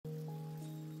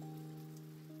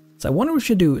So I wonder if we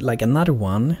should do like another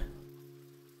one,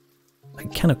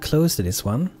 like kind of close to this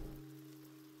one.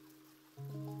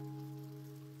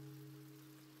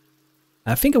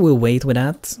 I think I will wait with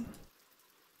that.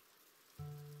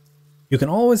 You can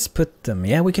always put them,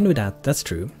 yeah, we can do that, that's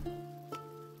true.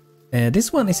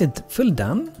 This one, is it full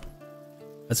done?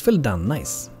 It's full done,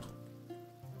 nice.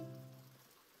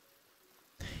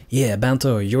 Yeah,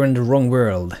 Banto, you're in the wrong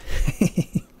world.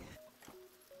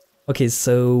 Okay,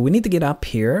 so we need to get up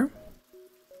here.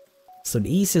 So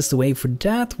the easiest way for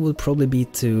that would probably be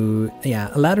to... yeah,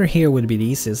 a ladder here would be the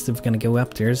easiest if we're gonna go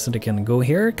up there. So they can go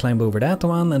here, climb over that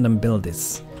one, and then build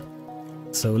this.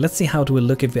 So let's see how it will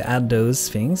look if we add those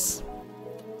things.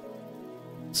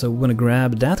 So we're gonna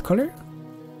grab that color.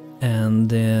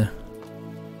 And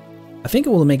I think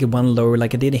I will make it one lower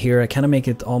like I did here. I kind of make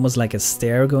it almost like a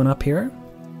stair going up here.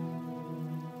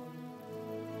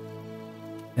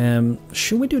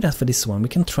 Should we do that for this one? We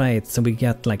can try it so we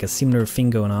get like a similar thing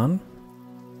going on.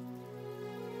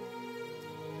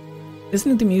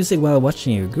 Listening to music while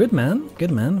watching you. Good man,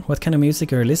 good man. What kind of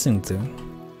music are you listening to?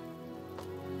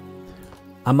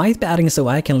 I might be adding so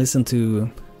I can listen to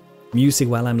music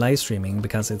while I'm live streaming,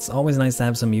 because it's always nice to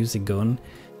have some music going.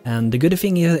 And the good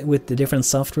thing is with the different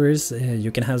softwares,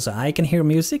 you can have so I can hear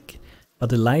music, but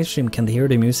the live stream can't hear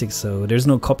the music, so there's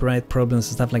no copyright problems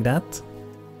and stuff like that.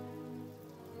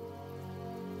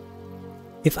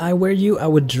 If I were you, I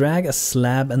would drag a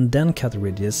slab and then cut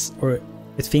ridges, or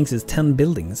it thinks it's 10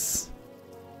 buildings.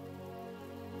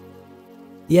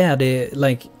 Yeah,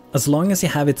 like, as long as you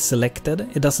have it selected,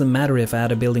 it doesn't matter if I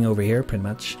add a building over here, pretty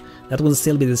much. That will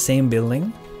still be the same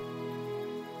building.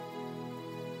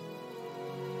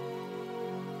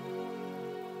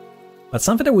 But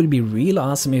something that would be real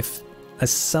awesome if I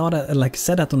saw that, like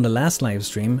said that on the last live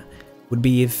stream, would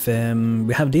be if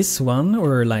we have this one,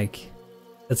 or like,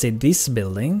 let's say this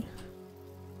building,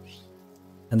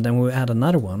 and then we add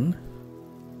another one.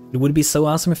 It would be so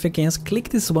awesome if I can just click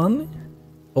this one,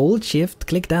 hold shift,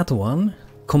 click that one,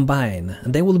 combine,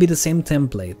 and they will be the same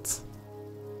template.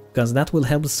 Because that will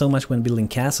help so much when building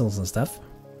castles and stuff.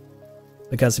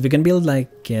 Because if you can build like,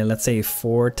 let's say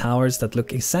 4 towers that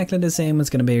look exactly the same, it's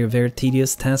gonna be a very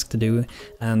tedious task to do,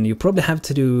 and you probably have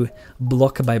to do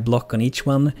block by block on each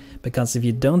one, because if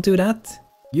you don't do that,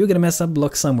 you're gonna mess up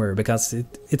block somewhere, because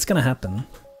it's gonna happen.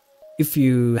 If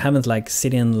you haven't like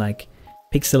sit in like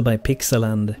pixel by pixel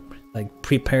and like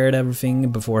prepared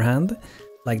everything beforehand,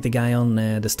 like the guy on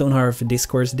the StoneHearth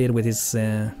Discourse did with his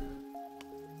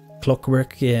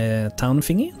clockwork town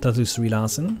thingy, that was really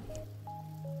awesome.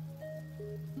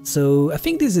 So I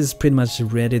think this is pretty much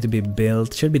ready to be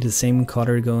built. Should be the same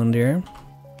color going there.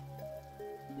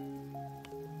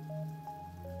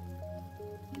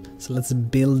 So let's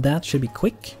build that, should be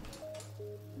quick.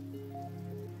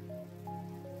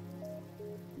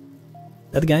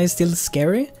 That guy is still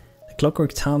scary. The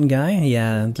Clockwork Town guy,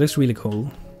 yeah, it looks really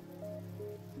cool.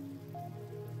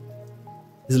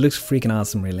 This looks freaking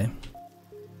awesome, really.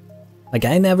 Like,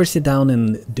 I never sit down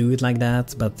and do it like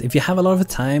that, but if you have a lot of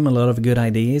time, a lot of good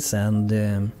ideas,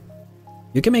 and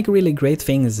you can make really great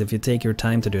things if you take your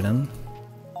time to do them.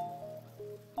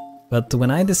 But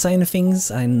when I design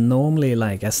things, I normally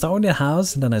like, I start with a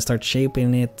house, then I start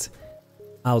shaping it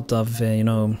out of, you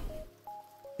know,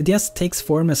 it just takes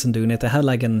form as I'm doing it. I have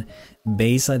like an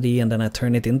base idea and then I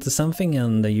turn it into something,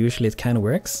 and usually it kind of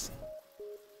works.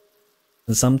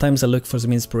 And sometimes I look for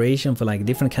some inspiration for like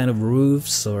different kind of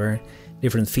roofs or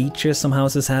different features some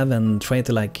houses have, and try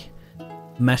to like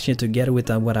mash it together with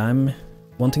what I'm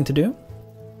wanting to do.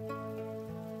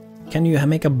 Can you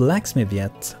make a blacksmith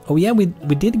yet? Oh yeah, we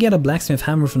did get a blacksmith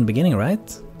hammer from the beginning,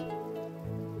 right?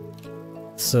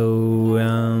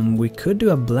 So we could do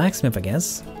a blacksmith, I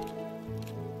guess.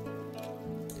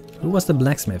 Who was the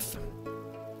blacksmith?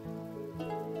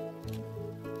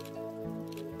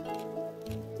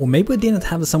 Or maybe we didn't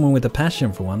have someone with a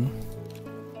passion for one.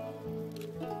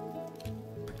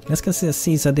 Let's go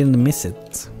see so I didn't miss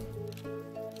it.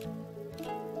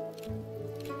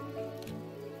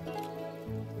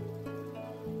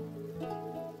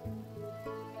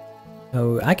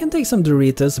 Oh, I can take some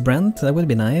Doritos, Brent, that would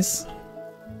be nice.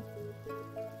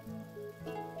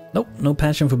 Nope, no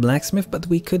passion for blacksmith, but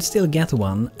we could still get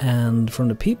one. And from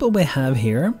the people we have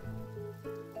here,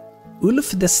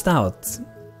 Ulf the Stout.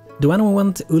 Do anyone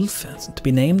want Ulf to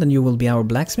be named and you will be our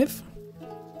blacksmith?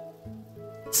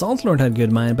 Saltlord had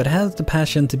good mind, but has the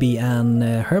passion to be an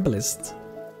herbalist.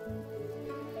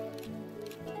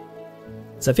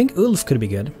 So I think Ulf could be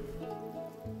good.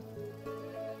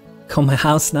 Come my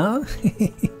house now?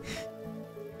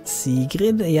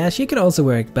 Sigrid, yeah, she could also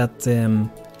work, but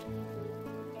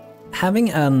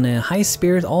having a high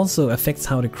spirit also affects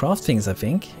how to craft things, I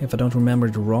think, if I don't remember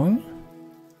it wrong.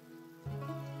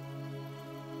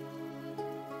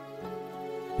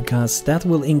 Because that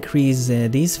will increase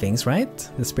these things, right?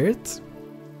 The spirit.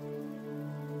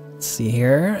 Let's see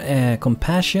here.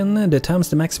 Compassion determines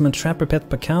the maximum trapper pet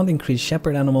per count. Increase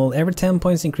shepherd animal. Every 10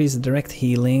 points increase direct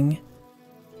healing.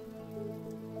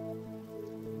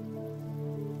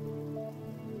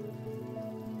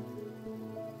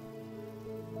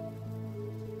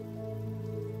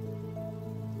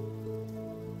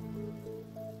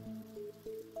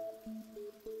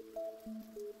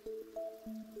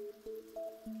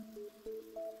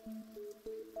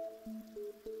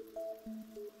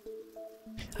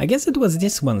 I guess it was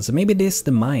this one, so maybe this is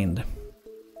the mind.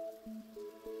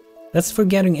 That's for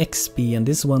getting XP, and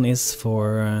this one is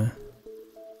for...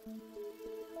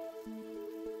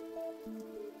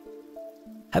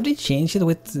 Have they changed it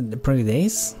with the Project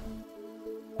Days?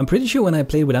 I'm pretty sure when I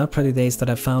played without Project Days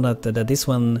that I found out that this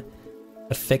one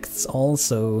affects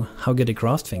also how good you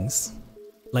craft things.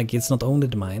 Like, it's not only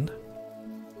the mind.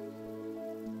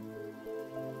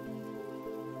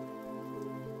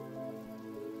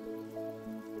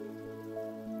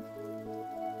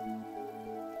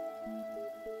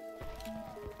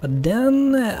 But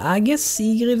then, I guess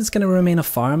Sigrid is gonna remain a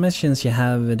farmer since you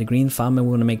have the green farm and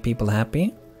we wanna make people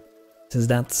happy. Since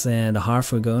that's the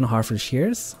half we're going, half with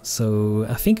shears. So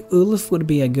I think Ulf would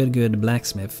be a good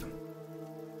blacksmith.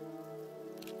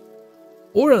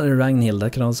 Or a Ragnhild,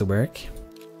 that can also work.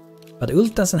 But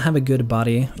Ulf doesn't have a good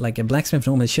body, like a blacksmith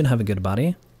normally should have a good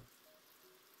body.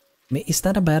 Is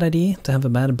that a bad idea, to have a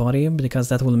bad body, because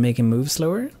that will make him move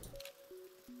slower?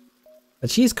 But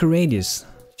she's courageous.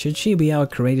 Should she be our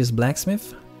courageous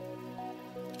blacksmith?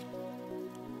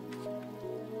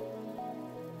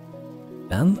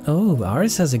 And oh,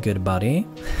 ours has a good body.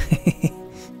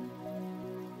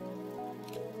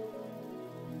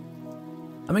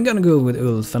 I'm gonna go with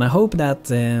Ulf, and I hope that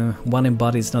one in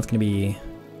body is not gonna be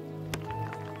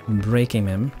breaking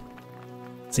him.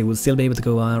 So he will still be able to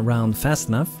go around fast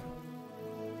enough.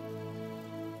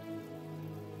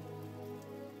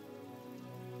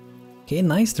 Okay,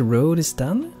 nice, the road is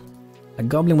done. A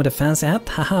goblin with a fancy hat,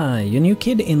 haha, you new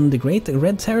kid in the great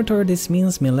red territory, this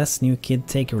means me less new kid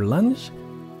take your lunch.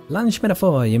 Lunch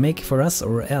metaphor, you make for us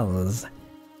or else.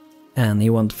 And he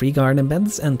want 3 garden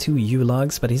beds and 2 yew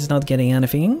logs, but he's not getting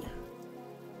anything.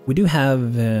 We do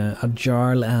have a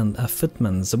jarl and a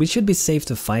footman, so we should be safe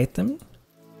to fight them.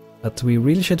 But we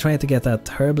really should try to get that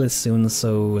herbalist soon,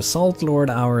 so Salt Lord,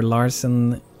 our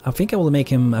Larsen, I think I will make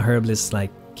him a herbalist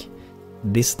like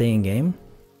this day in game.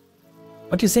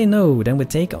 But you say no, then we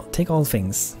take all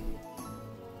things.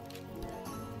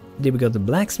 Did we go to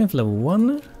blacksmith level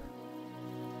 1?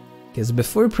 Okay, so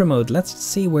before we promote, let's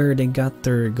see where they got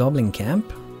their goblin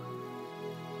camp.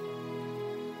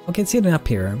 Okay, it's hidden up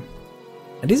here.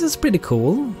 And this is pretty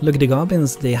cool. Look at the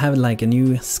goblins, they have like a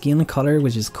new skin color,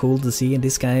 which is cool to see. And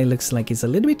this guy looks like he's a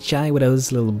little bit shy with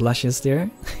those little blushes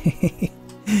there.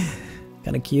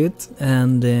 Kinda cute.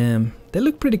 And they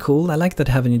look pretty cool. I like that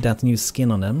having that new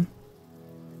skin on them.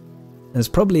 It's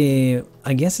probably,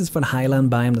 I guess it's for the Highland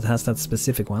biome that has that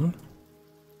specific one.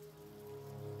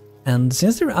 And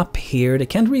since they're up here, they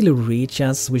can't really reach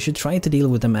us. We should try to deal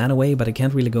with them anyway, but they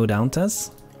can't really go down to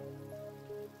us.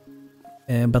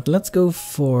 But let's go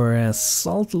for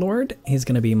Salt Lord. He's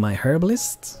gonna be my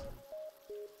herbalist.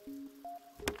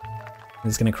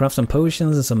 He's gonna craft some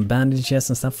potions and some bandages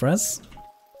and stuff for us.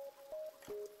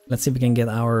 Let's see if we can get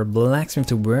our blacksmith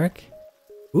to work.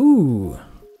 Ooh!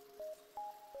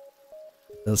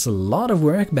 There's a lot of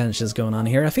workbenches going on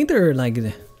here. I think they're like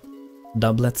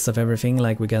doublets of everything.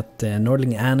 Like we got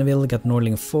Nordling Anvil, got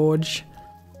Nordling Forge,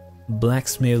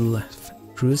 Blacksmith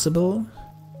Crucible.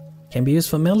 Can be used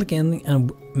for melting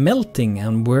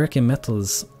and working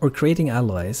metals or creating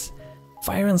alloys.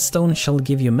 Fire and stone shall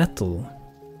give you metal.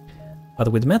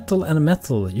 But with metal and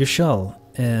metal you shall,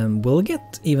 we'll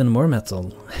get even more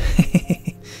metal.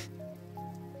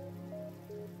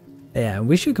 Yeah, I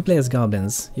wish you could play as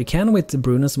goblins. You can with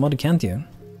Bruno's mod, can't you?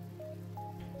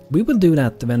 We will do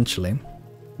that eventually. I'm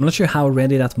not sure how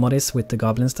ready that mod is with the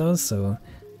goblins though, so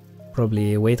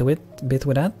probably wait a bit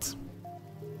with that.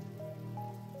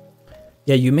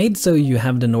 Yeah, you made so you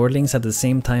have the Nordlings at the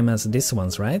same time as these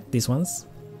ones, right? These ones.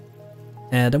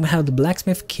 Then we have the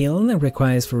blacksmith kiln, it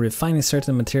requires for refining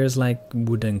certain materials like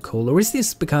wood and coal. Or is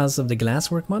this because of the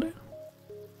glasswork mod?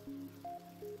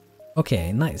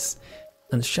 Okay, nice.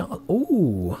 And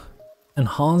ooh,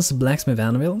 enhanced blacksmith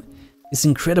anvil. This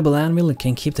incredible anvil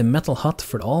can keep the metal hot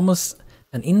for almost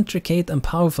an intricate and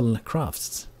powerful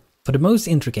crafts. For the most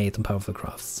intricate and powerful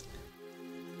crafts.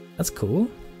 That's cool.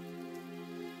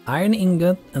 Iron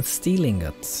ingot and steel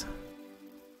ingots.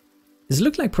 This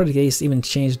looked like Project Ace even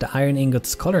changed the iron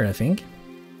ingot's color, I think.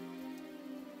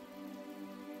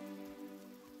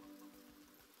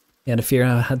 Yeah, the fear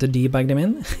I had to debug them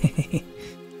in.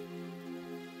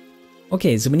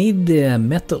 Okay, so we need the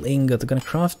metal ingot. We're gonna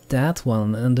craft that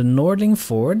one, and the Nordling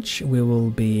Forge we will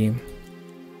be...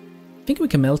 I think we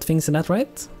can melt things in that,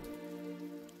 right?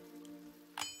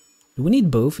 Do we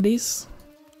need both of these?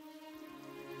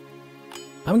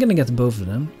 I'm gonna get both of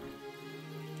them.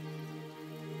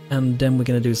 And then we're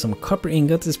gonna do some copper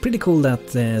ingots. It's pretty cool that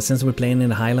since we're playing in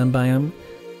the Highland biome,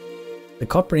 the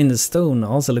copper in the stone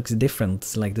also looks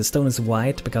different. Like the stone is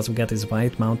white because we got these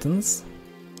white mountains.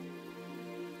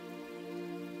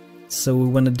 So we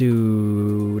wanna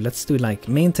do... let's do like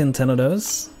maintain 10 of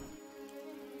those.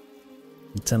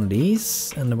 10 of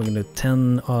these, and then we're gonna do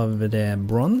 10 of the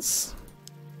bronze.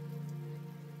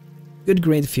 Good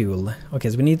grade fuel. Okay,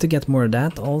 so we need to get more of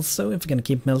that also if we're gonna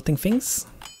keep melting things.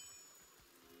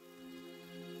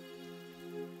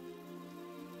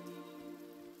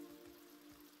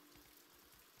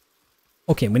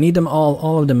 Okay, we need them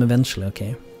all of them eventually,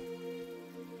 okay.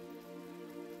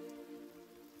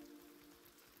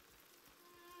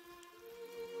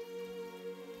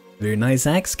 Very nice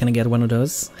axe, can I get one of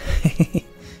those?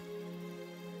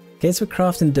 Okay, so we're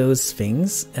crafting those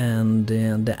things, and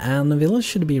the anvil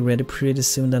should be ready pretty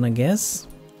soon then, I guess.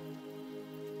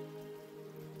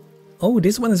 Oh,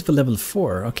 this one is for level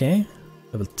 4, okay.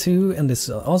 Level 2, and this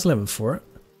is also level 4.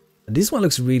 This one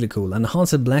looks really cool, and the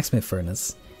haunted blacksmith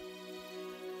furnace.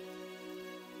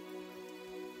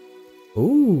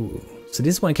 Ooh, so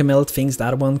this one can melt things the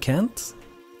other one can't?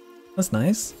 That's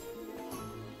nice.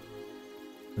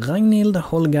 Ragnhild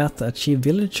Holgat achieved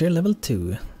villager level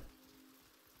 2.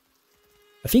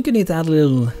 I think you need to add a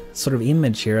little sort of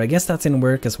image here. I guess that's in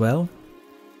work as well.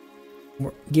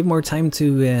 Give more time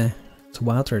to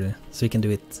water so you can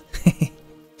do it.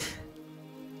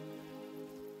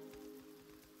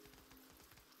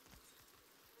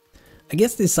 I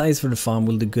guess the size for the farm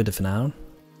will do good for now.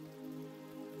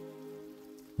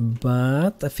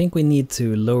 But I think we need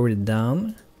to lower it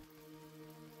down.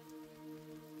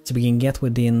 So we can get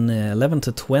within 11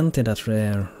 to 20, that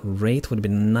rate would be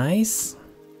nice.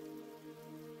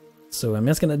 So I'm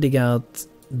just gonna dig out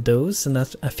those, and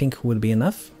that I think would be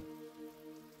enough.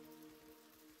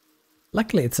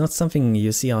 Luckily it's not something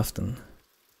you see often.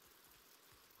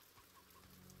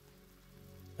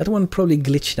 That one probably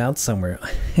glitched out somewhere.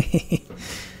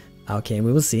 Okay,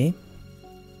 we will see.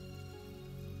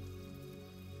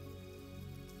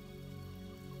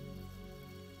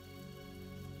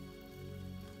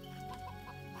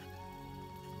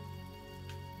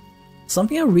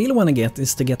 Something I really want to get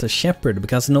is to get a shepherd,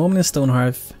 because normally in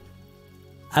Stonehearth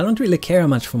I don't really care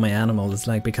much for my animals,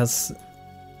 like, because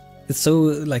it's so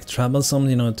like troublesome,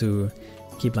 you know, to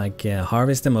keep like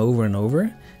harvest them over and over.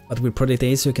 But with Project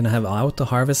Ace you can have auto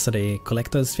harvest so they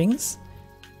collect those things,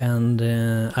 and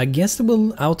I guess they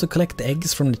will auto collect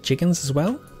eggs from the chickens as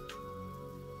well.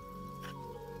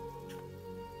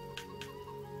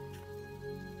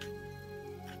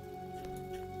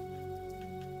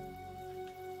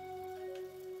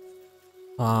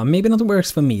 Maybe not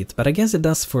works for meat, but I guess it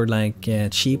does for like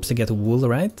sheep to get wool,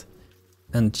 right?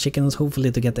 And chickens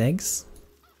hopefully to get eggs.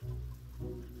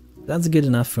 That's good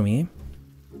enough for me.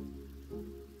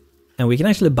 And we can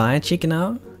actually buy a chicken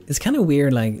now. It's kind of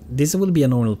weird, like this will be a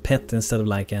normal pet instead of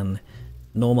like an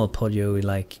normal podio,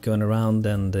 like going around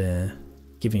and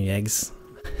giving you eggs.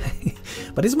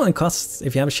 But this one costs,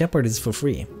 if you have a shepherd, it's for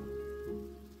free.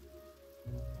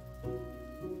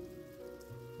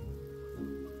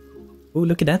 Oh,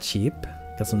 look at that sheep.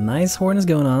 Got some nice horns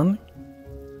going on.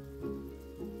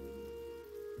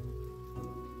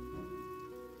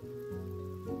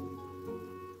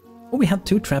 Oh, we have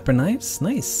 2 trapper knives.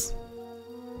 Nice.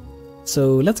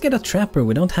 So let's get a trapper.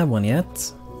 We don't have one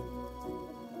yet.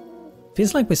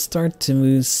 Feels like we start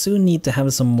to soon need to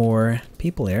have some more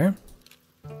people here.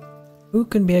 Who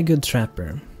could be a good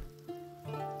trapper?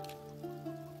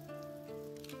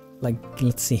 Like,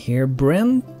 let's see here.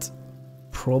 Brent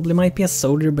probably might be a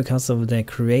soldier because of the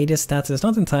courageous status.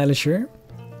 Not entirely sure.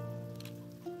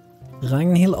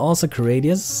 Ragnhild also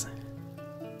courageous.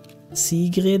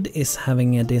 Sigrid is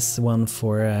having this one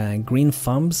for green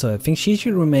thumb, so I think she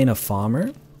should remain a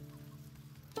farmer.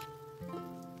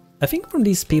 I think from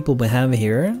these people we have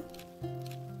here,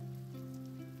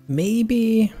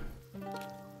 maybe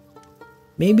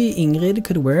Ingrid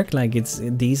could work, like it's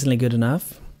decently good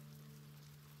enough.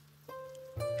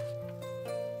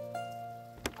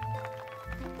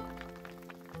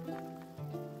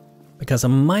 Because I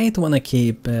might want to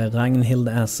keep Ragnhild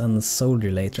as a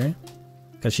soldier later.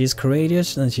 Because she's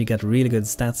courageous and she got really good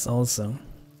stats also.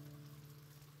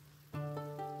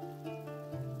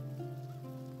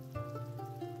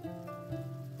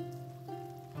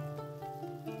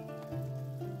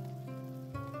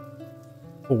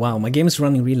 Oh wow, my game is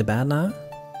running really bad now.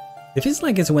 It feels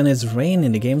like it's when it's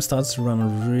raining the game starts to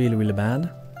run really bad.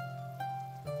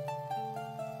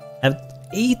 I have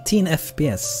 18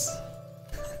 FPS.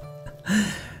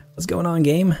 What's going on,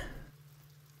 game?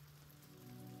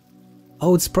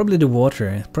 Oh, it's probably the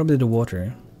water. Probably the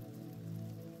water.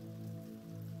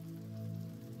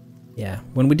 Yeah,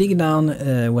 when we dig down,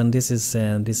 when this is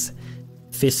this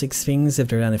physics things, if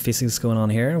there are any physics going on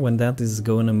here, when that is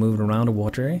going to move around the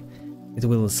water, it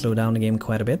will slow down the game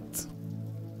quite a bit.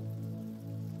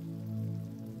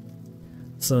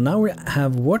 So now we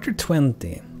have water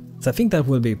 20. So I think that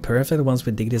will be perfect once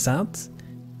we dig this out.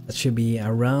 That should be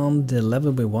around the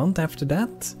level we want after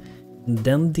that. And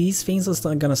then these things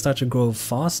are gonna start to grow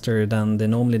faster than they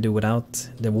normally do without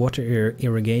the water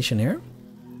irrigation here.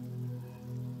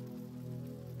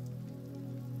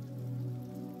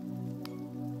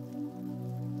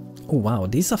 Oh wow,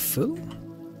 these are full?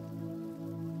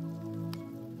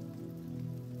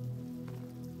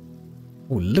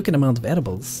 Oh, look at the amount of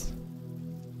edibles.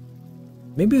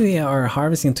 Maybe we are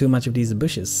harvesting too much of these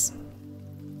bushes.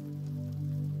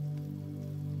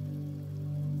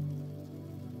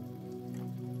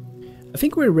 I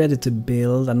think we're ready to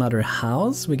build another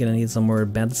house. We're gonna need some more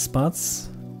bed spots.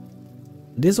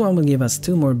 This one will give us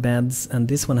 2 more beds, and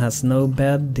this one has no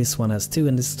bed, this one has 2,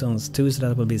 and this one has 2, so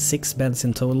that will be 6 beds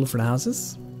in total for the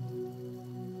houses.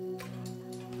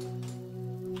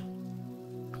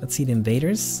 Let's see the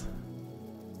invaders.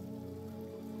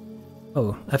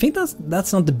 Oh, I think that's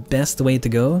not the best way to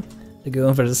go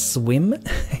for a swim.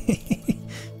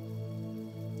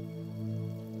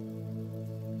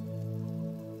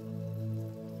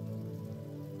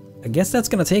 I guess that's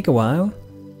gonna take a while.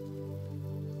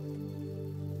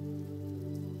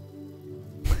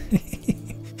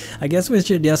 I guess we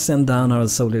should just send down our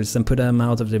soldiers and put them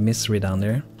out of the misery down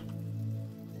there.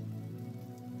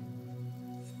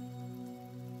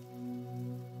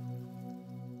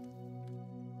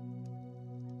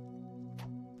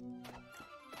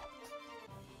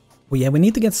 Oh yeah, we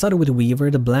need to get started with the Weaver,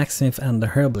 the Blacksmith and the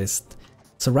Herbalist.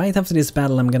 So right after this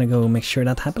battle I'm gonna go make sure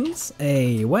that happens.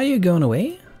 Hey, why are you going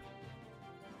away?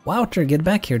 Wouter, get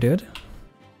back here, dude.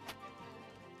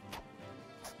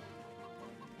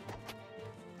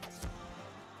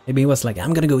 Maybe he was like,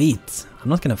 I'm gonna go eat. I'm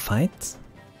not gonna fight.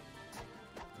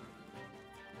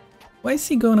 Why is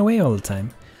he going away all the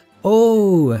time?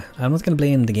 Oh, I'm not gonna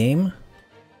blame the game.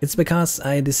 It's because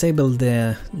I disabled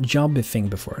the job thing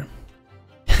before.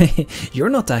 You're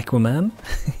not Aquaman.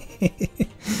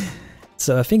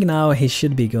 So I think now he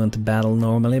should be going to battle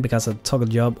normally because of toggle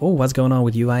job. Oh, what's going on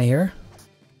with UI here?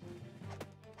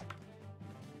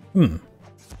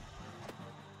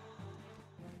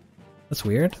 That's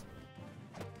weird.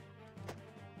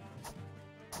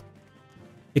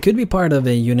 It could be part of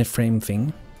a unit frame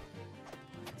thing.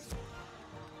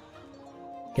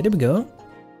 Okay, there we go.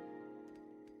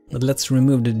 But let's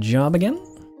remove the job again.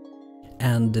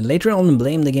 And later on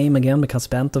blame the game again because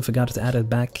Banto forgot to add it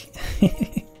back.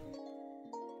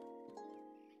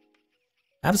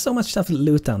 I have so much stuff to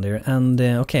loot down there, and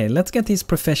okay, let's get these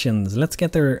professions, let's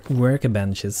get their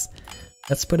workbenches.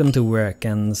 Let's put them to work,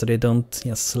 and so they don't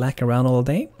just slack around all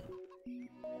day.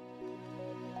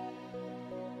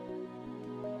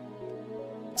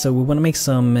 So we want to make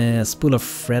some spool of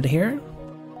thread here.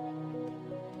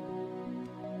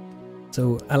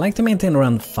 So I like to maintain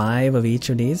around 5 of each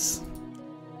of these.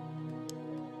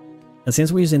 And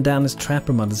since we're using Danny's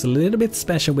Trapper mod, it's a little bit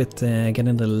special with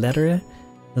getting the leather,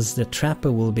 as the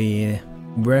Trapper will be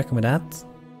working with that.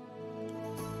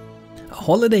 A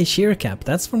holiday cheer cap,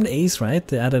 that's from the Ace, right?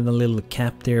 They added a little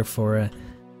cap there for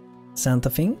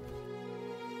Santa thing.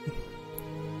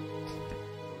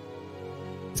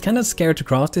 It's kind of scared to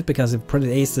craft it because if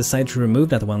probably Ace decides to remove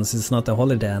that once it's not a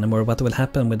holiday anymore, what will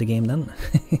happen with the game then?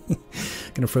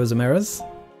 Gonna throw some arrows.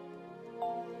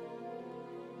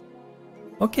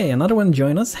 Okay, another one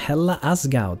join us, Hella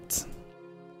Asgout.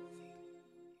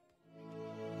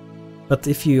 But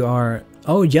if you are...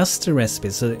 Oh, just the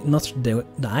recipe, so not the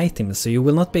items, so you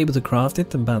will not be able to craft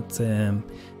it, but the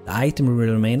item will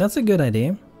remain. That's a good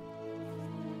idea.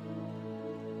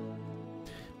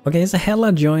 Okay, so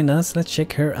Hella joined us. Let's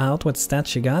check her out, what stats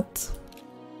she got.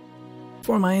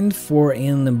 4 mind, 4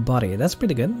 in the body. That's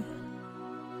pretty good.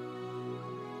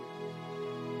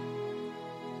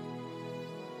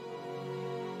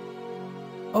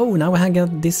 Oh, now I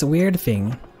got this weird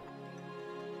thing.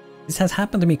 This has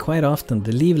happened to me quite often.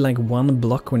 They leave like one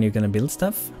block when you're gonna build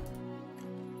stuff.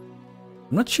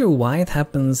 I'm not sure why it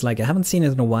happens, like I haven't seen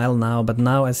it in a while now, but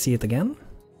now I see it again.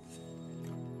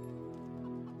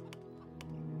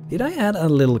 Did I add a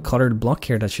little colored block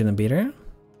here that shouldn't be there?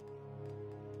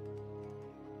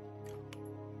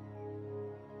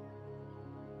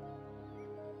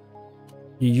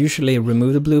 You usually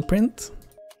remove the blueprint.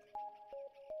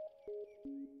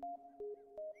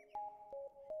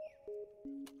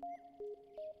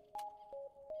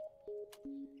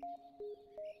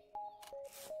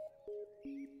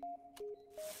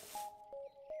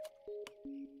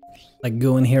 Like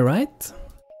go in here, right?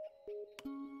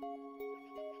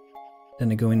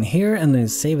 Then I go in here and then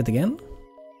save it again.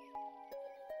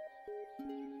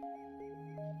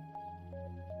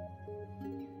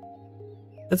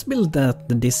 Let's build at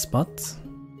this spot.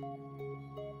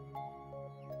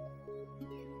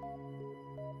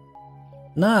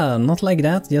 Nah, not like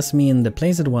that, just mean the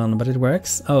placed one, but it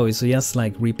works. Oh, so just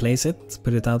like replace it,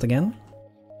 put it out again.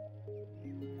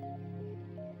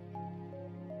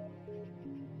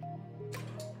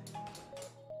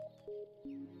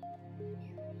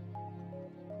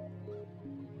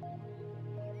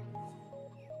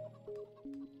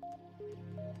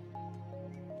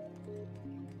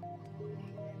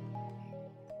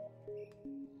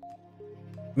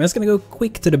 I'm just gonna go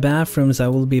quick to the bathroom, so I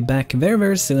will be back very,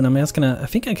 very soon. I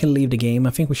think I can leave the game.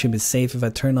 I think we should be safe if I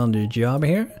turn on the job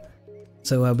here.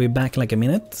 So I'll be back like a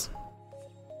minute.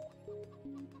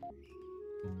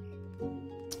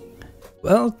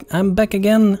 Well, I'm back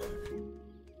again.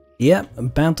 Yeah,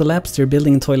 BANTO laps, they're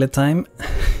building toilet time.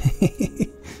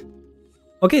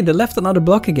 Okay, they left another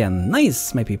block again.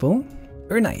 Nice, my people.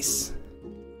 Very nice.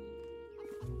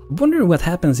 Wonder what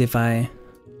happens if I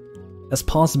just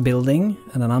pause building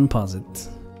and then unpause it.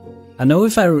 I know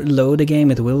if I load the game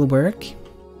it will work.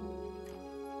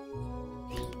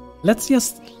 Let's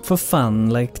just, for fun,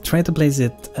 like try to place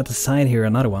it at the side here,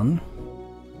 another one.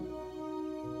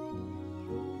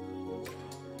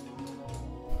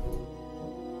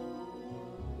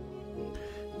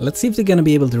 Let's see if they're gonna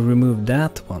be able to remove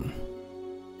that one.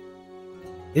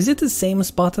 Is it the same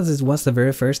spot as it was the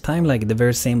very first time, like the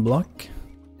very same block?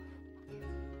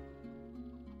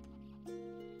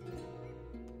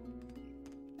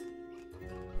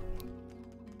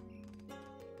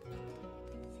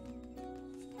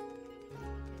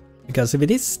 Because if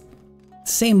it is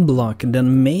same block,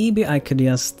 then maybe I could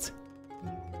just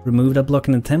remove that block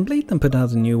in the template and put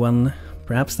out a new one.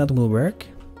 Perhaps that will work.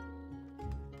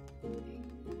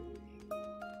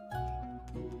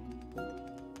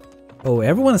 Oh,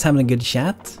 everyone is having a good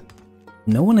chat.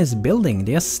 No one is building,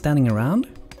 they're just standing around.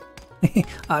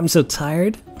 I'm so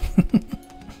tired.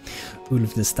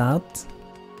 Ulf the Stout.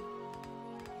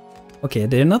 Okay,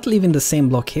 they're not leaving the same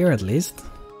block here at least.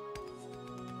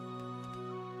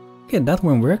 Okay, that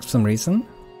one worked for some reason.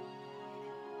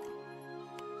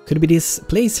 Could it be this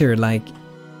place here, like...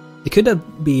 It could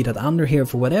be that under here,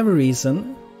 for whatever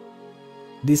reason,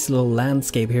 this little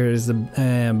landscape here is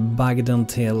bugged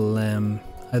until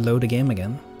I load the game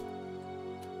again.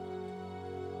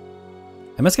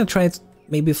 I'm just gonna try it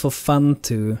maybe for fun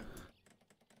to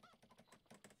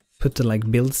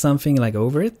like build something like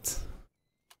over it.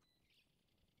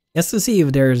 Just to see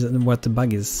if there's what the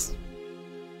bug is.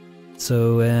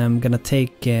 So I'm gonna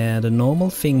take the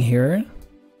normal thing here.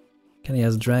 Can I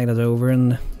just drag that over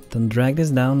and then drag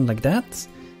this down like that?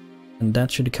 And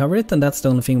that should cover it, and that's the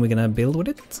only thing we're gonna build with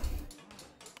it.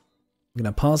 I'm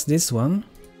gonna pause this one.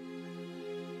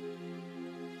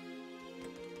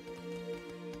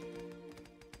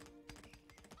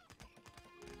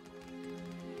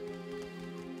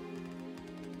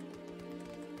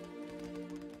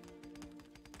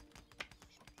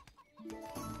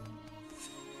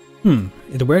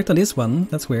 It worked on this one,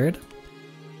 that's weird.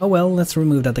 Oh well, let's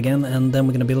remove that again and then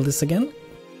we're gonna build this again.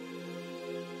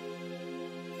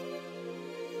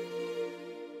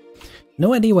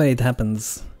 No idea why it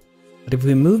happens. But if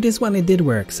we move this one it did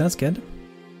work, so that's good.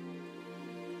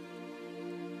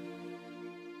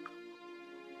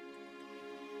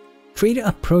 Trader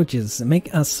approaches,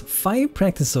 make us 5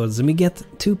 practice swords and we get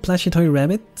 2 plushy toy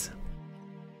rabbit.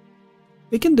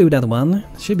 We can do that one,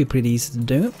 should be pretty easy to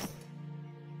do.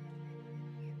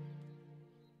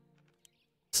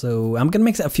 So I'm gonna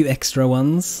make a few extra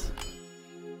ones.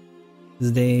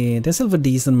 They still have a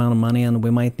decent amount of money and we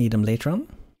might need them later on.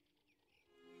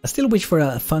 I still wish for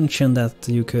a function that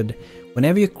you could,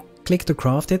 whenever you click to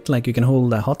craft it, like you can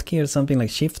hold a hotkey or something like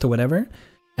shift or whatever,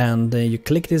 and you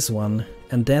click this one,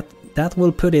 and that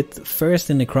will put it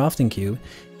first in the crafting queue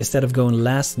instead of going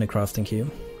last in the crafting queue.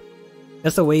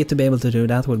 Just a way to be able to do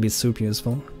that would be super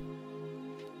useful.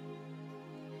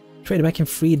 Trade back in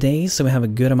 3 days, so we have a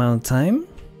good amount of time.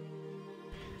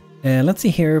 Let's see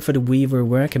here for the weaver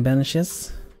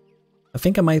workbenches. I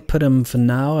think I might put them for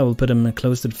now. I will put them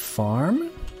close to the farm.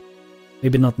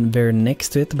 Maybe not very next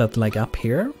to it, but like up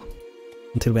here.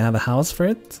 Until we have a house for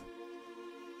it.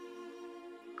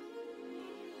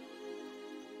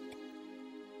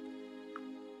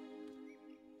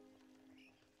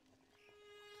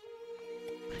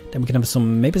 Then we can have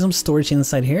maybe some storage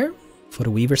inside here for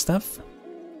the weaver stuff.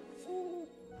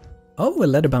 Oh, a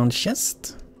leather-bound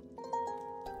chest.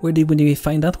 Where did we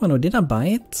find that one, or did I buy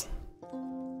it?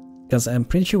 Because I'm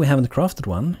pretty sure we haven't crafted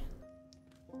one.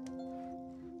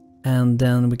 And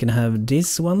then we can have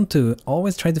this one to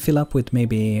always try to fill up with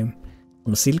maybe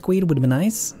some silkweed would be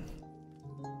nice.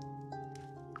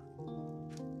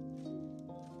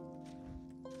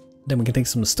 Then we can take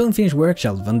some stone finish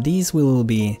workshelf, and these will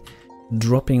be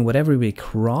dropping whatever we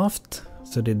craft,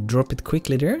 so they drop it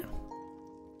quickly there.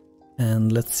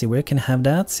 And let's see, where can I have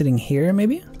that? Sitting here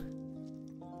maybe?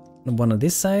 One on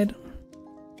this side.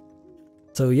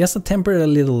 So just a temporary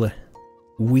little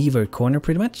weaver corner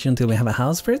pretty much until we have a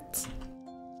house for it.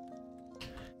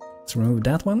 Let's remove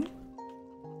that one.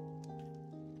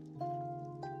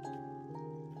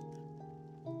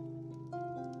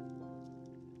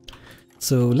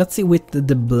 So let's see with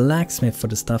the blacksmith for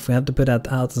the stuff, we have to put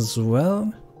that out as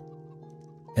well.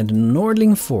 And the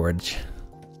Nordling Forge.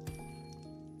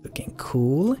 Looking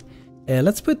cool.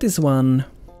 Let's put this one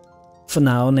for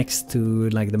now next to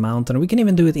like the mountain. We can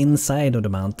even do it inside of the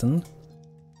mountain.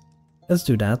 Let's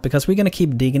do that, because we're gonna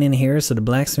keep digging in here, so the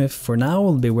blacksmith for now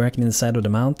will be working inside of the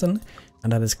mountain.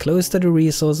 And that is close to the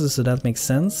resources, so that makes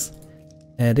sense.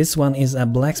 This one is a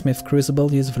blacksmith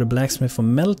crucible used for the blacksmith for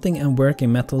melting and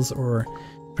working metals or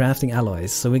crafting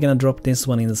alloys. So we're gonna drop this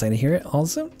one inside here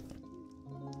also.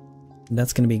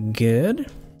 That's gonna be good.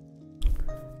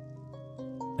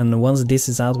 And once this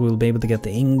is out, we'll be able to get the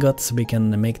ingots so we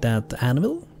can make that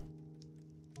anvil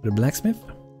for the blacksmith.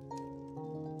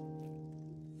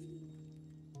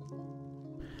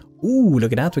 Ooh,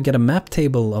 look at that, we get a map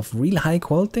table of real high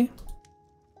quality.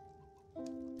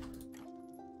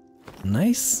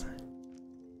 Nice.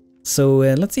 So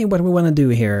let's see what we want to do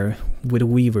here with a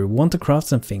weaver. We want to craft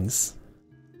some things.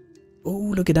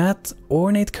 Oh, look at that.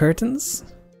 Ornate curtains.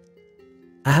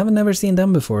 I haven't never seen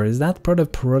them before. Is that part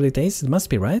of Project Ace? It must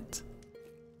be, right?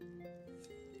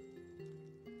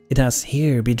 It has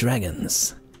 "Here be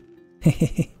dragons."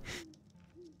 I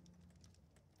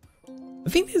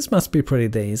think this must be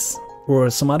Project Ace.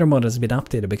 Or some other mod has been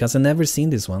updated, because I've never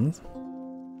seen this one.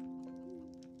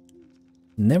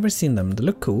 Never seen them, they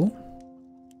look cool.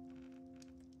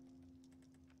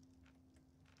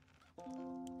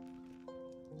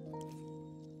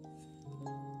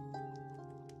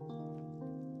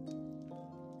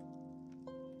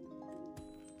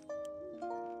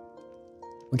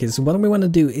 Okay, so what we want to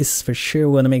do is for sure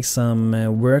want to make some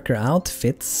worker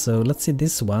outfits. So let's see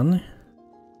this one.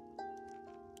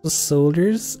 So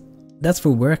soldiers, that's for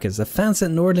workers, a fancy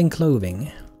Nordling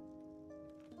clothing.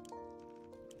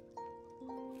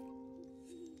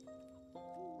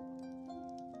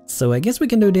 So I guess we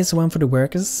can do this one for the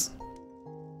workers.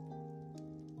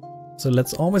 So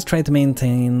let's always try to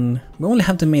maintain... We only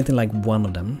have to maintain like one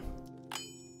of them.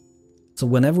 So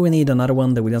whenever we need another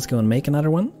one, then we just go and make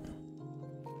another one.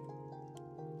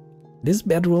 This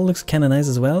bedroll looks kinda nice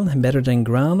as well, better than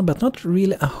ground, but not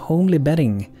really a homely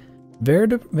bedding.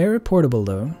 Very portable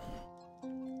though.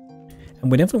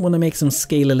 And we definitely want to make some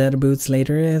scaly leather boots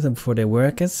later for the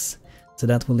workers. So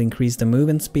that will increase the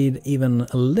movement speed even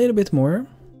a little bit more.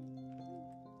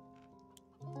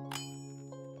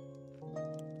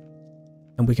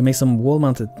 And we can make some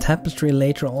wall-mounted tapestry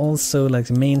later also, like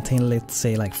to maintain, let's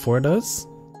say, like 4 of those.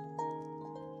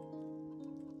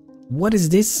 What is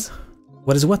this?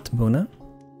 What is what, Bona?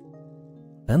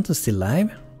 Banto's still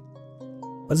live?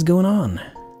 What's going on?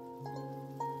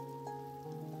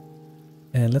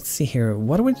 Let's see here.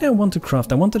 What would I want to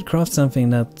craft? I wanted to craft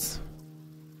something that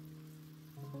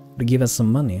would give us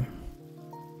some money.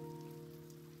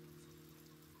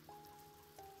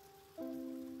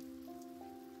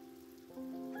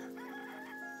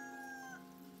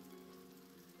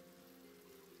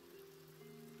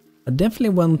 I definitely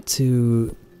want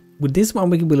to... With this one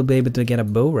we will be able to get a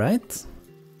bow, right?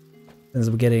 Since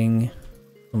we're getting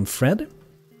some thread.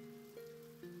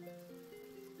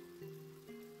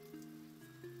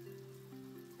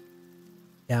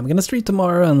 Yeah, I'm gonna stream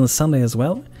tomorrow and Sunday as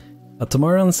well. But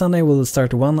tomorrow and Sunday we'll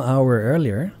start 1 hour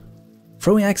earlier.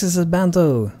 Throwing axes at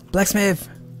Banto! Blacksmith!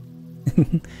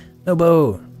 No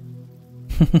bow!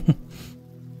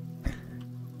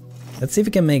 Let's see if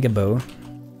we can make a bow.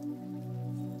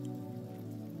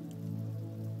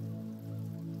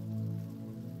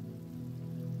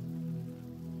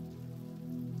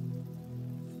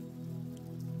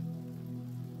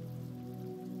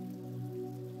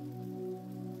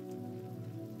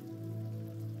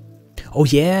 Oh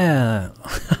yeah!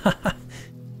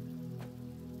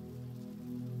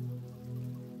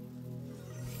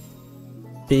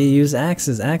 They use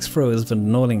axes, axe throws for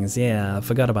gnolings. Yeah, I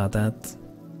forgot about that.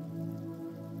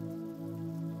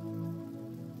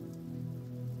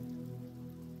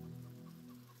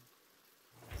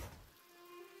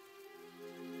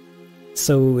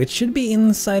 So it should be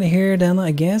inside here then,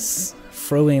 I guess.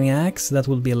 Throwing axe, that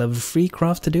will be a level 3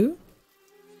 craft to do.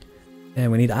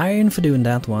 And we need iron for doing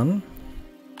that one.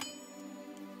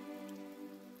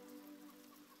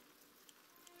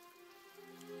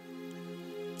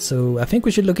 So I think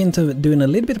we should look into doing a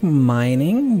little bit more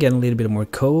mining, getting a little bit more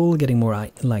coal, getting more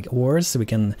like ores so we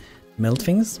can melt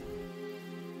things.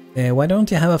 Why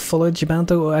don't you have a foliage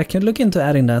Banto? I can look into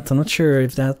adding that. I'm not sure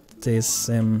if that is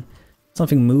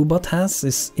something Moobot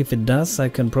has. If it does, I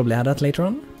can probably add that later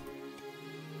on.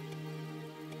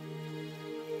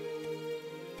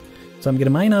 So I'm gonna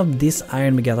mine up this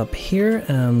iron we got up here,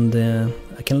 and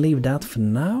I can leave that for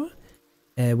now.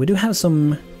 We do have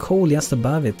some coal just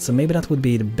above it, so maybe that would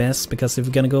be the best, because if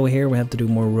we're gonna go here we have to do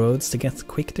more roads to get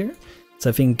quick there. So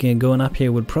I think going up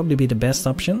here would probably be the best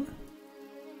option.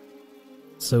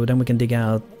 So then we can dig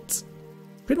out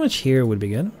pretty much here would be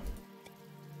good.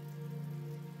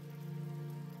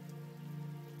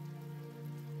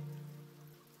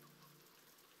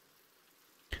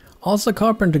 Also,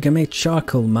 carpenter can make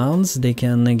charcoal mounds. They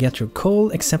can get your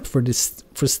coal, except for this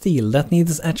for steel. That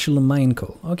needs actual mine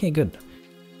coal. Okay, good.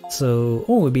 So,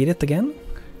 oh, we beat it again.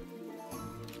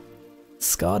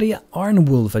 Scotty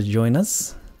Arnwolf has joined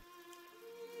us.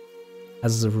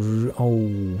 Has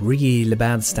really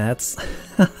bad stats.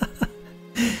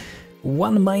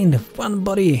 1 mind, 1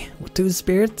 body, 2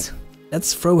 spirit.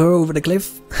 Let's throw her over the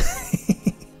cliff.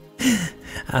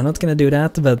 I'm not gonna do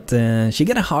that, but she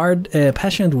got a hard,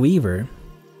 passionate weaver,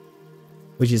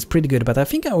 which is pretty good. But I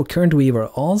think our current weaver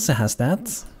also has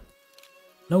that.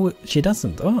 No, she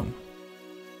doesn't. Oh.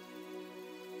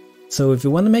 So if we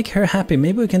want to make her happy,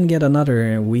 maybe we can get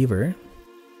another weaver.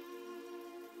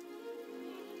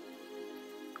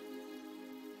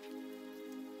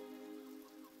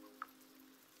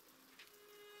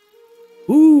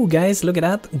 Ooh, guys, look at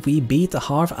that. We beat a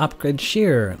half upgrade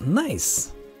shear.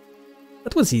 Nice.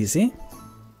 That was easy.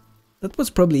 That was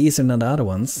probably easier than the other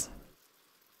ones.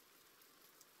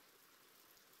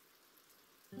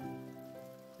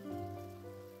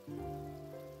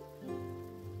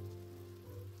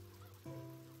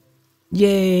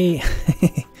 Yay!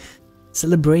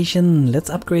 Celebration, let's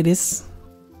upgrade this.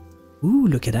 Ooh,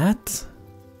 look at that.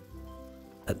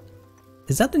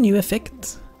 Is that the new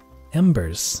effect?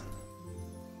 Embers.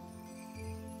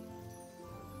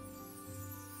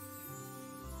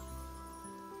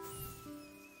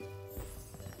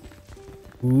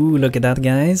 Ooh, look at that,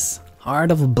 guys.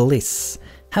 Heart of Bliss.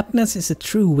 Happiness is a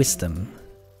true wisdom.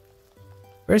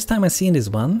 First time I've seen this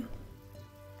one.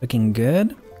 Looking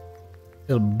good.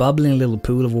 Little bubbling little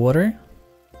pool of water.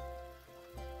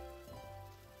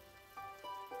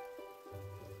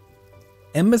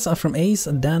 Embers are from Ace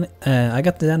and Dan. I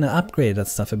got Dan to upgrade that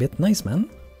stuff a bit. Nice, man.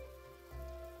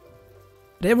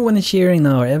 But everyone is cheering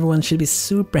now. Everyone should be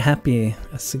super happy,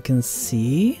 as you can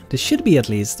see. There should be at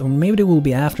least, or maybe they will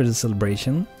be after the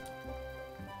celebration.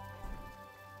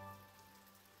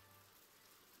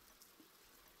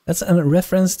 That's a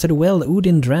reference to the well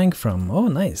Odin drank from. Oh,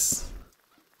 nice.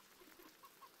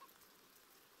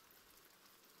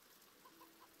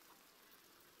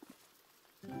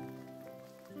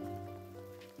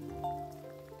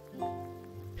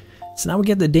 So now we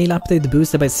get the daily update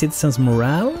boosted by citizens'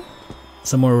 morale.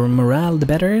 Some more morale the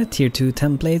better. Tier 2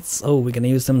 templates. Oh, we're gonna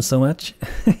use them so much.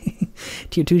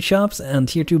 Tier 2 shops and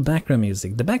Tier 2 background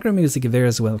music. The background music is very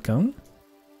welcome.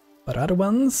 But other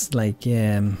ones, like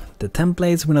the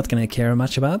templates, we're not gonna care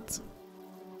much about.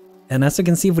 And as you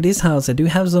can see for this house, I do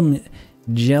have some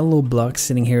jello blocks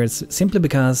sitting here. It's simply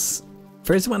because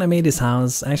first when I made this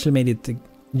house, I actually made it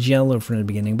jello from the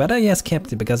beginning. But I just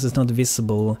kept it because it's not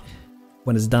visible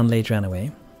when it's done later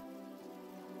anyway.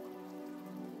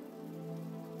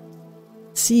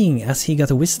 Seeing as he got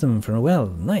a wisdom from a well.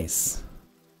 Nice.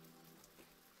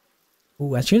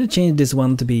 Oh, I should have changed this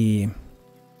one to be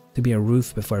a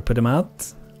roof before I put them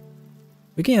out.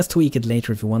 We can just tweak it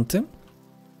later if we want to.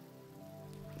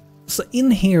 So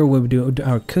in here where we do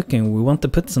our cooking, we want to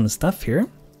put some stuff here.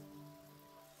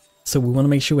 So we want to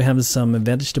make sure we have some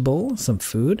vegetable, some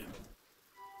food.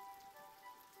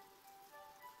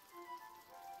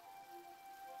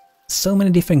 So many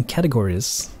different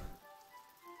categories.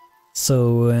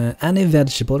 So any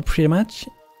vegetable pretty much.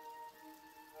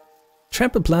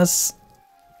 Trample plus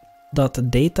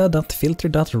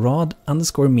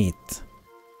 .data.filter.rod_meat.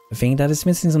 I think that is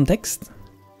missing some text.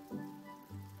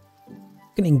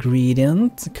 Cooking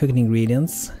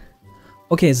ingredients.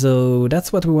 Okay, so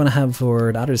that's what we want to have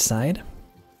for the other side.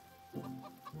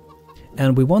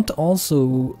 And we want to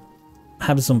also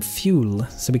have some fuel,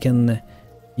 so we can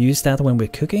use that when we're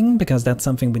cooking, because that's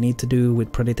something we need to do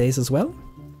with Project Ace as well.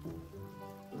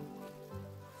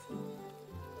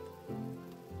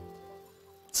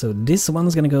 So this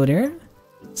one's gonna go there.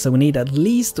 So we need at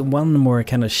least one more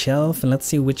kind of shelf, and let's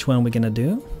see which one we're gonna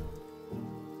do.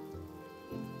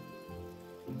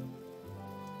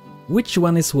 Which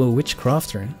one is which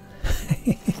crafter?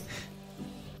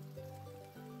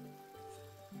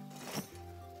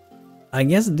 I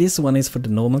guess this one is for the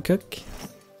normal cook.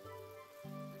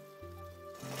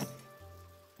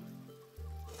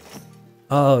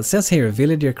 Oh, it says here,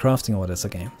 villager crafting orders,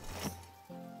 okay.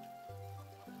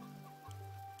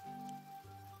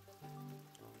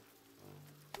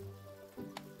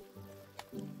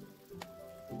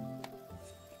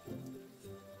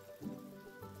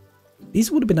 These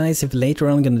would be nice if later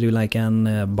on I'm gonna do like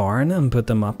a barn and put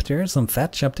them up there, some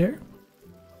thatch up there.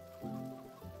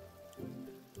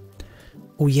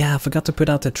 Oh yeah, I forgot to put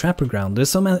out the trapper ground. There's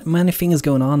so many things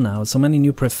going on now, so many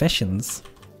new professions.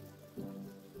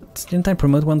 Didn't I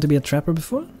promote one to be a trapper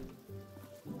before?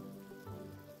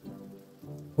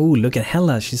 Oh, look at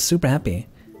Hella, she's super happy.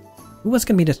 Who was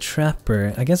gonna be the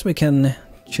trapper? I guess we can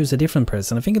choose a different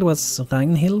person. I think it was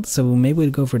Ragnhild, so maybe we'll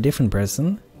go for a different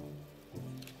person.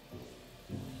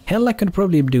 Hella could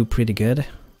probably do pretty good.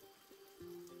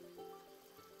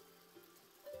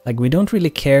 Like, we don't really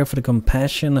care for the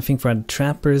compassion. I think for our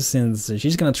trappers, since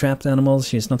she's gonna trap the animals,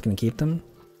 she's not gonna keep them.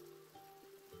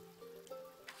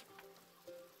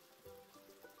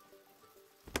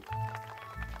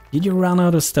 Did you run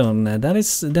out of stone? That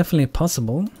is definitely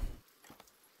possible.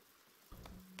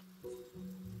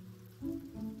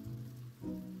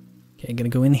 Okay, gonna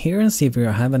go in here and see if we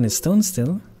have any stone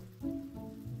still.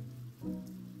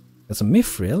 There's a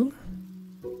mithril.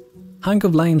 Hunk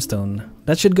of limestone.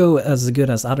 That should go as good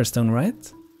as other stone,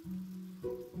 right?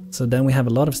 So then we have a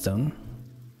lot of stone.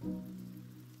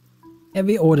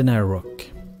 Heavy ordinary rock.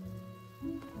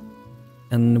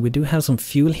 And we do have some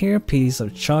fuel here. Piece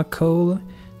of charcoal.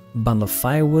 Bundle of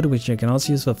firewood, which you can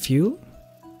also use for fuel.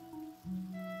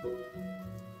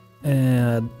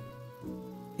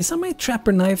 Is some of my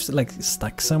trapper knives like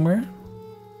stuck somewhere?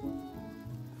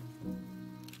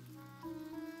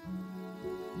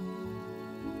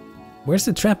 Where's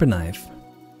the trapper knife?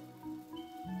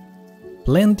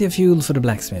 Plenty of fuel for the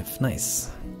blacksmith, nice.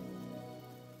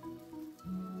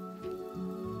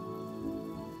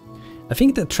 I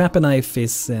think the trapper knife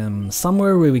is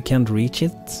somewhere where we can't reach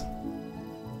it.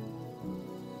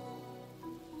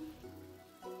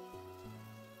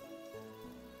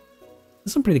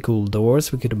 There's some pretty cool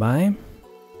doors we could buy.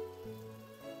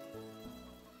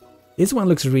 This one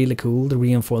looks really cool, the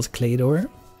reinforced clay door.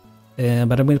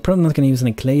 But I'm probably not going to use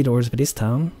any clay doors for this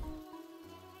town.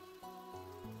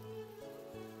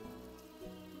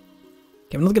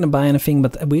 Okay, I'm not going to buy anything,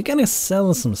 but we're going to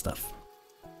sell some stuff.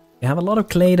 We have a lot of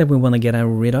clay that we want to get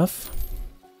rid of.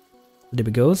 There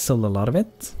we go, sold a lot of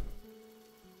it.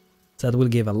 So that will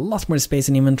give a lot more space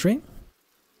in inventory.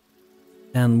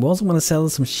 And we also want to sell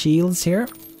some shields here.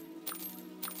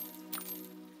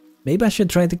 Maybe I should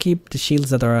try to keep the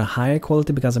shields that are a higher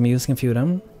quality because I'm using a few of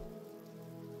them.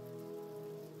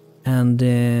 And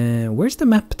where's the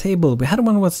map table? We had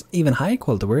one that was even higher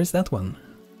quality. Where is that one?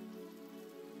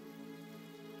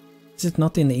 Is it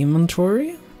not in the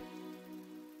inventory?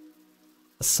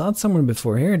 I saw it somewhere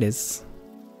before. Here it is.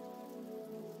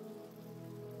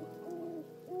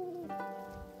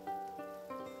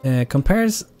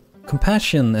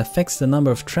 Compassion affects the number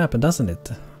of trap, doesn't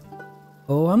it?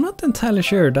 Oh, I'm not entirely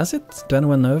sure. Does it? Do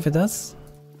anyone know if it does?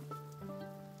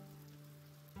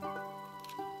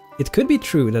 It could be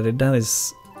true that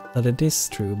it is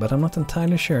true, but I'm not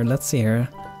entirely sure. Let's see here.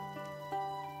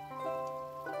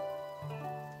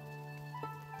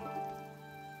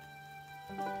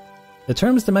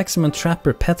 Determines the maximum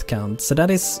trapper pet count, so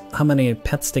that is how many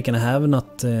pets they can have,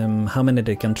 not how many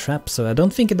they can trap. So I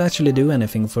don't think it actually do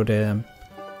anything for the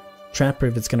trapper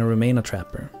if it's gonna remain a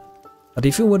trapper. But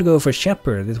if you would go for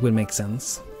shepherd, it would make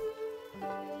sense.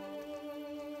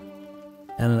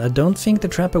 And I don't think the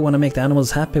trapper want to make the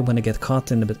animals happy when they get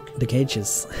caught in the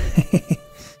cages.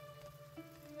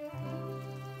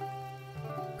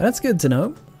 But that's good to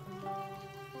know.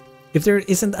 If there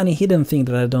isn't any hidden thing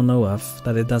that I don't know of,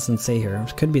 that it doesn't say here,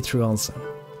 it could be true also.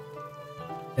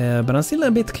 But I'm still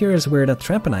a bit curious where that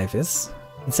trapper knife is.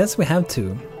 It says we have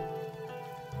two.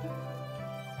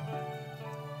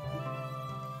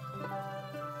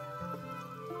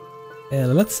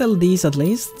 Let's sell these at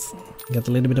least. Get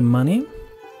a little bit of money.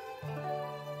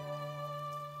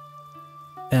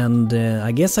 And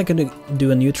I guess I could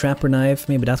do a new trapper knife.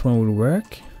 Maybe that one will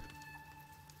work.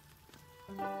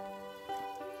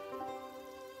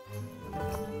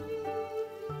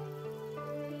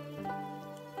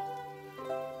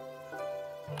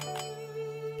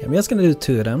 Okay, I'm just gonna do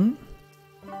 2 of them.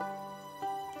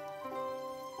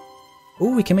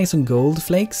 Oh, we can make some gold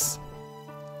flakes.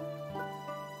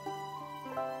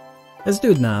 Let's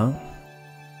do it now.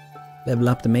 Level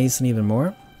up the mason even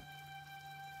more.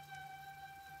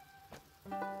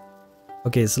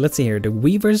 Okay, so let's see here. The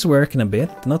weaver's working a bit,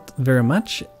 not very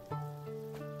much.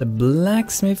 The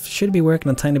blacksmith should be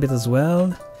working a tiny bit as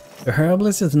well. The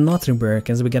herbalist is not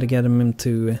working, so we gotta get him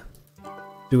to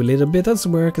do a little bit of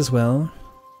work as well.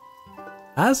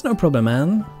 That's no problem,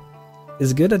 man.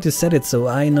 It's good that you said it so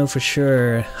I know for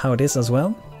sure how it is as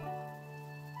well.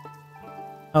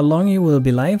 How long you will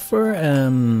be live for? I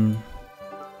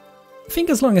think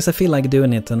as long as I feel like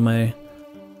doing it and my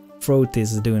throat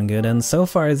is doing good, and so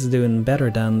far it's doing better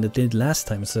than it did last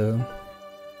time, so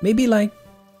maybe like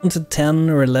until 10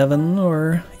 or 11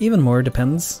 or even more,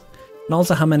 depends. And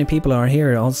also how many people are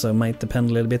here also might depend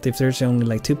a little bit. If there's only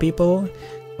like 2 people,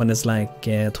 when it's like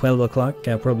 12 o'clock,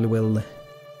 I probably will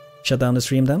shut down the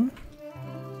stream then.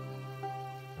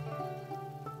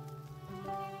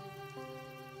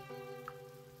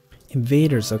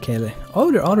 Invaders, okay.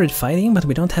 Oh, they're already fighting, but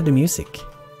we don't have the music.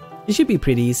 It should be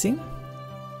pretty easy.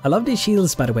 I love these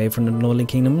shields, by the way, from the Northern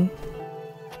Kingdom.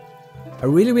 I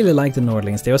really like the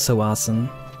Nordlings, they are so awesome.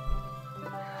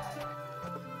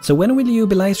 So when will you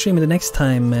be live streaming the next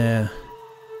time,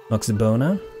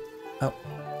 Noxibona? Oh,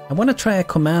 I want to try a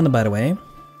command, by the way.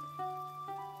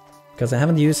 Because I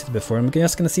haven't used it before, I'm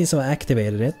just gonna see so I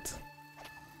activated it.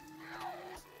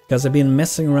 Because I've been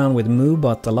messing around with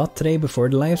MooBot a lot today before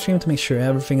the live stream to make sure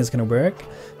everything is gonna work.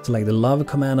 So like the love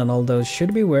command and all those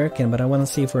should be working, but I want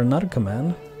to see for another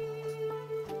command.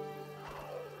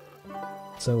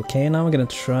 So okay, now I'm gonna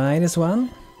try this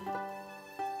one.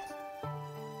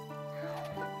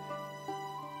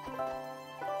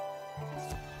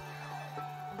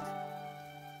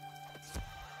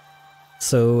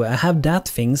 So I have that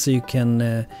thing, so you can...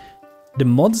 the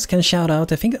mods can shout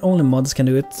out, I think only mods can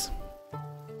do it.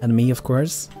 And me, of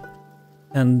course.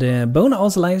 And Bona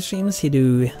also live streams, he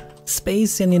do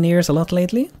space engineers a lot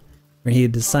lately. Where he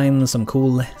designs some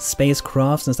cool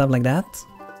spacecrafts and stuff like that.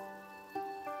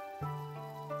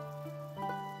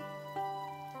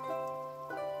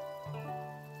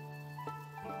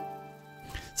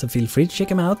 So feel free to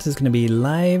check him out, he's gonna be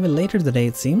live later today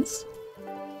it seems.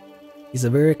 He's a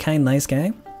very kind, nice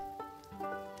guy.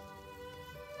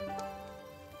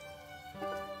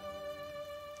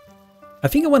 I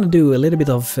think I want to do a little bit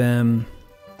of a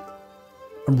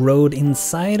road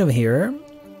inside of here,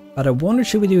 but I wonder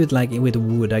should we do it like with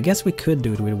wood. I guess we could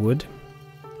do it with wood,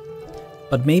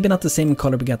 but maybe not the same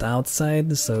color we got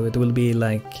outside, so it will be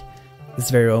like its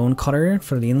very own color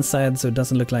for the inside, so it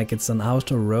doesn't look like it's an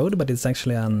outdoor road, but it's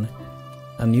actually on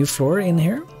a new floor in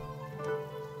here.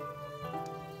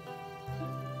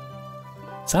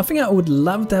 Something I would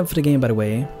love to have for the game, by the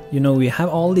way, you know, we have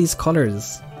all these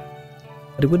colors.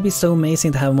 But it would be so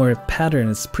amazing to have more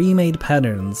patterns, pre-made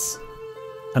patterns.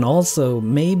 And also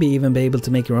maybe even be able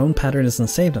to make your own patterns and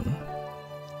save them.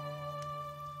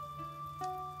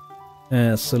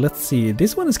 So let's see,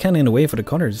 this one is kind of in the way for the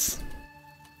colors.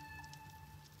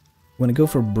 Want to go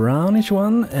for brownish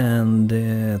one, and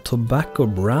tobacco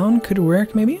brown could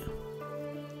work maybe?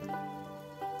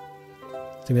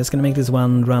 So we're just gonna make this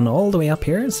one run all the way up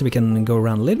here so we can go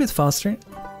around a little bit faster.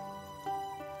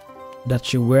 That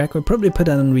should work. We'll probably put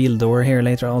an real door here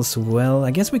later as well. I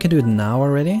guess we can do it now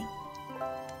already.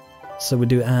 So we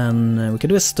do we could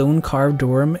do a stone carved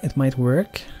door, it might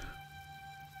work.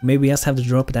 Maybe we just have to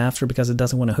drop it after because it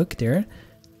doesn't want to hook there.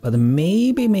 But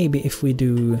maybe if we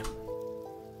do...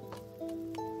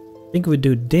 I think we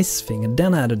do this thing and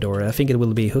then add a door. I think it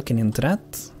will be hooking into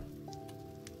that.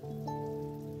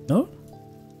 No?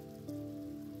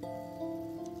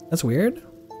 That's weird.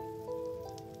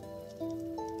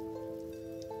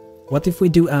 What if we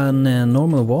do a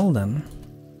normal wall then?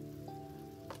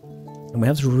 And we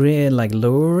have to really like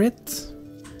lower it.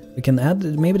 We can add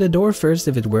maybe the door first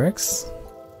if it works.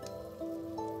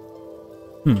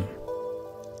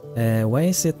 Why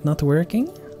is it not working?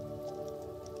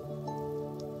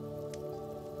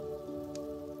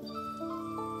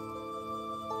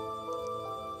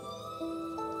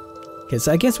 Okay,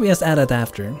 so I guess we just add it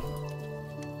after.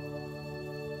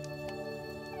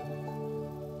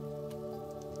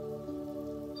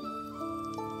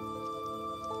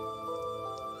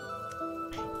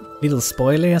 Little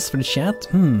spoilers for the chat.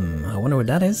 I wonder what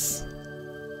that is.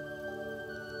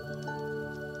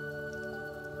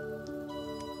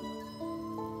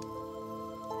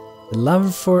 The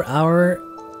love for our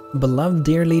beloved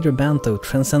dear leader Banto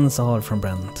transcends all from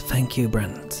Brent. Thank you,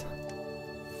 Brent.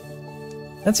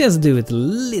 Let's just do it a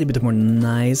little bit more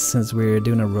nice since we're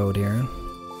doing a road here.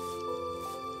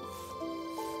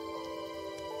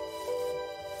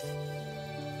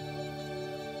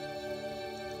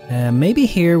 Maybe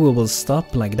here we will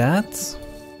stop like that.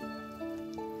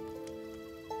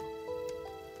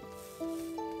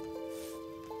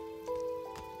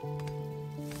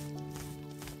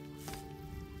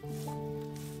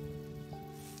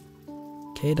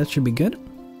 Okay, that should be good.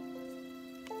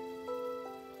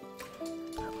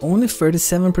 Only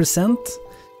 37%?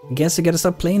 Guess you gotta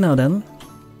stop playing now then.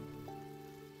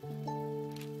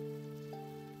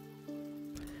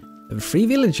 A free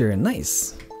villager,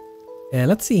 nice.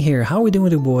 Let's see here, how are we doing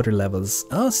with the water levels?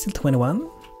 Oh, still 21.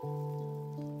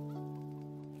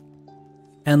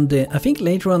 And I think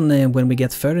later on when we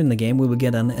get further in the game we will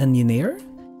get an engineer.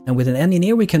 And with an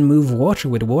engineer we can move water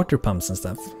with water pumps and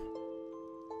stuff.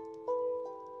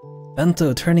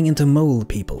 Banto turning into mole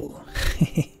people.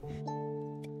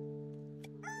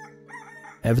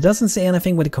 If it doesn't say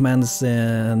anything with the commands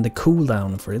the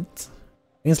cooldown for it,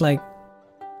 I think it's like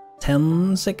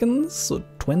 10 seconds or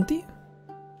 20?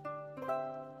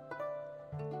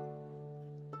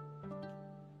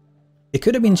 It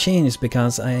could have been changed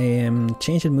because I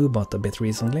changed the movebot a bit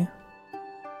recently.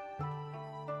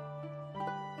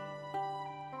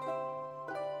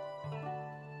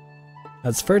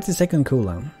 That's 30-second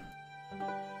cooldown.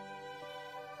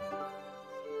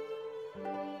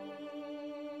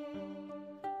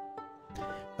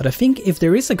 But I think if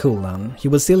there is a cooldown, you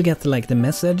will still get like the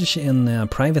message in a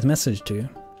private message too.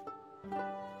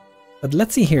 But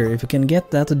let's see here, if we can get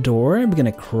that door, we're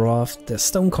gonna craft the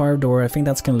stone carved door. I think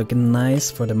that's gonna look nice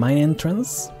for the mine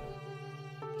entrance.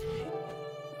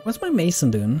 What's my mason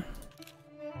doing?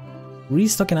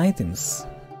 Restocking items.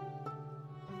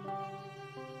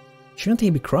 Shouldn't he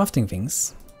be crafting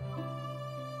things?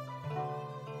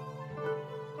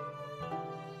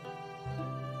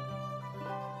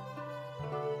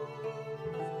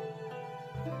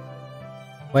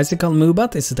 Why is it called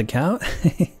Moobot? Is it a cow?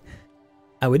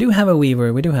 We do have a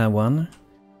weaver, we do have one.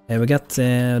 We got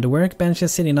the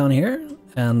workbenches sitting down here,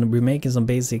 and we're making some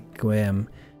basic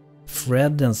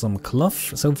thread and some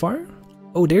cloth so far.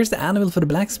 Oh, there's the anvil for the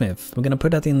blacksmith. We're gonna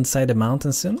put that inside the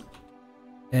mountain soon.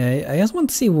 I just want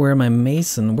to see where my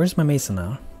mason, where's my mason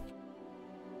now?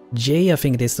 J, I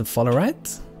think it is to follow,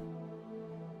 right?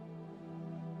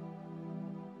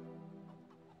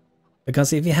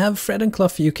 Because if you have thread and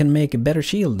cloth you can make better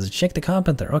shields. Check the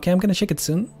carpenter. Okay, I'm gonna check it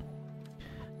soon.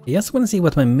 I just want to see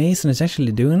what my mason is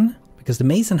actually doing, because the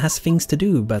mason has things to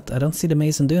do, but I don't see the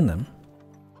mason doing them.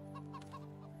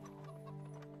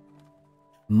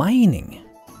 Mining.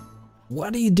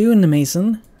 What are you doing, the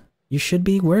mason? You should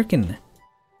be working.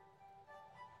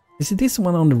 Is it this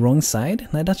one on the wrong side?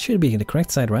 No, that should be the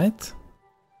correct side, right?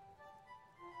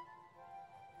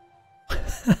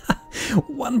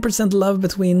 1% love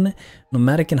between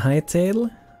nomadic and hightail.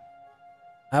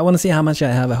 I want to see how much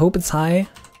I have. I hope it's high.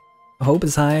 I hope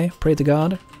it's high. Pray to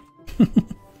God.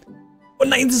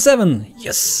 97!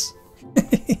 Yes!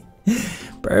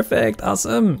 Perfect.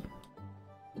 Awesome.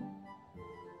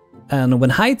 And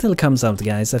when Hightail comes out,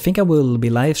 guys, I think I will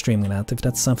be live streaming that if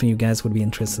that's something you guys would be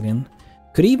interested in.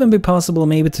 Could even be possible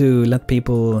maybe to let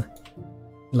people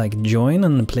like join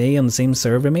and play on the same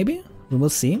server maybe? We will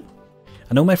see.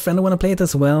 I know my friend will want to play it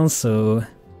as well, so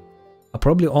I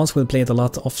probably also will play it a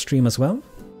lot off stream as well.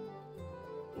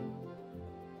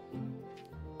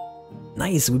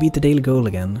 Nice, we beat the daily goal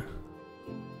again.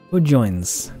 Who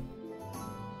joins?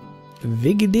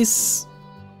 Vigdis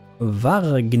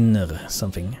Wagner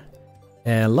something.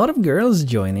 A lot of girls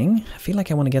joining. I feel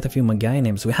like I want to get a few more guy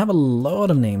names. We have a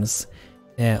lot of names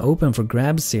open for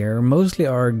grabs here. Mostly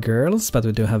are girls, but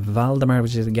we do have Valdemar,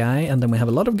 which is a guy, and then we have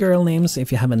a lot of girl names.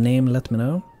 If you have a name, let me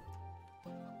know.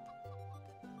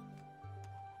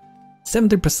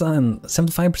 70%,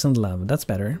 75% love, that's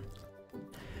better.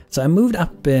 So I moved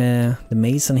up the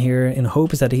mason here in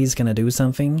hopes that he's gonna do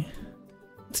something.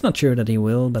 It's not sure that he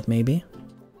will, but maybe.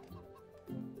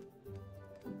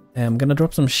 I'm gonna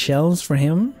drop some shells for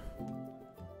him.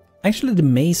 Actually, the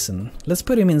mason. Let's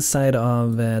put him inside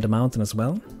of the mountain as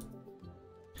well.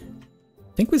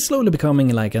 I think we're slowly becoming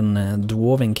like an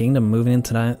dwarven kingdom, moving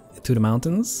into the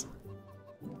mountains.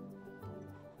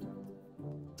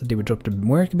 So they would drop the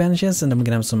workbenches, and then we're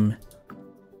gonna have some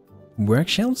work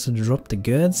shelves to drop the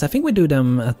goods. I think we do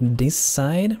them at this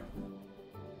side.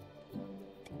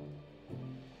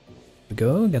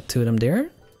 go, got 2 of them there.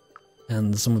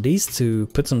 And some of these to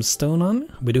put some stone on.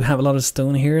 We do have a lot of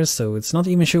stone here, so it's not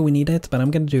even sure we need it, but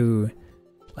I'm gonna do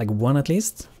like 1 at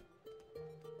least.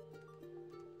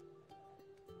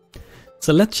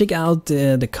 So let's check out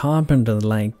the carpenter,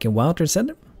 like Wouter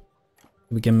said.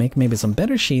 We can make maybe some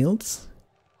better shields.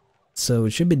 So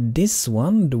it should be this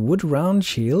one, the wood round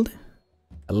shield.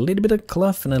 A little bit of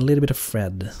cloth and a little bit of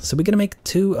thread. So we're gonna make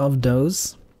 2 of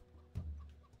those.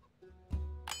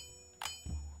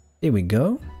 There we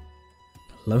go.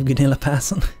 Love Gunilla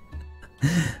Passon.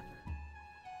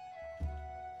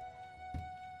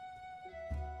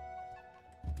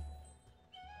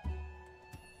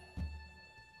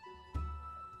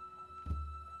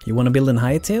 You want to build an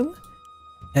hightail?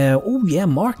 Oh yeah,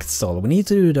 market stall. We need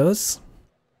to do those.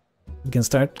 We can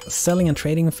start selling and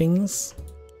trading things.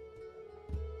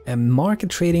 And market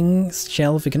trading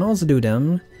shelf, we can also do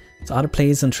them. So other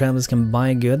players and travelers can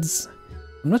buy goods.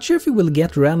 I'm not sure if we will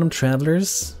get random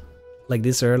travelers like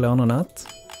this early on or not.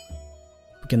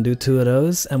 We can do 2 of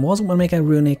those. And we also want to make a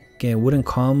runic wooden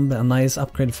comb, a nice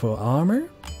upgrade for armor.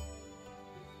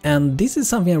 And this is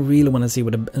something I really want to see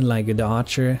with the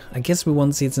archer. I guess we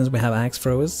won't see it since we have axe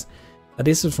throwers. But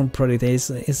this is from Project Ace.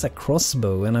 It's a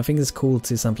crossbow, and I think it's cool to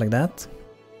see something like that.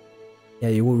 Yeah,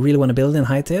 you really want to build in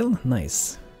hightail?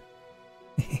 Nice.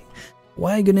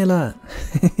 Why, Gunilla?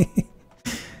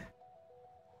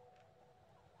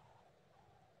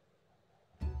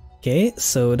 Okay,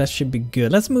 so that should be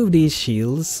good. Let's move these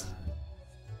shields.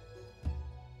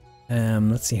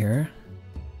 Let's see here.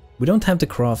 We don't have to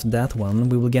craft that one.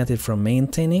 We will get it from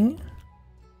maintaining.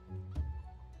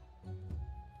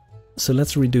 So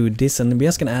let's redo this, and we're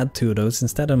just gonna add 2 of those.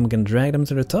 Instead, I'm gonna drag them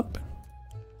to the top.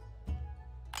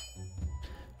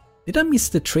 Did I miss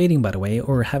the trading, by the way,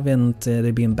 or haven't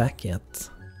they been back yet?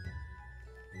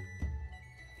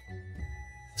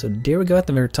 So there we go at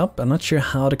the very top. I'm not sure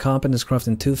how the carpenter is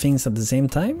crafting 2 things at the same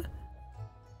time.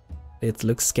 It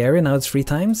looks scary. Now it's 3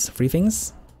 times, 3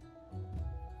 things.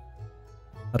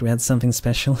 But we had something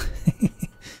special.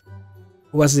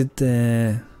 Was it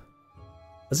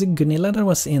Gunilla that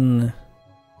was in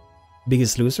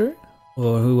Biggest Loser?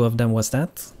 Or who of them was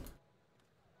that?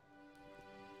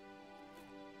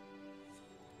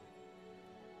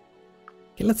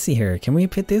 Okay, let's see here. Can we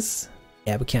put this?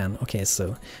 Yeah, we can. Okay, so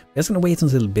we're just gonna wait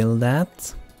until we build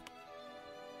that.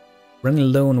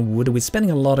 Running low on wood. We're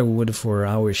spending a lot of wood for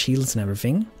our shields and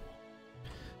everything.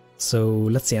 So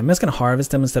let's see. I'm just gonna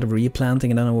harvest them instead of replanting,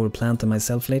 and then I will plant them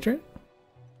myself later.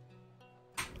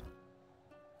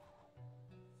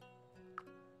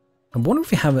 I wonder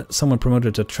if we have someone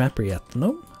promoted to trapper yet.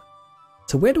 No?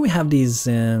 So where do we have these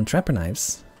trapper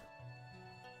knives?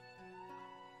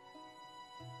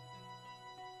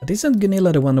 But isn't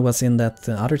Gunilla the one that was in that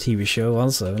other TV show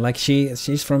also? Like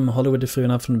she's from Hollywood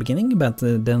Fruen from the beginning, but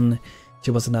then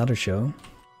she was in another show.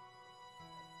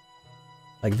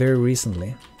 Like very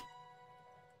recently.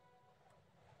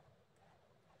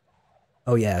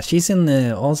 Oh yeah, she's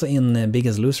in also in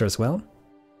Biggest Loser as well.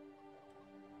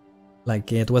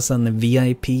 Like it was a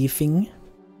VIP thing.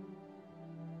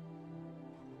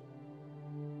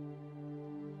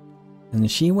 And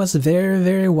she was very,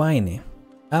 very whiny.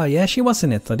 Oh yeah, she was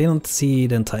in it. I didn't see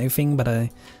the entire thing, but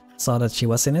I saw that she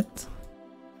was in it.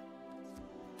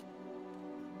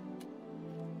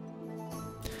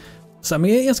 So I'm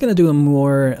just gonna do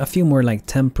a few more like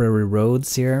temporary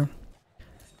roads here,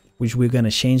 which we're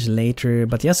gonna change later,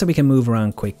 but just so we can move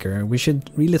around quicker. We should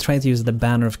really try to use the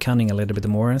Banner of Cunning a little bit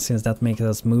more, since that makes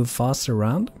us move faster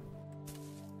around.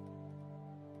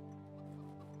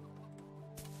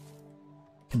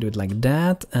 Can do it like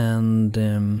that,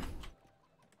 and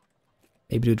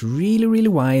maybe do it really, really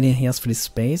wide just for this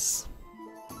space.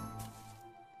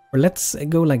 Or let's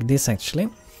go like this actually.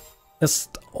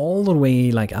 Just all the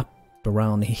way like up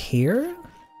around here.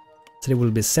 So there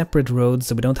will be separate roads,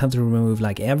 so we don't have to remove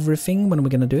like everything when we're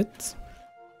gonna do it.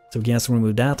 So we can just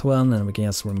remove that one, and we can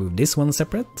just remove this one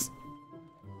separate.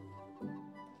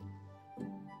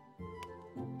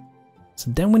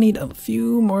 So then we need a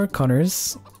few more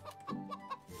cutters.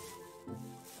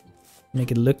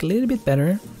 Make it look a little bit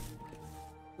better.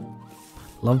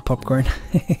 Love popcorn.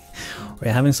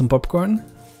 We're having some popcorn.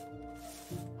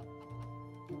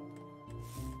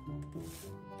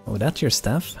 Oh, that's your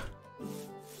stuff.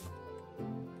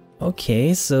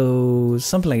 Okay, so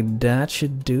something like that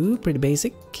should do. Pretty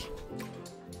basic.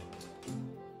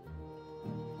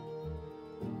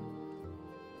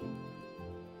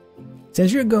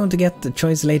 Since you're going to get the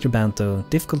choice later, Banto,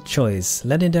 difficult choice,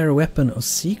 legendary weapon or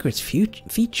secret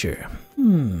feature.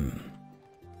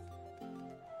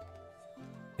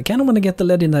 I kinda wanna get the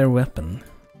legendary weapon.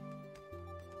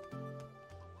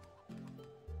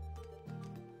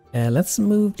 Let's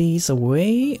move these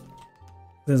away,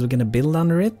 since we're gonna build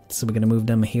under it, so we're gonna move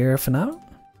them here for now.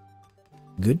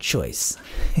 Good choice.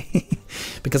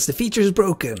 Because the feature is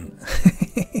broken.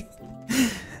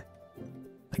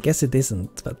 I guess it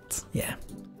isn't, but yeah.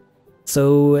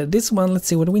 So this one, let's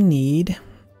see what we need.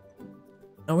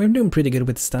 Oh, we're doing pretty good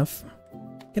with stuff.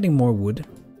 Getting more wood.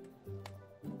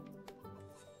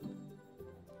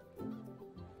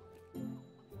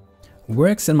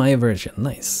 Works in my version,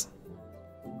 nice.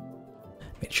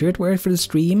 Made sure it worked for the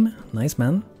stream, nice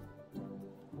man.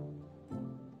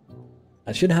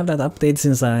 I should have that update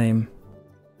since I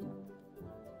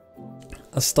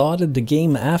started the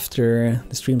game after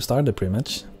the stream started pretty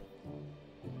much.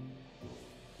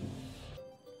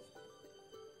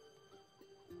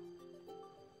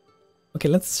 Okay,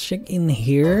 let's check in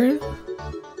here.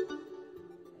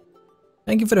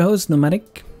 Thank you for the host,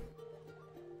 Nomadic.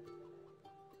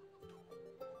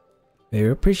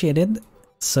 Very appreciated.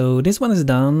 So this one is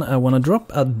done. I want to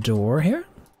drop a door here.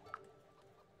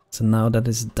 So now that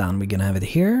is done, we're gonna have it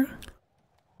here.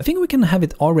 I think we can have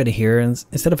it already here, and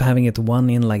instead of having it one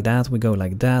in like that, we go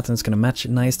like that, and it's gonna match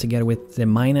nice together with the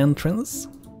mine entrance.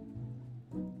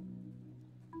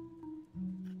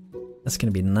 That's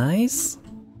gonna be nice.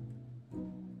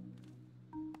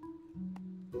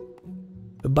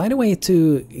 By the way,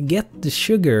 to get the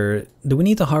sugar, do we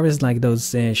need to harvest like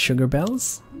those sugar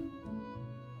bells?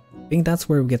 I think that's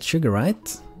where we get sugar,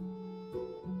 right?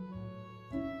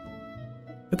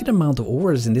 Look at the amount of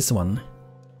ores in this one.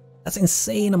 That's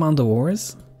insane amount of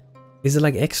ores. Is it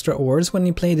like extra ores when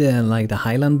you play the like the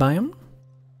Highland biome?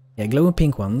 Yeah, glowing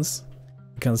pink ones.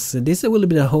 Because this will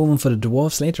be the home for the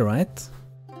dwarves later, right?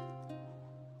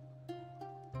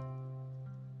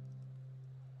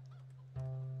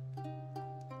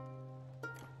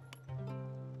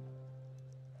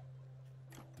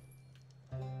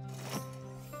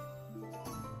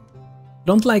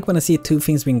 Don't like when I see two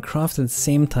things being crafted at the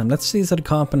same time. Let's see if the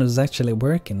carpenter is actually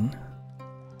working.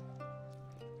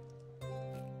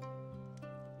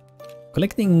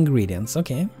 Collecting ingredients,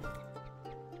 okay.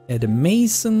 The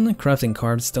mason, crafting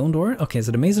carved stone door. Okay,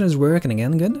 so the mason is working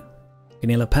again, good.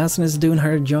 Vanilla Passon is doing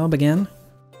her job again.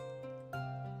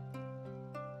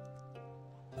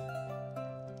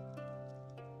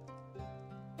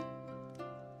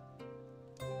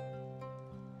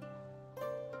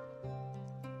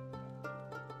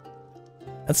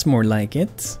 That's more like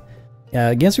it. Yeah,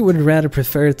 I guess we would rather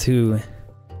prefer to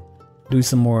do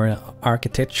some more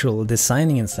architectural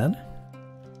designing instead.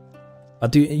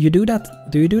 But do you do that?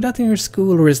 Do you do that in your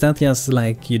school, or is that just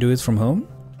like you do it from home?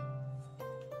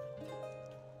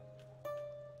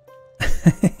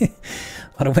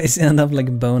 Otherwise you end up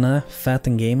like Bona, fat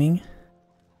and gaming.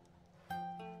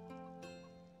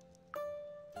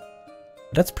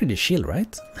 That's pretty chill,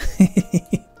 right?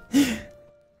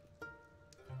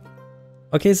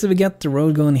 Okay, so we got the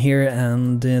road going here,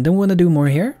 and then we want to do more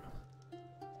here.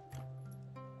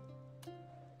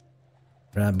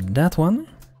 Grab that one.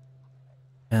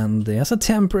 And there's a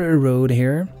temporary road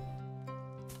here.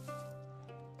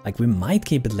 Like, we might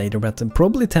keep it later, but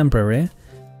probably temporary.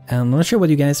 And I'm not sure what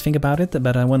you guys think about it,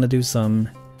 but I want to do some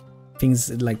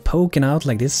things like poking out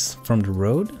like this from the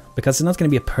road. Because it's not going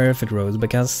to be a perfect road,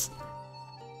 because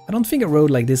I don't think a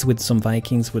road like this with some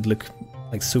Vikings would look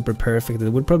like super perfect. It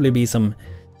would probably be some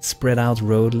spread out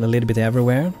road a little bit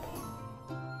everywhere.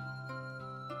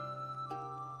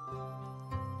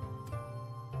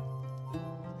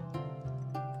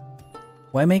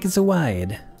 Why make it so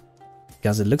wide?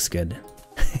 Because it looks good.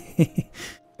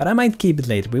 But I might keep it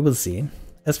later, we will see. I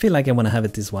just feel like I want to have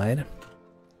it this wide.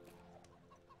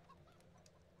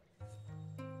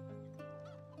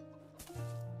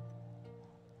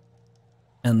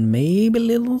 And maybe a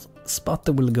little spot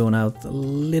that will go out a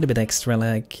little bit extra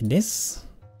like this.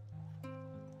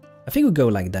 I think we'll go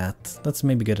like that. That's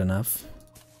maybe good enough.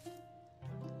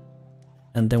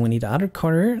 And then we need the other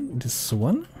color, this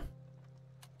one.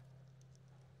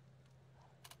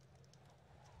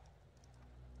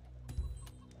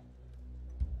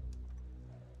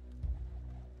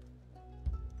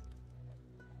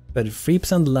 But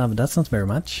 3% love, that's not very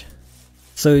much.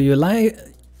 So you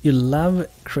love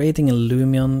creating a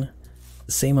Lumion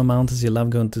the same amount as you love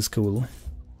going to school.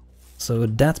 So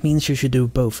that means you should do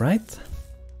both, right?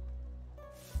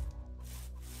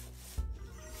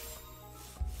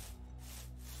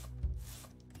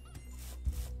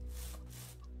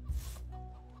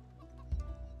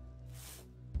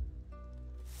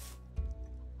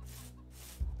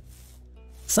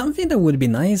 Something that would be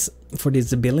nice for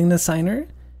this building designer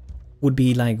would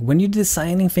be like when you're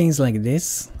designing things like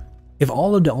this, if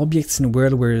all of the objects in the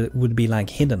world would be like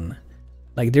hidden.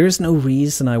 Like, there is no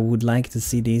reason I would like to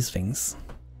see these things.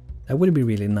 That would be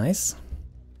really nice.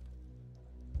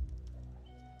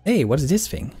 Hey, what is this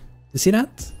thing? You see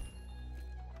that?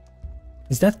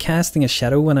 Is that casting a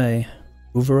shadow when I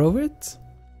hover over it?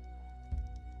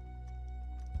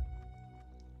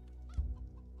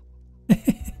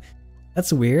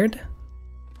 That's weird.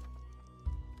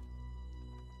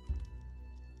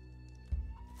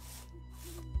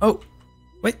 Oh,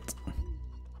 wait.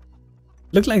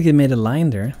 Looked like it made a line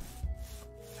there.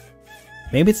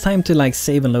 Maybe it's time to like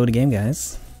save and load the game,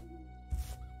 guys.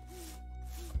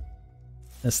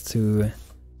 Just to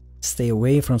stay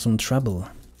away from some trouble.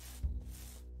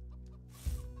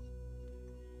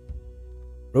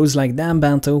 Rose like, damn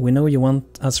Banto, we know you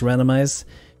want us randomized.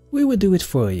 We will do it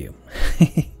for you.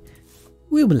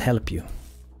 We will help you.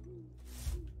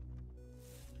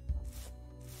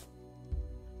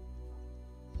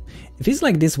 It feels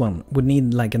like this one would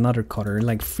need like another color,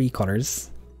 like 3 colors.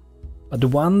 But the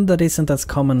one that isn't as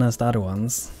common as the other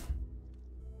ones.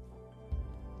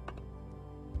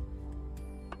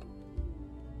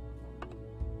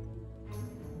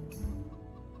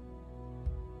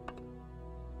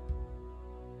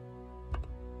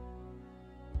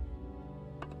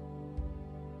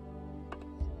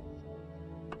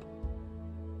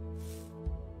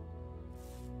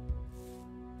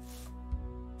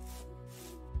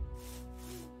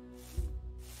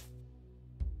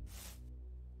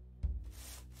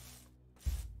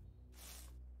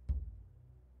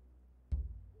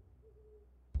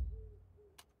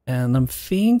 And I'm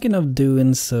thinking of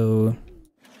doing so.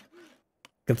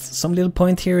 Got some little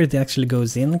point here, it actually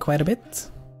goes in quite a bit.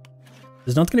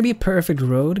 There's not gonna be a perfect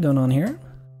road going on here.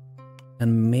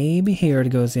 And maybe here it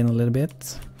goes in a little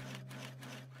bit.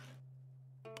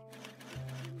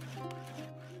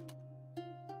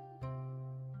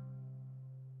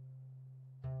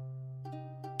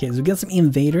 Okay, so we got some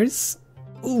invaders.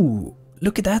 Ooh,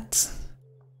 look at that.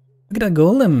 Look at that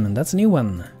golem, that's a new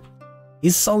one.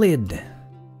 He's solid.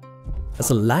 That's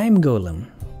a lime golem.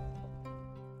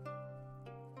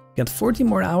 Got 40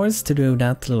 more hours to do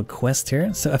that little quest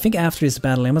here. So I think after this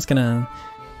battle I'm just gonna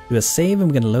do a save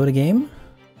and we're gonna load a game.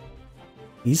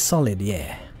 He's solid,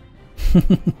 yeah.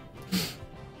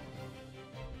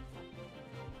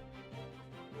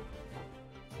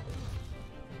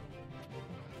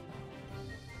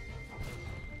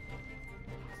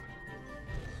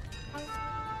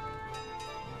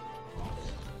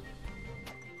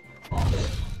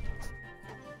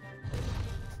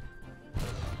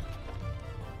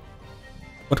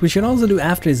 What we should also do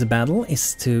after this battle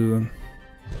is to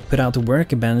put out a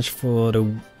workbench for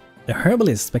the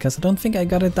herbalist, because I don't think I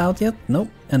got it out yet. Nope.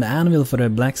 And the anvil for the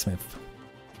blacksmith.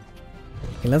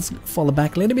 Okay, let's fall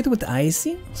back a little bit with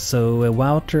Icy, so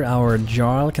Wouter, our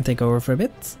Jarl, can take over for a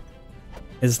bit.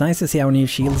 It's nice to see our new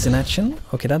shields in action.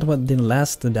 Okay, that one didn't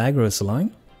last the aggro so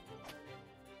long.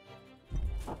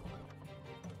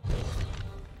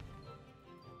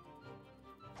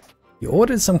 You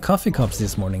ordered some coffee cups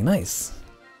this morning, nice.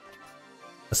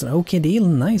 That's an okay deal,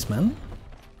 nice man.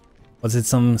 Was it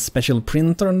some special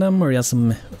print on them or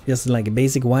just like a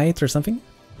basic white or something?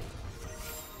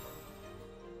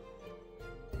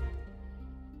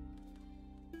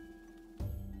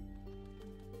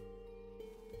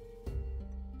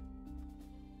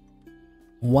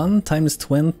 One times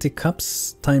 20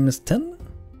 cups times 10?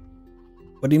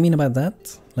 What do you mean about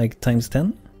that? Like times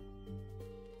 10?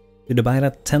 Did you buy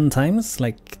that 10 times?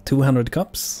 Like 200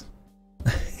 cups?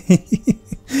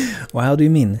 Well, how do you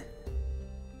mean?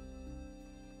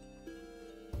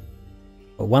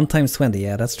 Oh, 1 times 20,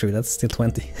 yeah, that's true, that's still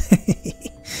 20.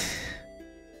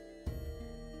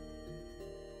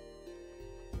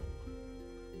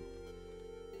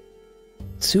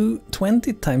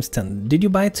 20 times 10. Did you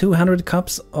buy 200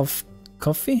 cups of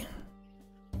coffee?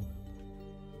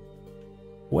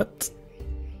 What?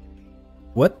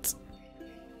 What?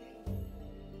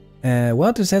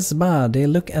 Water says, bah, they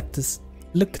look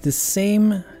the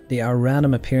same. They are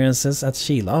random appearances at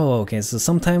shield. Oh, okay, so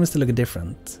sometimes they look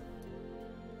different.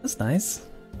 That's nice.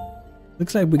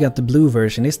 Looks like we got the blue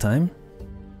version this time.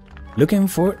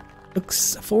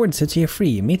 Looks forward to tier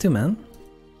 3. Me too, man.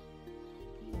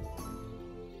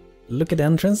 Look at the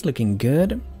entrance, looking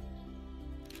good.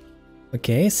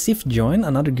 Okay, Sif join,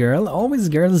 another girl. Always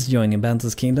girls join in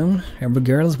Banto's kingdom. Every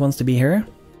girl wants to be here.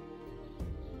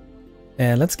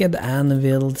 Let's get the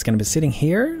anvil. It's gonna be sitting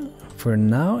here for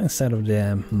now instead of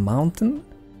the mountain.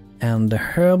 And the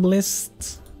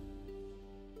herbalist,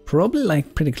 probably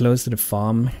like pretty close to the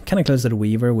farm. Kind of close to the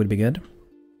weaver would be good.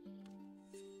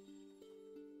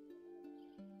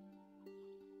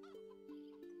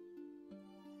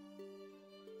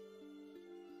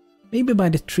 Maybe by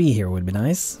the tree here would be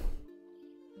nice.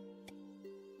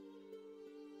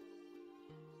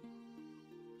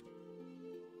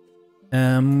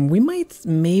 We might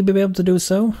maybe be able to do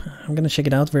so. I'm gonna check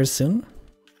it out very soon.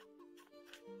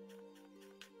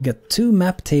 Got 2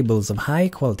 map tables of high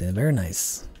quality, very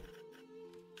nice.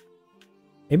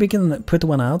 Maybe we can put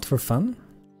one out for fun.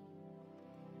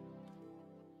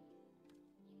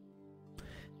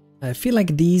 I feel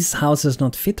like these houses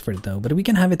not fit for it though, but we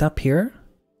can have it up here.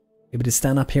 Maybe to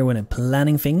stand up here when I'm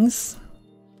planning things.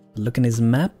 Look in this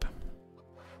map.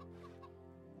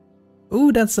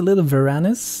 Ooh, that's a little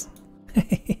Varanus.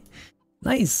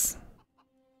 Nice.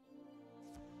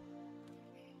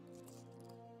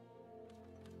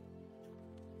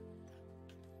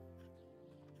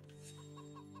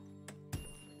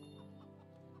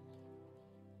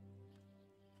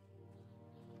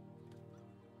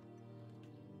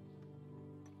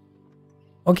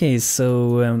 Okay,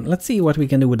 so let's see what we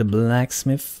can do with the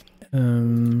blacksmith.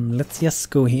 Let's just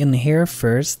go in here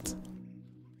first.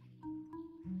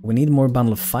 We need more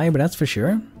bundle of fiber, that's for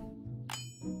sure.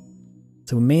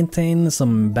 So we maintain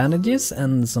some bandages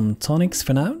and some tonics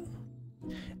for now.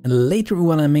 And later we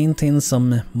want to maintain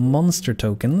some monster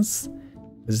tokens.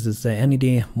 This is the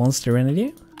energy, monster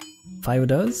energy. 5 of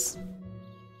those.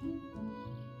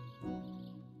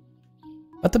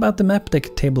 What about the map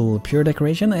deck table, pure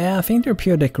decoration? Yeah, I think they're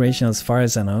pure decoration as far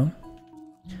as I know.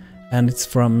 And it's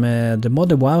from the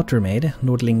mod Wouter made,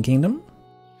 Nordling Kingdom.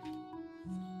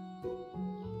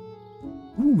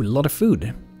 Ooh, a lot of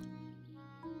food.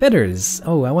 Feathers!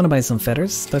 Oh, I want to buy some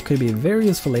feathers. That could be very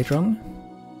useful later on.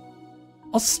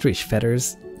 Ostrich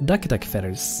feathers, duck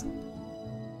feathers.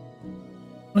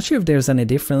 Not sure if there's any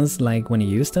difference like when you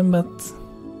use them, but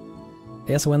I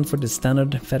guess I went for the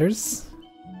standard feathers.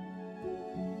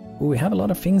 Ooh, we have a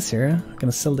lot of things here. I'm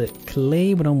gonna sell the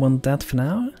clay, we don't want that for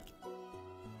now.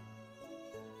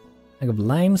 I got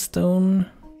limestone.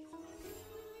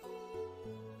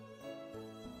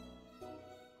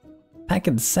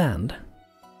 Packed sand.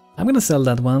 I'm gonna sell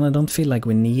that one, I don't feel like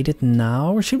we need it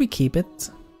now, or should we keep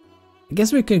it? I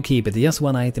guess we could keep it, just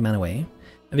one item anyway.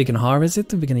 And we can harvest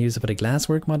it, we can use it for the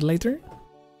glasswork mod later.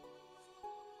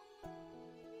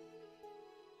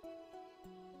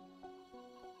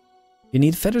 You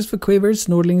need feathers for quivers,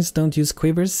 Nordlings don't use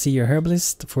quivers, see your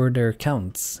herbalist for their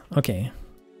counts. Okay.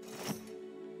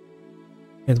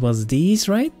 It was these,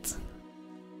 right?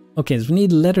 Okay, so we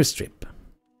need leather strip.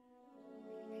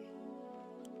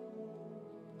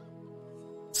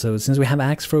 So since we have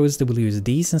axe throws, they will use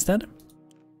these instead.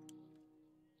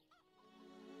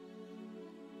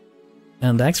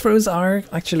 And the axe throws are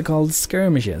actually called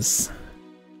skirmishes.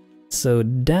 So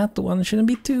that one shouldn't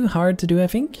be too hard to do, I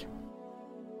think.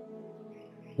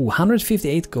 Ooh,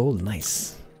 158 gold,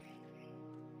 nice.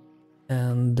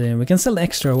 And we can sell the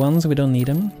extra ones, we don't need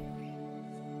them.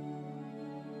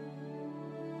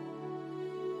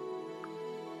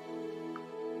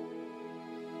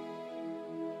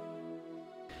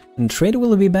 And trader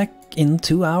will be back in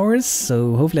 2 hours,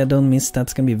 so hopefully I don't miss,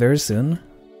 that's gonna be very soon.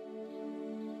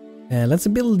 Let's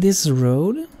build this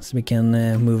road, so we can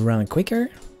move around quicker.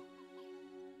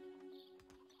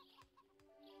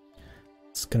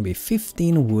 It's gonna be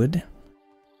 15 wood.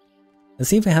 Let's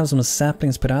see if we have some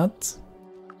saplings put out.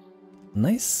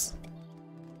 Nice.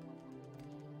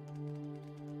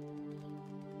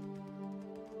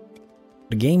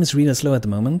 The game is really slow at the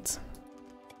moment.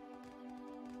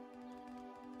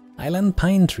 Highland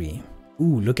pine tree.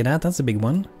 Ooh, look at that, that's a big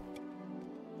one.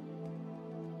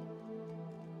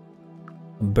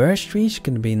 Birch tree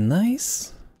gonna be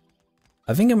nice.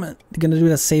 I think I'm gonna do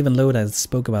that save and load I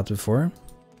spoke about before.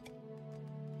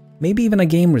 Maybe even a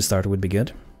game restart would be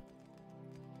good.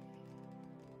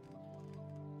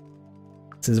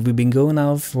 Since we've been going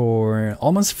now for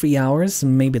almost 3 hours,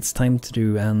 maybe it's time to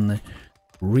do an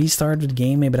restart with the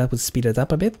game, maybe that would speed it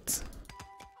up a bit.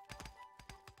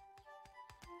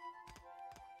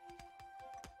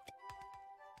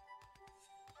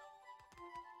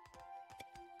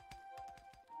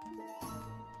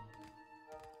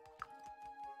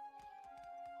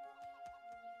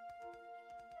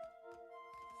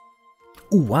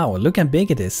 Oh wow, look how big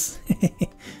it is.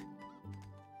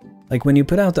 Like when you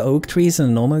put out the oak trees in a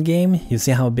normal game, you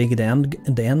see how big the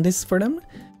end is for them,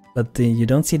 but you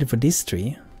don't see it for this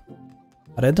tree.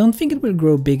 But I don't think it will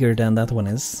grow bigger than that one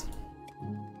is.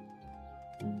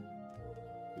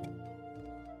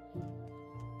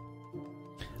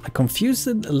 A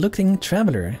confused looking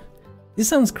traveler. This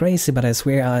sounds crazy, but I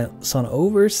swear I saw an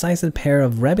oversized pair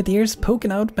of rabbit ears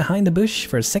poking out behind the bush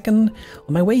for a second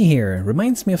on my way here.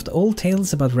 Reminds me of the old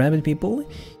tales about rabbit people.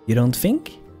 You don't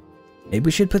think? Maybe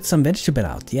we should put some vegetable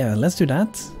out. Yeah, let's do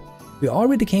that. We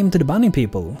already came to the bunny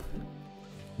people.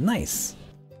 Nice.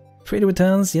 Trade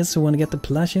returns, yes, we want to get the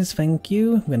plushies, thank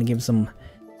you. We're gonna give some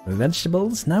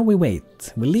vegetables. Now we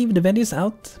wait. We leave the veggies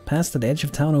out past the edge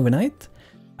of town overnight.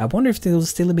 I wonder if they'll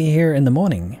still be here in the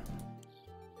morning.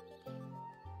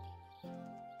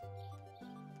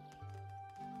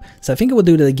 So I think I will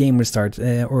do the game restart,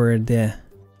 or the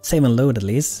save and load at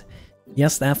least,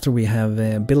 just after we have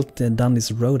done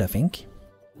this road, I think.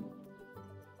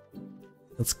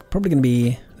 That's probably gonna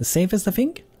be the safest, I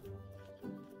think.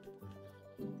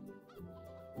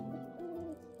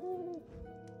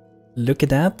 Look at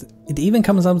that, it even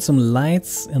comes out with some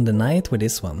lights in the night with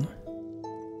this one.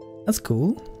 That's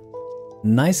cool.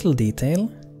 Nice little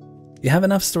detail. You have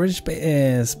enough storage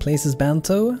places,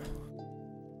 Banto?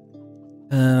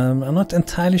 I'm not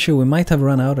entirely sure, we might have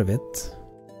run out of it.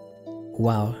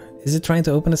 Wow, is it trying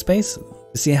to open a space?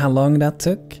 See how long that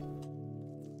took?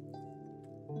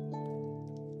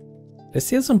 There's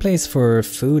still some place for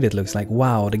food, it looks like.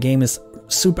 Wow, the game is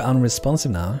super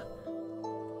unresponsive now.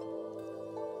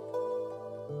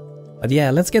 But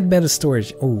yeah, let's get better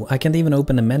storage. Oh, I can't even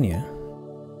open the menu.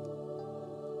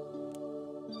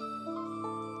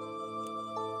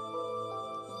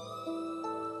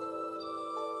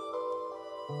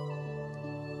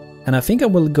 And I think I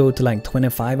will go to like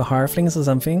 25 halflings or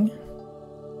something.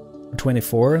 Or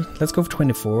 24. Let's go for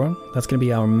 24. That's gonna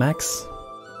be our max.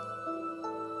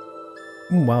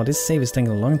 Oh, wow, this save is taking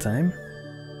a long time.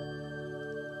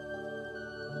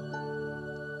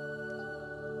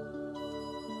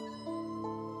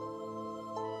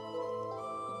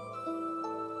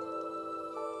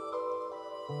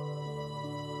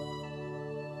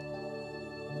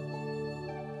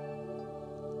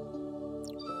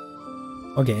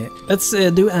 Okay, let's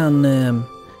do an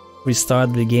restart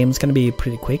of the game. It's gonna be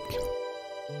pretty quick.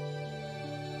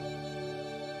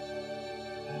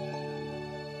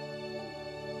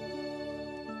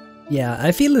 Yeah,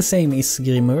 I feel the same as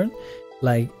Grimur.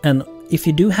 Like, and if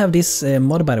you do have this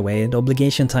mod, by the way, the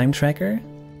obligation time tracker,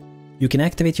 you can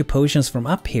activate your potions from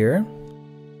up here.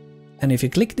 And if you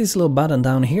click this little button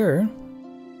down here,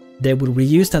 they will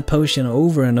reuse that potion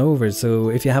over and over. So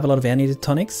if you have a lot of energy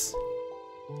tonics,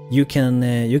 you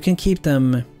can keep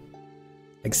them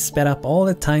like sped up all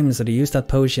the time, so to use that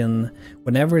potion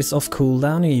whenever it's off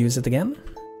cooldown, you use it again.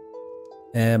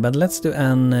 But let's do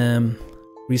an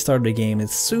restart the game.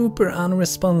 It's super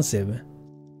unresponsive.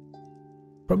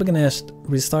 Probably gonna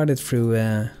restart it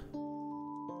through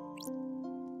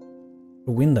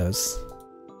Windows.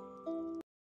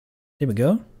 There we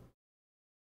go.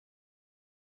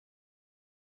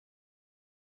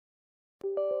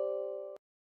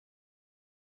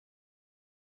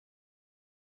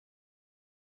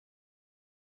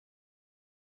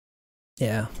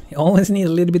 Yeah, you always need a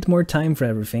little bit more time for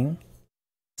everything,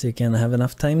 so you can have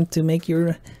enough time to make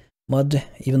your mod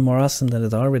even more awesome than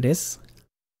it already is.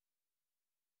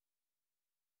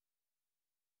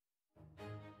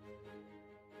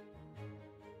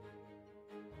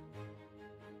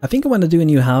 I think I want to do a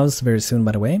new house very soon,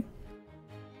 by the way.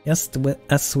 Just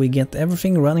as we get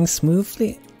everything running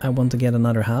smoothly, I want to get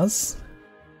another house.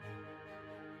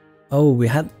 Oh, we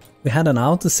had an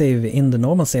autosave in the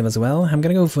normal save as well. I'm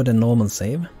gonna go for the normal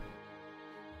save.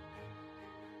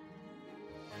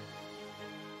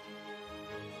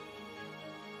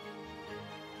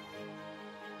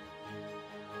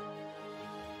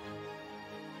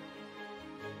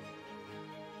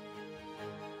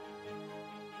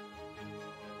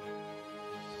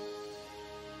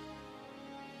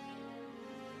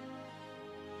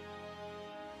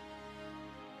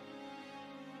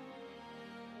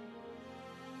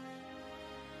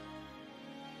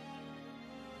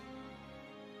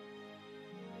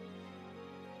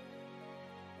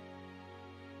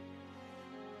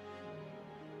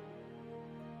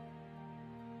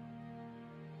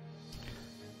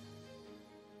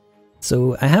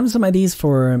 So I have some ideas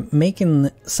for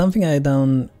making something I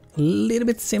done a little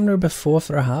bit similar before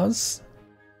for a house,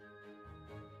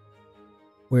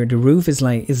 where the roof is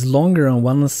longer on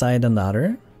one side than the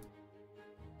other.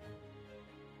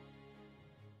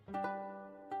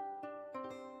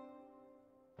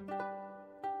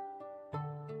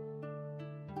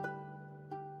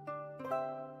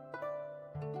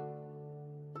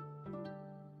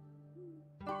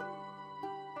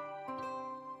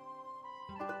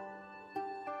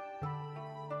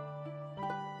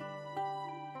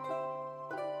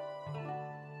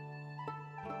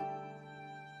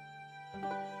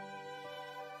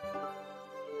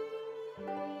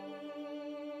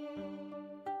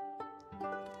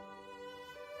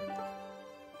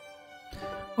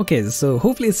 Okay, so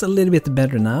hopefully it's a little bit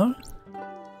better now.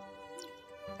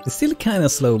 It's still kind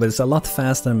of slow, but it's a lot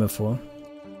faster than before.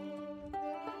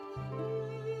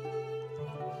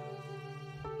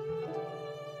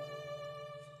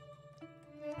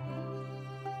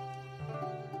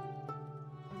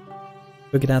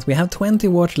 Look at that, we have 20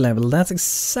 water level. That's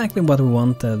exactly what we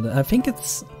wanted. I think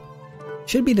it's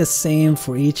should be the same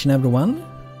for each and every one.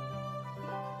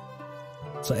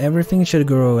 So everything should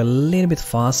grow a little bit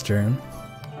faster.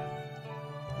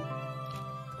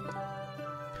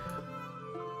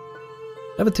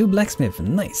 Level 2 blacksmith,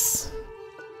 nice.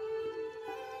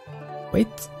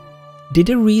 Wait, did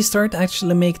the restart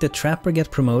actually make the trapper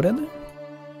get promoted?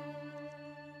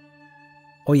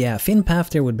 Oh yeah, thin path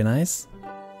there would be nice.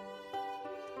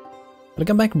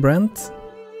 Welcome back, Brent.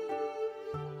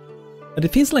 But it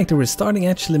feels like the restarting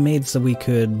actually made so we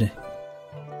could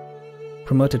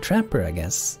promote the trapper, I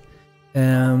guess.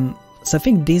 So I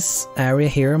think this area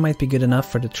here might be good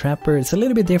enough for the trapper. It's a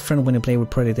little bit different when you play with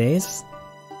Project Ace,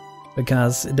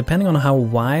 because depending on how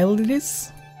wild it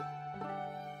is,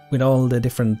 with all the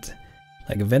different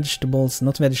like vegetables,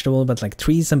 not vegetable, but like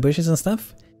trees and bushes and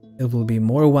stuff, it will be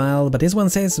more wild. But this one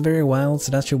says very wild,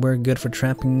 so that should work good for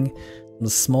trapping the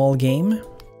small game,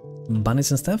 bunnies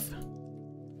and stuff.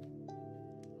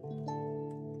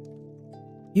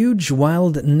 Huge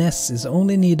wildness is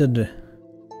only needed.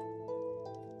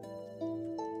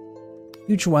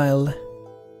 Huge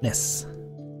wildness.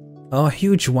 Oh,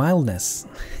 huge wildness.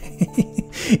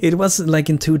 It was like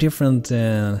in two different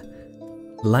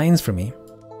lines for me.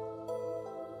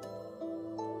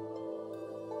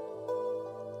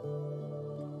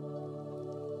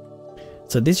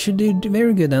 So this should do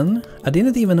very good then. I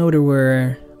didn't even know there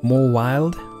were more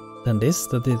wild than this,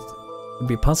 that it would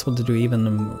be possible to do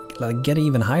even, like, get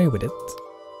even higher with it.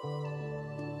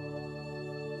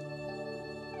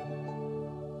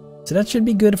 So that should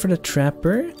be good for the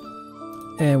trapper.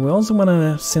 We also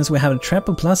wanna, since we have a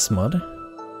Trapper Plus mod,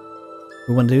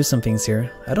 we wanna do some things here.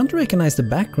 I don't recognize the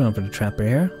background for the trapper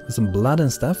here, with some blood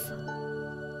and stuff.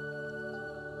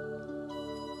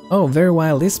 Oh, very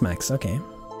wild is max, okay.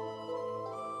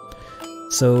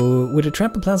 So with the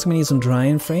Trapper Plus we need some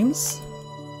drying frames.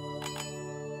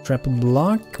 Trapper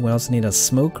block, we also need a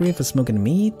smokery for smoking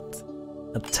meat.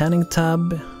 A tanning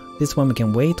tub, this one we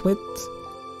can wait with.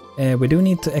 We do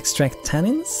need to extract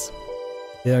tannins.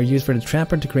 They are used for the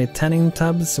trapper to create tanning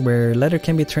tubs where leather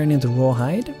can be turned into raw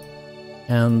hide.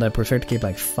 And I prefer to keep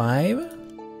like 5.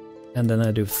 And then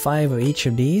I do 5 of each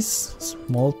of these.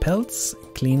 Small pelts,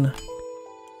 clean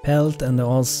pelt, and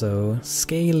also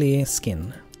scaly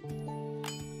skin.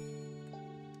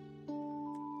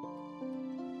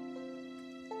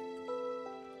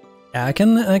 Yeah, I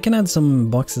can add some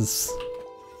boxes.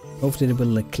 Hopefully they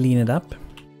will clean it up.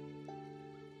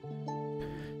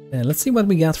 Let's see what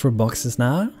we got for boxes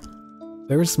now.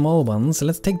 Very small ones. So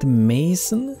let's take the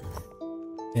mason.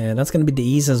 That's gonna be the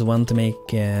easiest one to make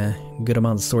a good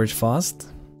amount of storage fast.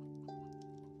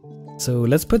 So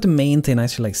let's put the maintain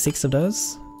actually like 6 of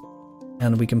those.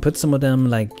 And we can put some of them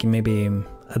like maybe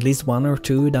at least 1 or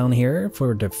 2 down here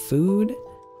for the food.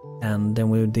 And then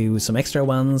we'll do some extra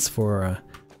ones for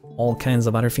all kinds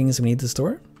of other things we need to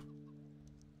store.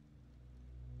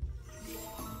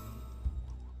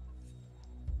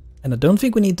 And I don't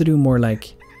think we need to do more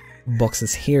like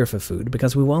boxes here for food,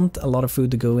 because we want a lot of food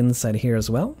to go inside here as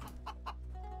well.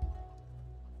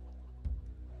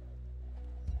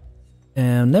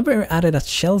 Never added a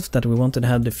shelf that we wanted to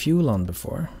have the fuel on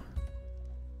before.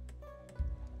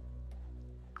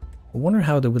 I wonder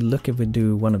how they would look if we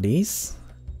do one of these.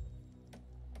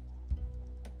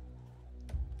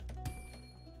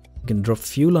 We can drop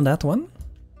fuel on that one.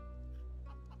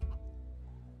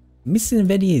 Missing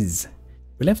veggies.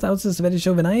 We left out this veggies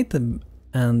overnight,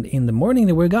 and in the morning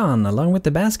they were gone, along with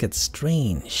the basket.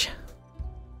 Strange.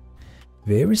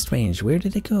 Very strange. Where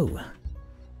did they go?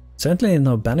 Certainly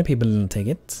no banner people didn't take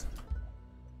it.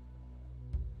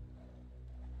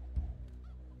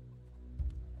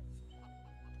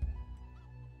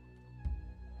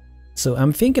 So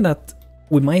I'm thinking that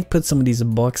we might put some of these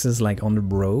boxes like on the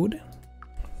road.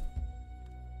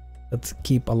 Let's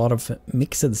keep a lot of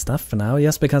mixed stuff for now,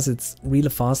 just because it's really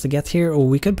fast to get here. Or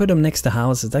we could put them next to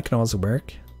houses, that can also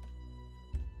work.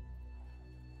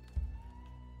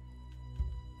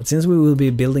 But since we will be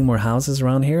building more houses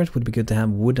around here, it would be good to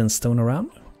have wood and stone around,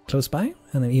 close by.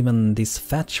 And even this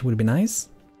thatch would be nice.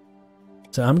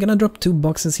 So I'm gonna drop 2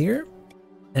 boxes here.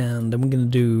 And then we're gonna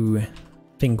do, I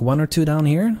think 1 or 2 down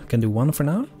here. I can do 1 for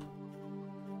now.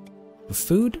 For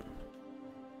food.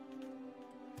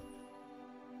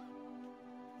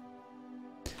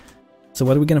 So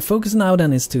what we're gonna focus on now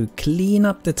then is to clean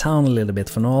up the town a little bit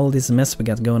from all this mess we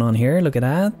got going on here. Look at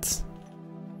that.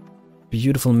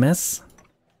 beautiful mess.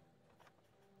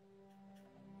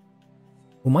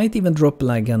 We might even drop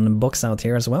like a box out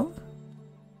here as well.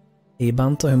 Hej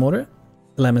Banto, hur mår du?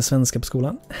 Lär mig svenska på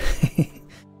skolan.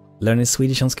 Learning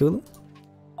Swedish on school.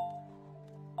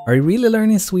 Are you really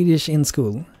learning Swedish in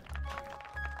school?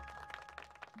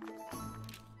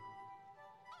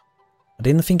 I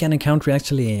didn't think any country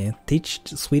actually teach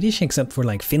Swedish except for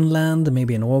like Finland,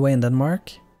 maybe Norway and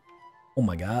Denmark. Oh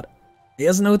my god. I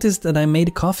just noticed that I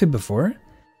made coffee before,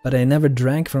 but I never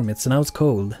drank from it, so now it's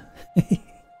cold.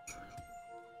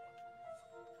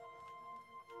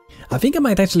 I think I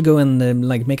might actually go and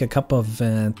like make a cup of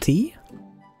tea.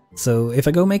 So if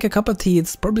I go make a cup of tea,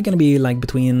 it's probably gonna be like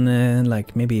between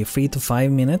like maybe 3 to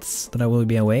 5 minutes that I will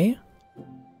be away.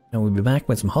 And we'll be back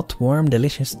with some hot, warm,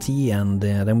 delicious tea, and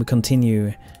then we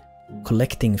continue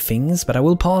collecting things. But I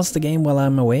will pause the game while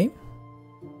I'm away.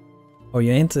 Or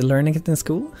you ain't learning it in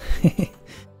school?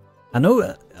 I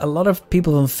know a lot of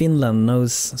people from Finland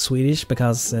knows Swedish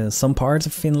because some parts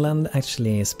of Finland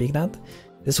actually speak that.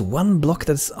 There's one block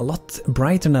that's a lot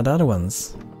brighter than the other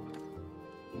ones.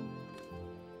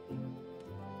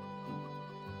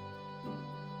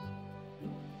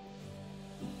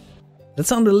 That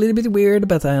sounded a little bit weird,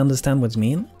 but I understand what you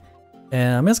mean.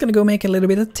 I'm just gonna go make a little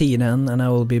bit of tea then, and I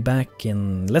will be back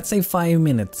in, let's say, 5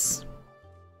 minutes.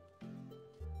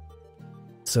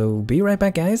 So be right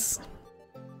back, guys.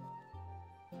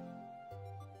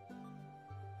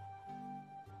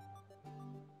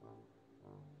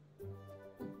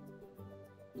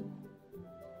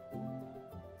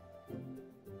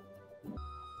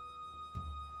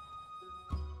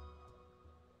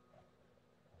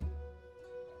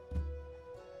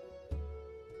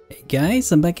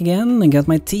 Guys, I'm back again and got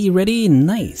my tea ready.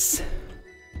 Nice.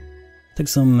 Took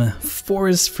some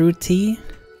forest fruit tea.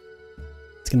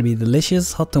 It's gonna be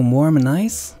delicious, hot and warm and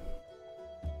nice.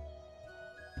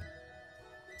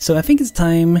 So I think it's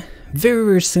time very,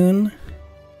 very soon.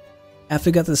 After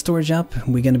we got the storage up,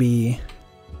 we're gonna be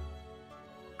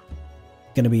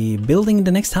building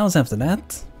the next house after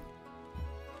that.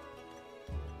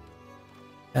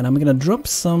 And I'm gonna drop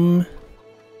some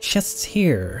chests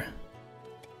here.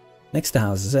 Next to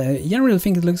houses. I generally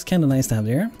think it looks kind of nice to have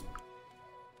there.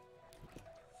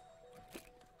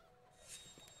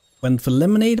 Went for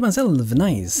lemonade myself,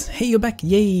 nice. Hey, you're back,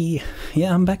 yay!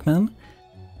 Yeah, I'm back, man.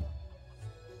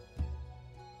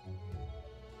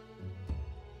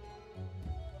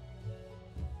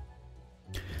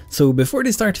 So before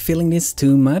they start filling this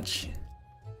too much,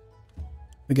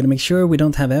 we're gonna make sure we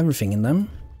don't have everything in them.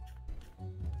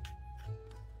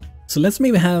 So let's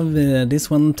maybe have this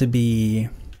one to be...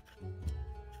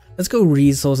 Let's go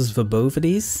resources for both of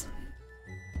these.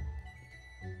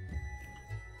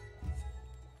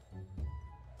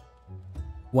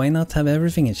 Why not have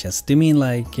everything in chests? Do you mean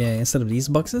like instead of these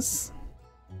boxes?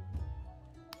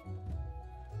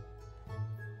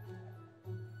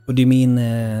 Or do you mean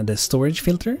the storage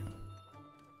filter?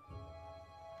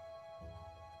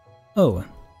 Oh.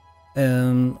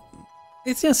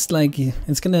 It's just like,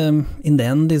 it's gonna, in the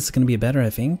end it's gonna be better, I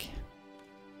think.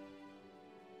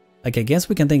 Like, I guess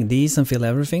we can take these and fill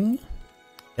everything.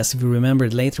 Just if we remember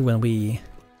it later when we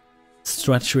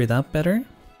structure it up better.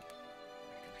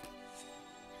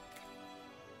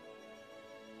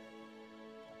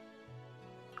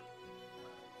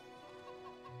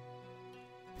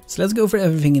 So let's go for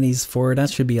everything in these 4.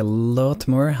 That should be a lot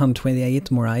more,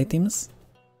 128 more items.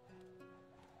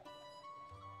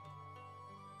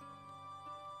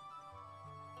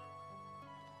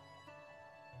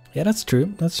 Yeah, that's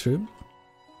true, that's true.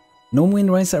 Gnome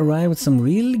Windrise arrived with some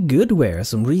really good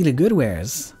wares,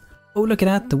 Oh, look at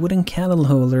that, the wooden candle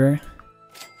holder.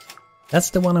 That's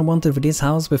the one I wanted for this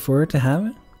house before to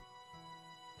have.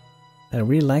 I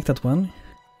really like that one.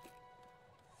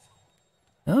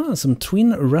 Oh, some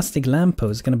twin rustic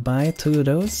lampposts, gonna buy 2 of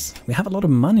those. We have a lot of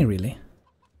money, really.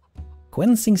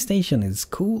 Quencing station is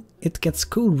cool, it gets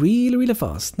cool really, really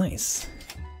fast, nice.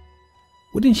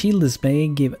 Wooden shield display,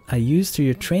 give a use to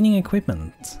your training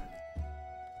equipment.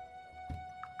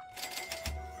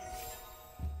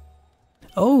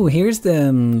 Oh, here's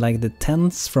the like the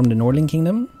tents from the Northern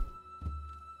Kingdom.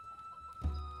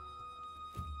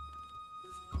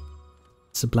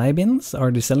 Supply bins, are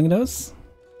they selling those?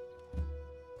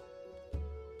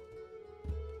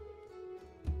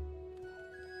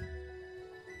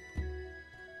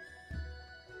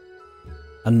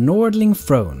 A Nordling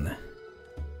throne.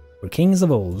 For kings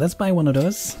of old. Let's buy one of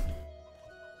those.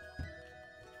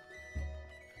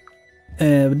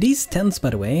 These tents, by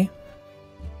the way.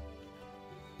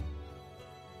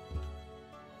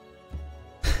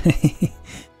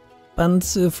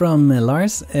 Bantu from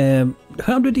Lars.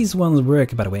 How do these ones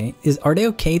work, by the way? Are they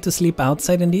okay to sleep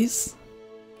outside in these?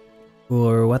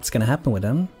 Or what's gonna happen with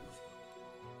them?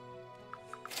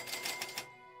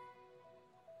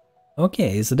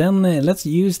 Okay, so then let's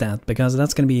use that, because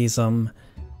that's gonna be some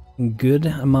good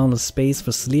amount of space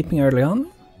for sleeping early on.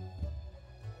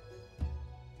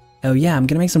 Oh yeah, I'm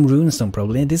gonna make some runestone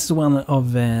probably. This is one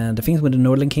of the things with the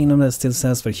Northern Kingdom that still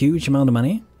sells for a huge amount of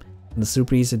money. And it's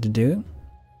super easy to do.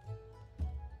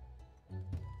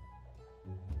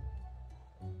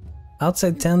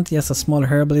 Outside tent, yes, a small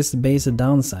herbalist base, a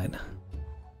downside.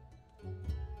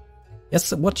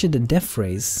 Yes, watch the Death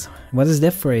Race. What is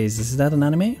Death Race? Is that an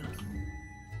anime?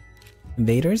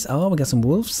 Invaders? Oh, we got some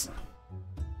wolves.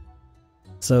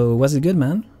 So, was it good,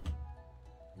 man?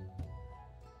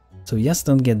 So just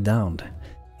don't get downed.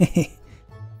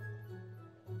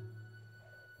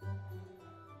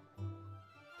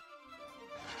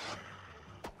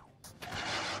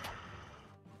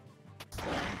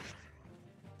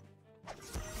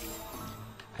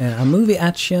 A movie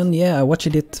action, yeah, I watched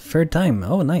it third time.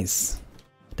 Oh, nice.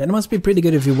 Then it must be pretty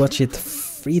good if you watch it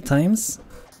 3 times.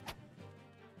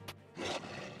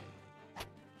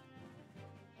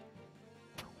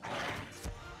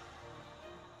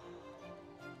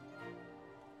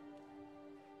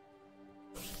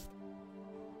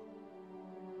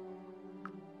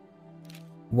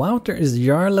 Wouter is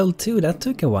Jarl level 2, that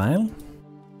took a while.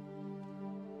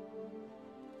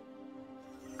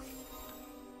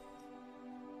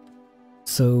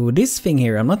 So this thing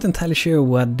here, I'm not entirely sure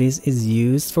what this is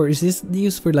used for. Is this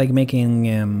used for like making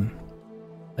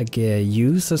like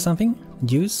juice or something?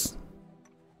 Juice?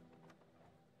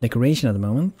 Decoration at the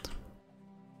moment.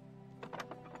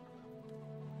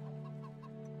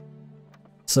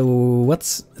 So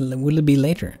will it be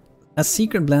later? A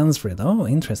secret blends for it. Oh,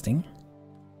 interesting.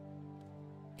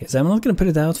 Okay, so I'm not gonna put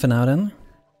it out for now then.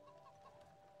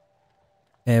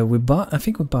 We bought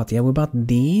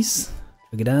these.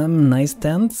 Look at them, nice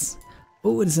tents.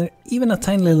 Oh, there's even a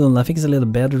tiny little, I think it's a little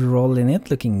bedroll in it,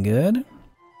 looking good.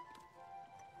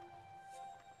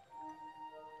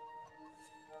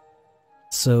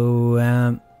 So,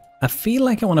 I feel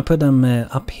like I want to put them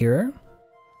up here,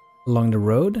 along the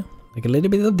road. Like a little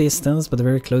bit of distance, but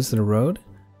very close to the road.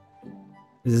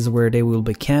 This is where they will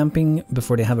be camping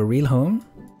before they have a real home.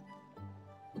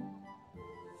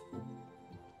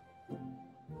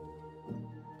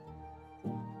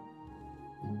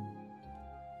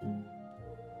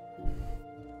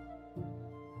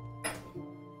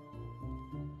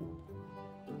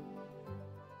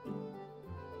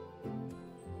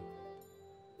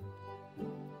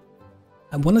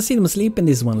 I want to see them sleep in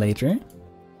this one later.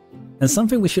 And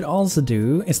something we should also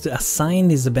do is to assign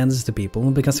these beds to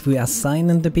people, because if we assign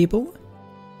them to people,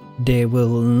 they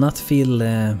will not feel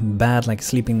bad like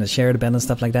sleeping in the shared bed and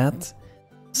stuff like that.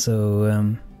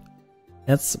 So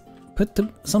let's put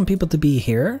some people to be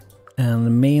here,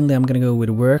 and mainly I'm gonna go with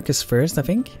workers first, I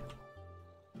think.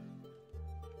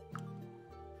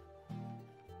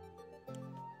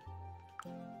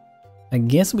 I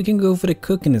guess we can go for the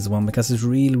cook in this one, because it's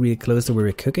really close to where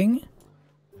we're cooking.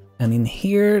 And in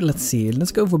here, let's see,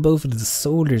 let's go for both of the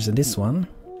soldiers in this one.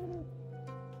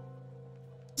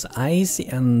 It's icy,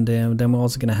 and then we're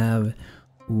also gonna have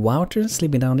Wouter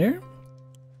sleeping down there.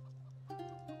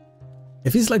 It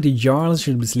feels like the Jarls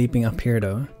should be sleeping up here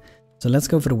though. So let's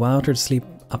go for the Wouter to sleep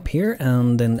up here,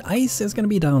 and then Ice is gonna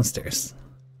be downstairs.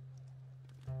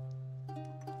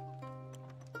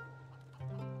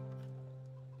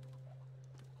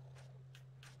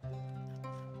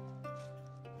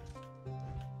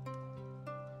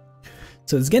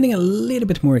 So it's getting a little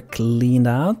bit more cleaned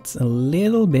out, a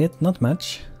little bit, not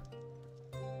much.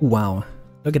 Wow,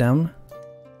 look at them.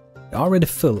 They're already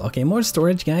full. Okay, more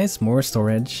storage guys, more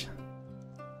storage.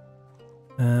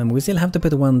 We still have to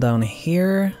put one down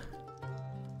here.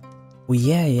 Oh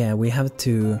yeah, we had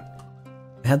to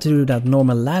do that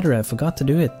normal ladder, I forgot to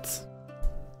do it.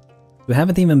 We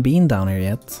haven't even been down here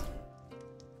yet.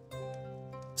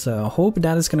 So I hope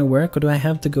that is gonna work, or do I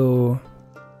have to go...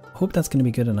 I hope that's gonna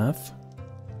be good enough.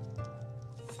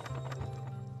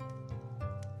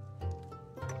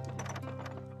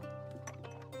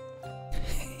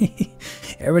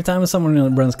 Every time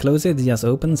someone runs close, it just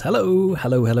opens. Hello,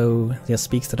 hello, hello. Just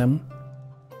speaks to them.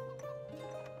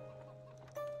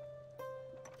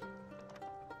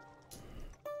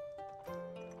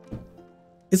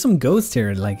 It's some ghost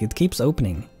here, like it keeps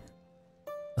opening.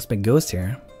 Must be a ghost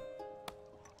here.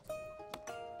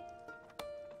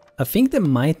 I think they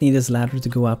might need this ladder to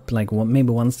go up like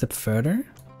maybe one step further.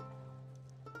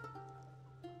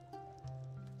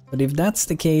 But if that's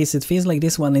the case, it feels like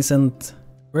this one isn't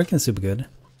working super good.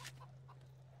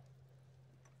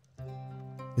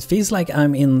 It feels like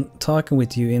I'm talking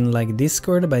with you in like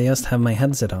Discord, but I just have my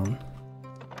headset on.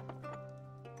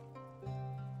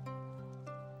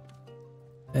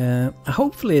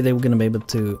 Hopefully they were gonna be able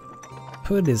to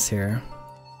put this here.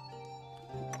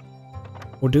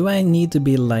 Or do I need to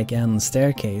build like a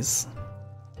staircase?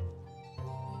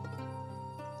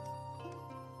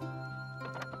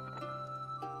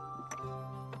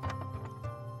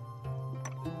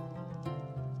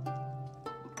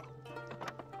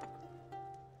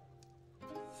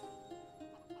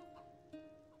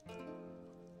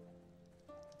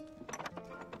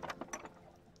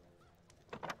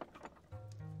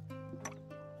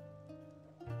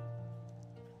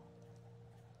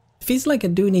 Feels like I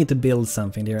do need to build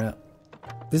something there.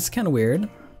 This is kind of weird.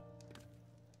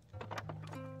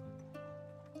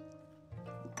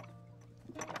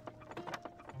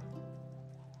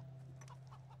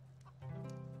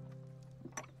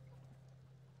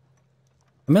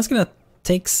 I'm just gonna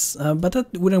take, but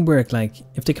that wouldn't work. Like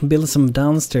if they can build some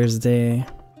downstairs, they.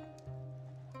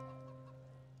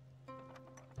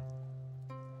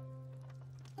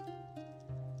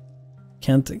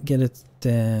 Can't get it.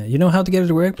 You know how to get it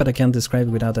to work, but I can't describe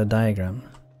it without a diagram.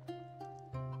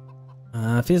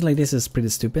 Feels like this is pretty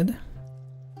stupid.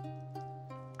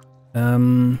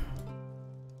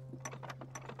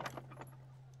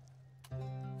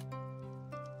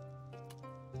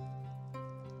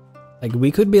 Like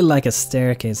we could build like a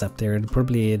staircase up there.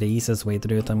 Probably the easiest way to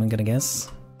do it, I'm gonna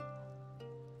guess.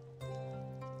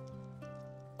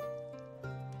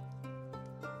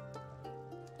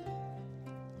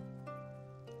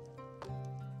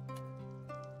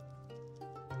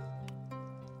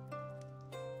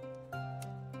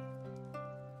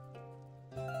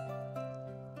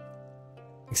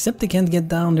 Except they can't get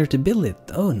down there to build it.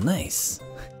 Oh, nice.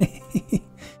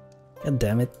 God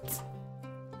damn it.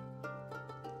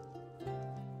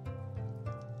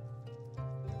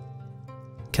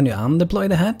 Can you undeploy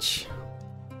the hatch?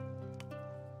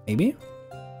 Maybe?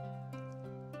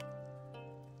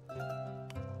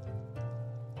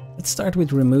 Let's start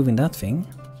with removing that thing.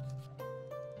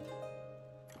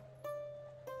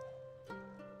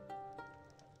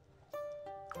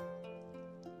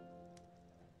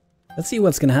 Let's see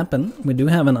what's gonna happen. We do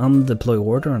have an undeploy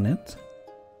order on it.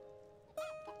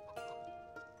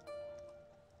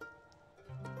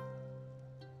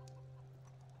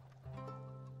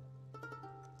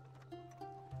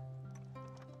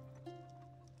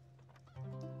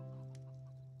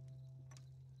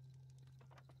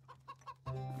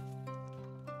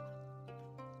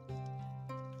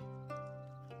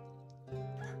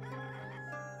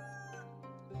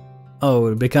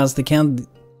 Oh, because they can't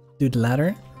do the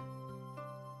ladder?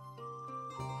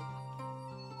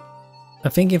 I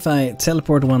think if I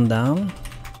teleport one down...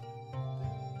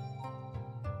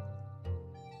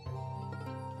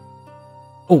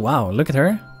 Oh wow, look at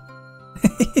her.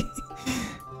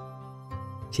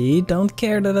 She don't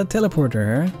care that I teleported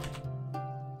her. I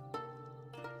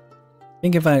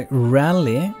think if I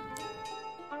rally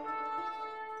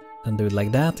and do it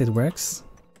like that, it works.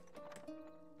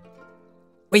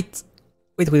 Wait.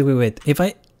 If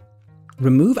I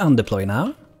remove undeploy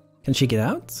now, can she get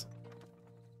out?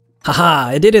 Haha,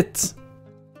 I did it!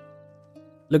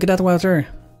 Look at that water.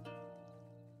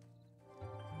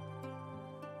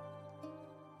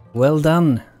 Well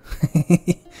done.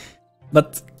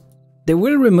 But they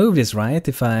will remove this, right?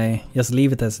 If I just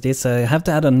leave it as it is. I have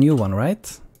to add a new one,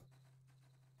 right?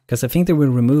 Because I think they will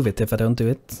remove it if I don't do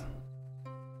it.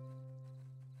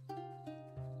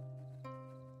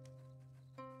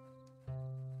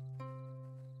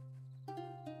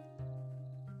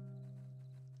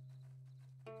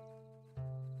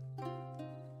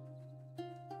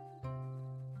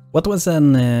 What was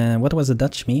a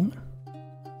Dutch meme?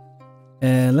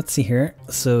 Let's see here.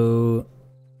 So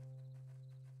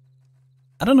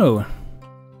I don't know.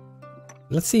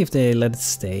 Let's see if they let it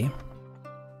stay.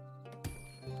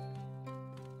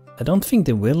 I don't think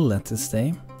they will let it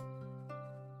stay.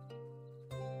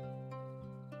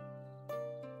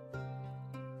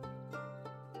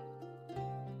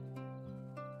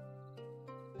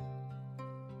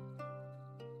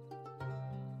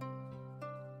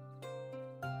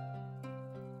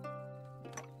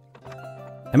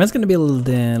 I'm just gonna build,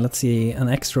 let's see, an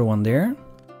extra one there.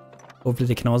 Hopefully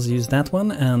they can also use that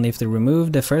one, and if they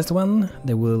remove the first one,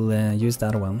 they will use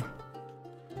that one.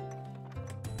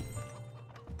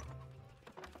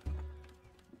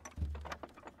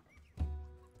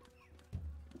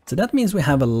 So that means we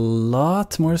have a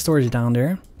lot more storage down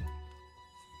there.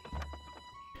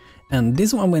 And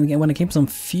this one, when I keep some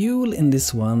fuel in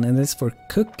this one, and it's for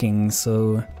cooking,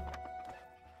 so...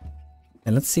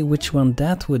 And let's see which one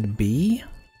that would be.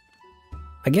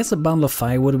 I guess a bundle of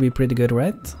firewood would be pretty good,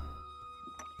 right?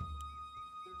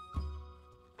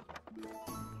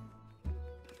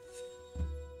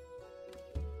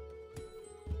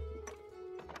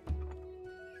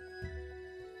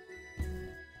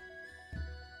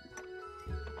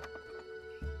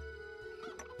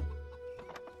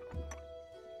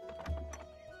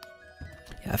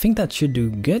 Yeah, I think that should do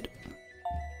good.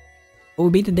 What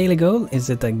will be the daily goal?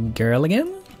 Is it a girl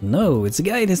again? No, it's a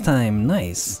guy this time.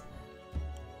 Nice.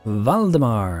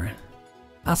 Valdemar.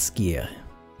 Askir.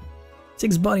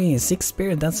 6 body, 6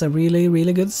 spirit. That's a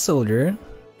really good soldier.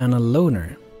 And a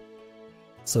loner.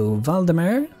 So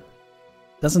Valdemar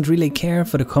doesn't really care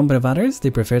for the company of others. They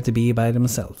prefer to be by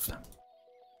themselves.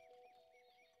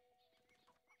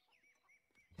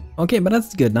 Okay, but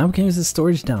that's good. Now we can use the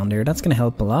storage down there. That's gonna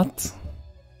help a lot.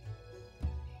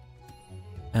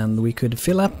 And we could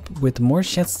fill up with more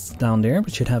chests down there.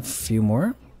 We should have a few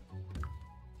more.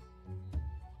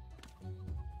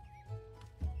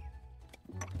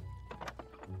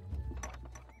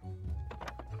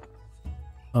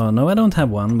 Oh no, I don't have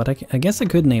one, but I guess I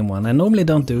could name one. I normally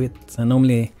don't do it. I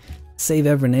normally save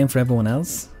every name for everyone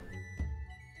else.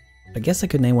 I guess I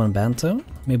could name one Banto.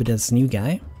 Maybe that's a new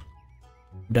guy.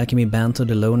 That can be Banto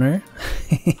the loner.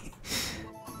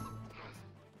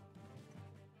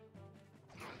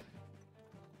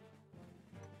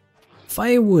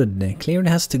 Firewood clearly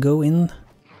has to go in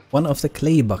one of the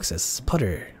clay boxes.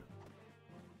 Potter.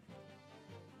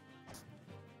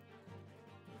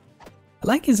 I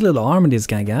like his little armor this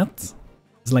guy got.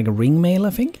 It's like a ring mail,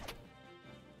 I think.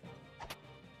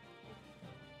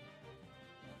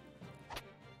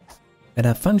 And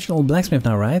a functional blacksmith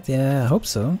now, right? Yeah, I hope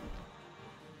so.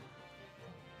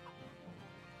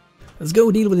 Let's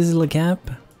go deal with his little cap.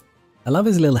 I love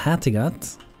his little hat he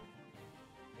got.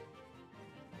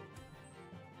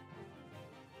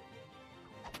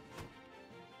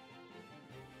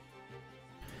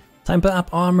 Time to up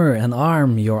armor and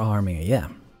arm your army, yeah.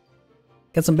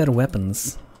 Get some better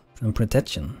weapons and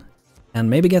protection. And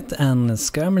maybe get an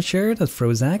skirmisher that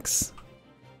throws axe.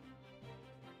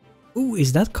 Ooh,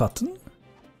 is that cotton?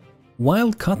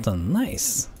 Wild cotton,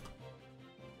 nice.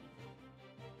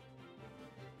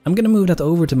 I'm gonna move that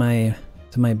over to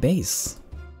my base.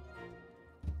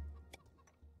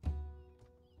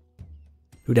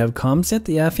 Do they have comms set?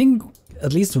 Yeah, I think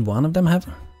at least one of them have.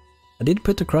 I did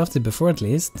put the crafted before at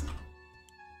least.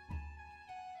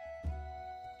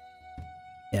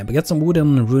 Yeah, we got some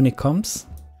wooden runic comms.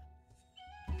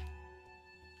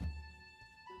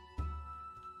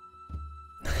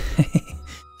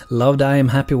 Loved I am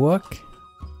happy walk.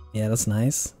 Yeah, that's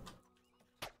nice.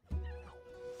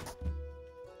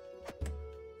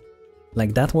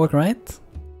 Like that walk, right?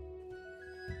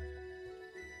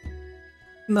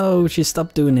 No, she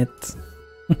stopped doing it.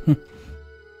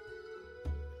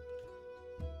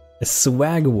 A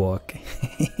swag walk.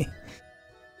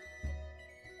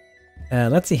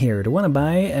 Let's see here. Do I want to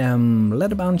buy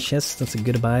leather-bound chest? That's a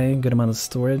good buy. Good amount of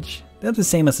storage. They're the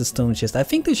same as the stone chest. I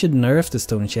think they should nerf the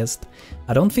stone chest.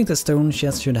 I don't think the stone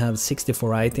chest should have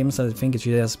 64 items. I think it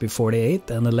should just be 48,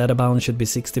 and the leather-bound should be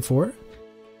 64. I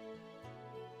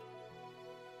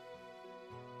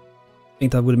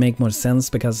think that would make more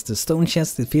sense because the stone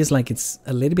chest, it feels like it's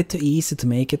a little bit too easy to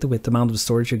make it with the amount of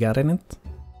storage you got in it.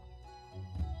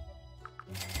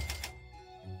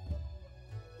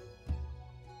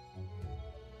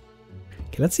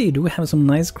 Okay, let's see, do we have some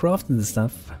nice crafted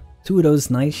stuff? 2 of those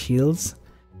nice shields.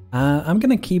 I'm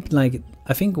gonna keep, like,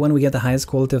 I think when we get the highest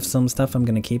quality of some stuff, I'm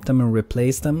gonna keep them and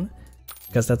replace them.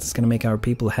 Because that's gonna make our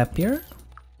people happier.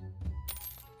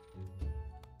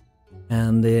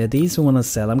 And these we wanna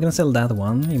sell. I'm gonna sell that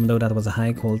one, even though that was a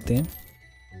high quality.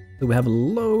 So we have a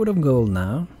load of gold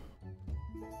now.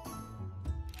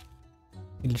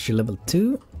 Military level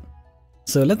 2.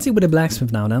 So let's see with the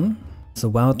blacksmith now then. So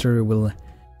Wouter will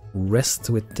rest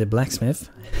with the blacksmith.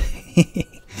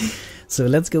 So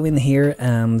let's go in here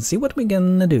and see what we're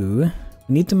gonna do.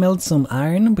 We need to melt some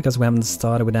iron because we haven't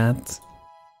started with that.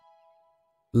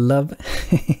 Love.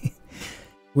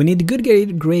 We need good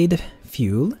grade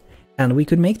fuel, and we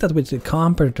could make that with the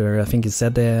carpenter. I think it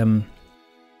said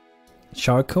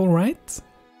charcoal, right?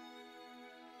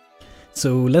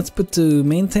 So let's put to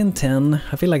maintain 10.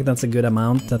 I feel like that's a good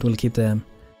amount that will keep the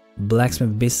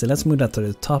blacksmith busy. Let's move that to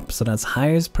the top, so that's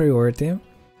highest priority.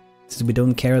 So we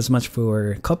don't care as much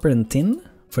for copper and tin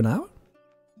for now.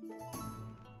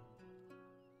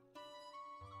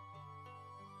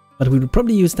 But we would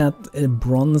probably use that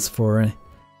bronze for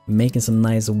making some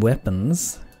nice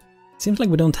weapons. Seems like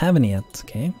we don't have any yet,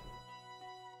 okay.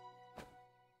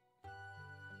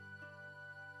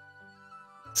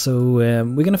 So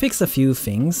we're gonna fix a few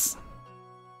things.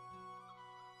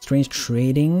 strange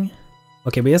trading.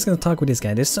 Okay, we're just gonna talk with this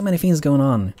guy. There's so many things going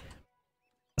on.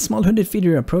 A small hooded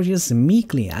figure approaches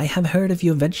meekly. I have heard of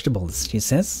your vegetables, she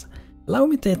says. Allow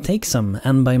me to take some,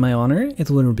 and by my honor, it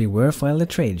will be worthwhile to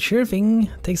trade. Sure thing,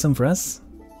 take some for us.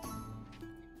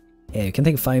 Yeah, you can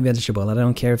take 5 vegetables. I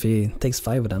don't care if he takes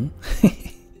 5 of them.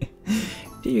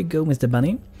 Here you go, Mr.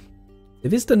 Bunny. The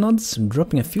visitor nods,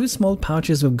 dropping a few small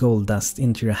pouches of gold dust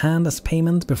into your hand as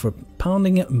payment before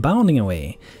bounding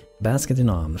away. Basket in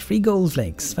arm. 3 gold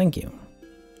flakes, thank you.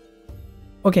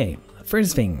 Okay,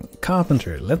 first thing,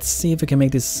 carpenter. Let's see if we can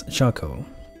make this charcoal.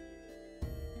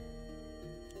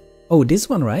 Oh, this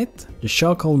one, right? The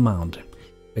charcoal mound.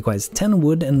 Requires 10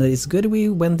 wood, and it's good we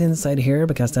went inside here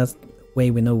because that's the way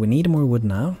we know we need more wood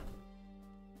now.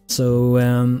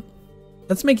 So,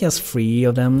 let's make us 3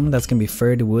 of them. That's gonna be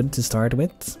 30 wood to start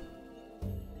with.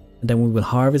 And then we will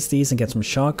harvest these and get some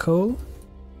charcoal.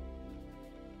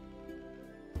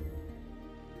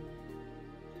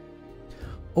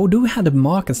 Oh, do we have the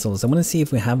market stalls? I want to see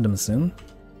if we have them soon.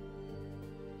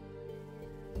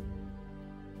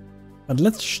 But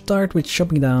let's start with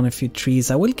chopping down a few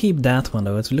trees. I will keep that one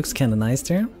though, it looks kinda nice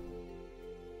there.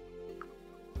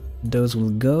 Those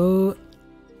will go.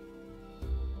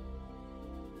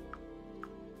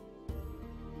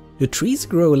 The trees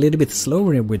grow a little bit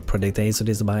slower with Project A, so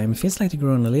this biome feels like they're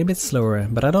growing a little bit slower,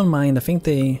 but I don't mind. I think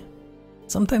they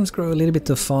sometimes grow a little bit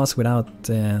too fast without,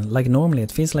 like normally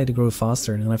it feels like they grow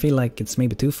faster, and I feel like it's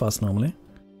maybe too fast normally.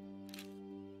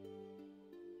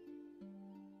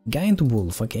 Giant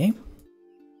wolf, okay.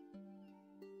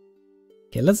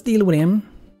 Okay, let's deal with him.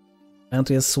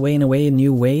 Banto is swaying away in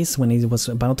new ways when he was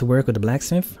about to work with the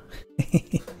blacksmith.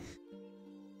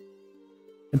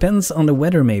 Depends on the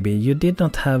weather maybe. You did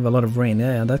not have a lot of rain.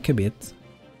 Yeah, that could be it.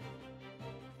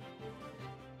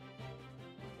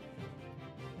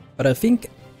 But I think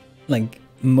like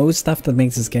most stuff that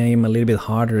makes this game a little bit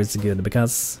harder is good,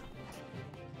 because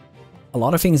a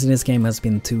lot of things in this game has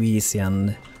been too easy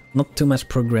and not too much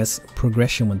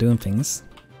progression when doing things.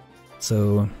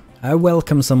 So I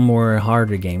welcome some more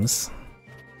harder games.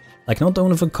 Like not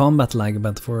only for combat lag,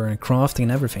 but for crafting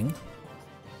and everything.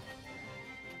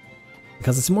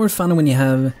 Because it's more fun when you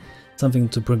have something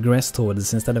to progress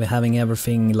towards instead of having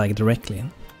everything like directly.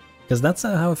 Because that's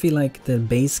how I feel like the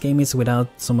base game is without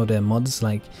some of the mods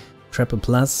like Trapper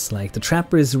Plus. Like the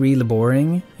Trapper is really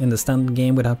boring in the standard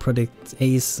game without Project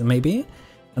Ace maybe.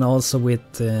 And also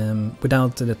with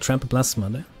without the Trapper Plus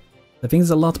mod. I think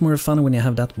it's a lot more fun when you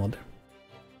have that mod.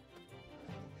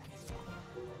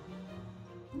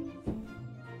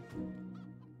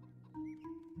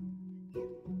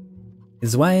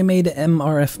 It's why I made the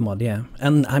MRF mod, yeah,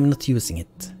 and I'm not using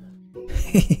it.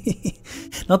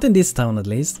 Not in this town at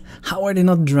least. How are they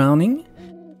not drowning?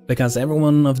 Because every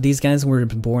one of these guys were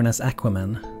born as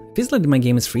Aquaman. Feels like my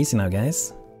game is freezing now,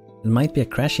 guys. It might be a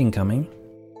crashing coming.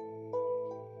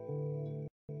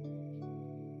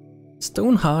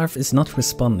 Stonehearth is not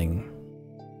responding.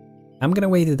 I'm gonna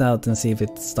wait it out and see if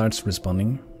it starts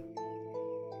responding.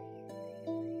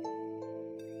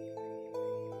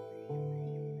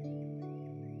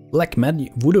 Black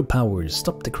Magic Voodoo powers,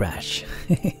 stop the crash.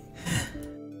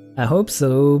 I hope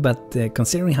so, but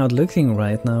considering how it's looking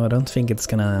right now, I don't think it's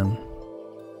gonna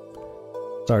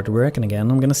start working again.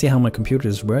 I'm gonna see how my computer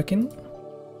is working.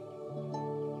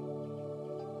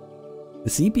 The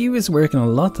CPU is working a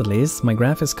lot at least, my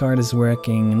graphics card is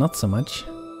working not so much.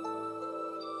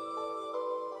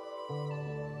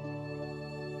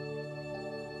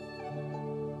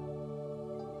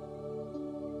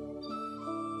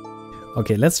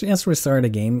 Okay, let's just restart the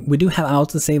game. We do have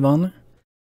autosave on.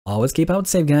 Always keep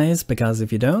autosave, guys, because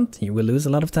if you don't, you will lose a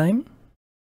lot of time.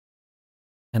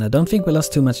 And I don't think we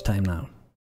lost too much time now.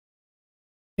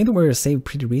 I think we were saved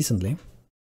pretty recently.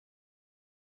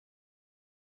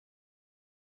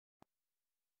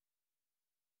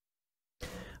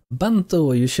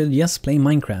 Banto, you should just play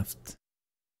Minecraft.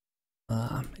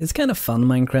 It's kind of fun,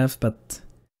 Minecraft, but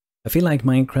I feel like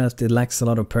Minecraft, it lacks a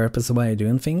lot of purpose while you're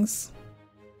doing things.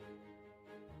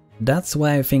 That's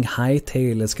why I think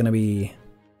Hytale is gonna be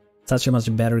such a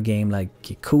much better game, like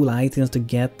cool items to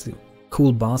get,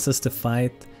 cool bosses to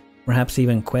fight, perhaps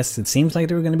even quests. It seems like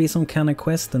there are gonna be some kind of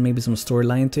quest and maybe some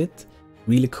storyline to it.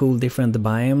 Really cool different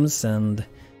biomes and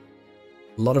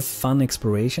a lot of fun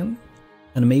exploration.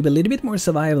 And maybe a little bit more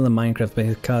survival than Minecraft,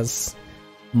 because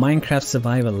Minecraft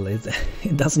survival, it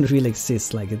doesn't really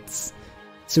exist, like it's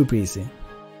super easy.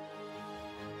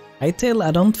 Hytale, I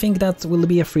don't think that will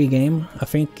be a free game. I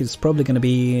think it's probably gonna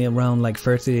be around like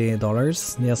 $30,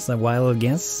 just a wild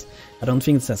guess. I don't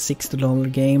think it's a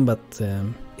 $60 game, but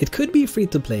it could be free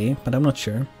to play, but I'm not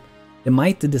sure. They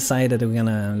might decide that they're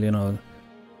gonna, you know,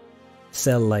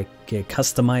 sell like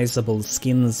customizable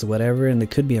skins, whatever, and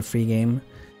it could be a free game.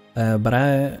 But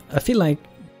I feel like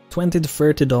 $20 to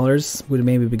 $30 would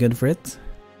maybe be good for it.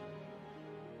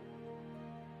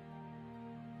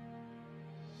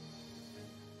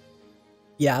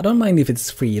 Yeah, I don't mind if it's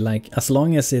free, like as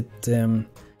long as it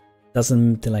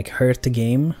doesn't like hurt the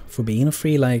game for being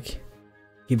free, like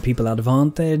give people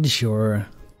advantage or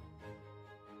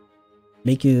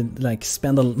make you like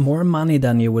spend more money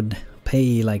than you would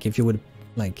pay, like if you would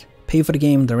like pay for the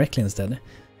game directly instead.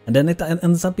 And then it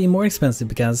ends up being more expensive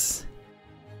because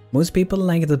most people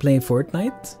like to play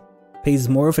Fortnite, pays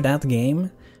more for that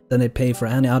game than they pay for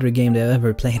any other game they've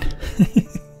ever played.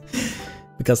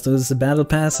 Because those battle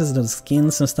passes, those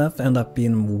skins and stuff end up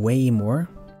being way more.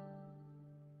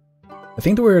 I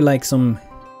think there were like some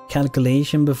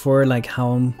calculation before, like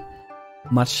how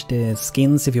much the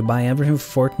skins, if you buy everything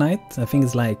for Fortnite, I think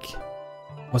it's like,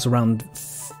 was around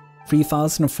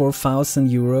 3,000 or 4,000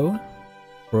 euro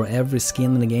for every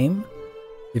skin in the game,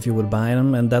 if you would buy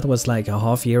them, and that was like a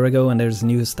half year ago, and there's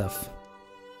new stuff.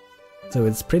 So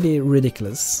it's pretty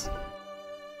ridiculous.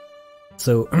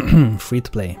 So, free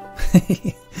to play.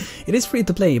 It is free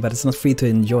to play, but it's not free to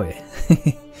enjoy.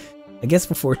 I guess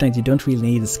for Fortnite you don't really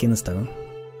need the skins though.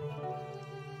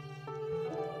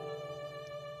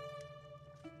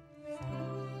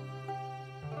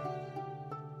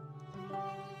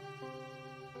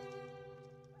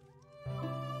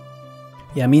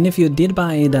 Yeah, I mean, if you did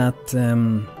buy that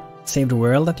Save the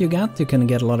World that you got, you can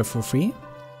get a lot of for free.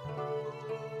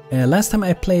 Last time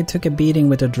I played took a beating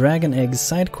with a Dragon Egg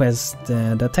side quest.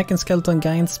 The attacking skeleton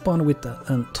guy spawned with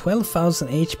a 12,000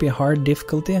 HP hard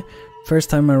difficulty. First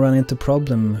time I run into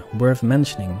problem worth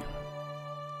mentioning.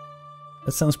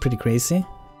 That sounds pretty crazy.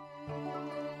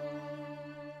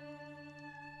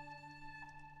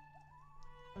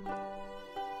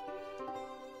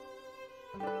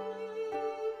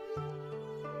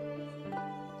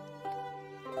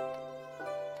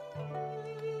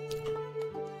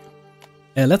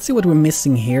 Let's see what we're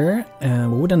missing here.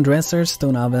 Wooden dresser,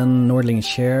 stone oven, Nordling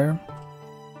chair.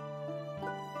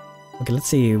 Okay, let's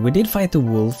see. We did fight the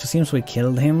wolf. Seems we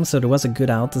killed him, so there was a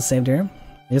good out to save there.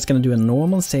 We're just gonna do a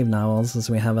normal save now also,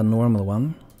 so we have a normal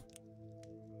one.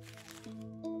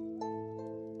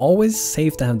 Always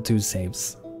safe to have 2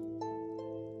 saves.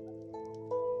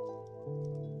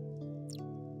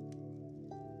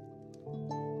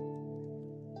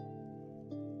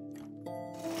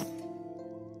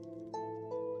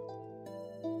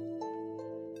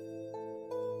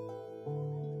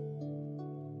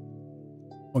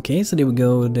 Okay, so there we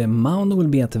go. The mound will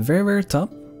be at the very, very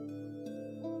top.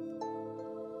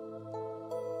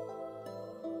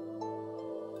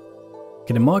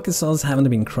 Okay, the market cells haven't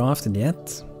been crafted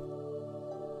yet.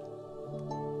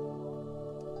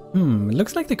 It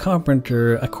looks like the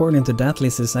carpenter, according to that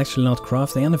list, is actually not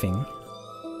crafting anything.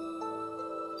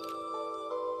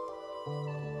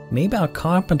 Maybe our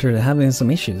carpenter is having some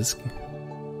issues.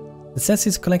 It says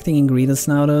he's collecting ingredients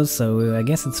now though, so I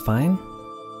guess it's fine.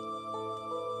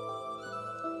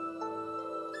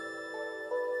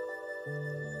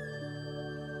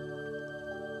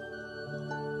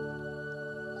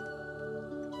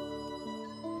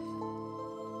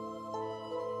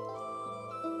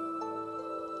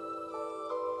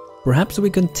 Perhaps we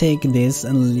could take this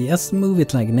and just move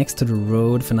it like next to the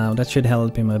road for now. That should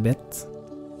help him a bit.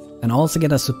 And also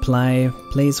get a supply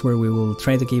place where we will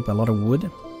try to keep a lot of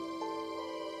wood.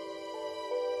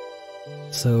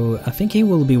 So I think he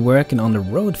will be working on the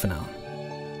road for now.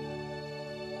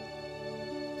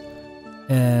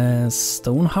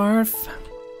 Stonehearth.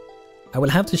 I will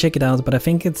have to check it out, but I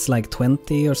think it's like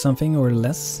 20 or something or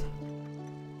less.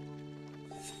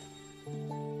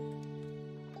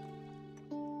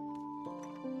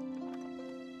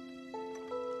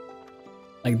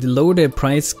 Like they lowered the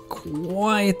price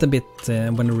quite a bit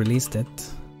when they released it.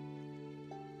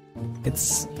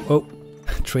 It's... oh,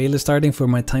 trailer starting for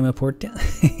my time report. Yeah.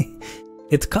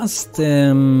 It cost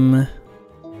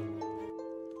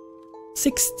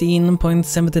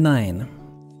 16.79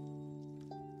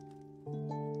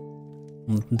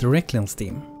 directly on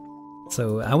Steam.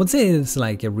 So I would say it's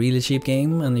like a really cheap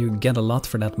game and you get a lot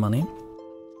for that money.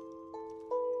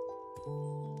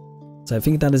 So I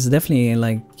think that is definitely,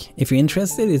 like, if you're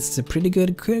interested, it's a pretty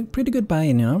good buy,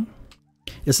 you know.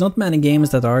 It's not many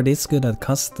games that are this good that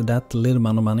cost that little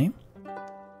amount of money.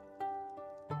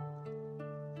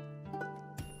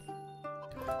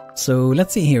 So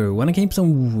let's see here, we wanna keep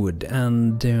some wood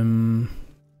and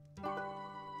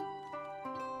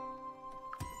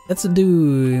let's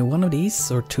do one of these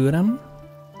or 2 of them.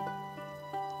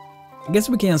 I guess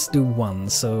we can just do one,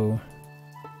 so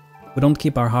We don't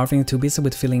keep our halfling too busy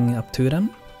with filling up to them.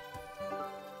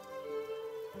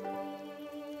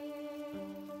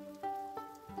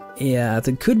 Yeah,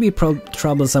 it could be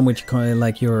troublesome with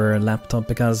like your laptop,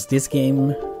 because this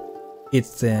game,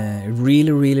 it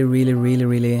really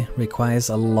requires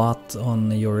a lot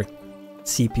on your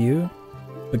CPU,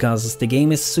 because the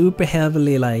game is super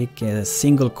heavily like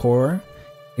single core.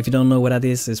 If you don't know what that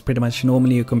is, it's pretty much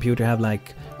normally your computer have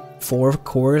like 4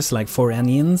 cores, like 4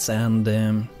 engines, and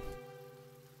the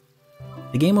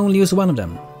game only uses one of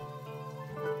them.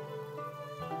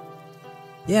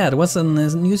 Yeah, there was a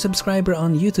new subscriber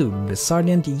on YouTube,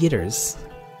 Sergeant Yitters.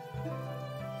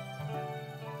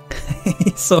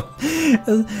 So,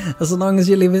 as long as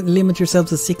you limit yourself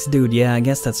to 6, dude, yeah, I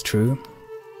guess that's true.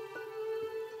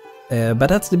 But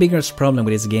that's the biggest problem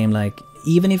with this game, like,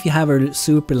 even if you have a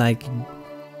super, like,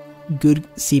 good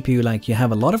CPU, like, you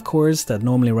have a lot of cores that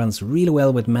normally runs really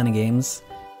well with many games.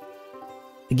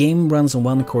 The game runs on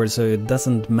 1 core, so it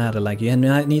doesn't matter, like, you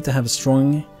need to have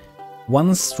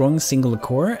one strong single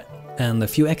core and a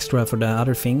few extra for the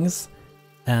other things,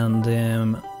 and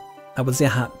I would say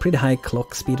pretty high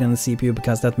clock speed in the CPU,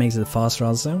 because that makes it faster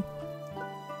also.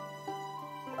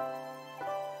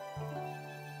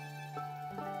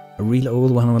 A real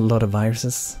old one with a lot of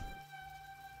viruses.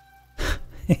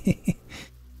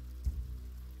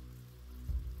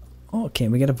 Okay,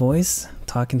 we get a voice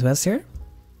talking to us here.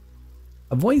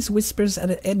 A voice whispers at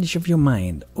the edge of your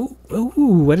mind. Ooh,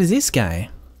 what is this guy?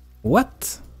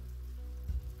 What?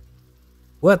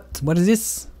 What is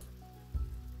this?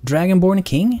 Dragonborn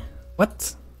King?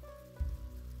 What?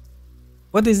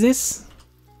 What is this?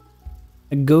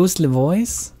 A ghostly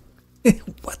voice?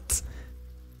 What?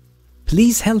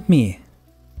 Please help me.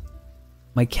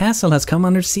 My castle has come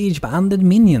under siege by undead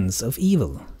minions of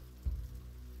evil.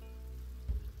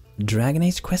 Dragon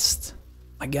Age quest?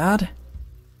 My god.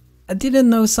 I didn't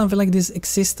know something like this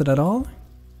existed at all.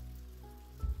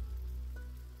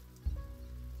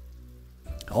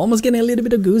 Almost getting a little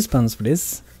bit of goosebumps for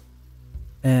this.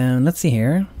 Let's see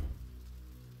here.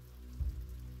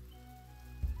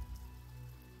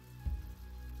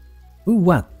 Ooh,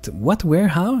 what? What, where,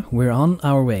 how? We're on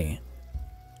our way.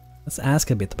 Let's ask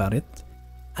a bit about it.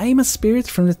 I am a spirit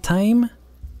from a time,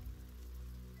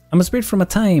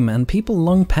 and people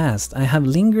long past. I have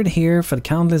lingered here for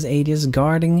countless ages,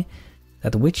 guarding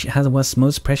that which was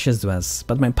most precious to us.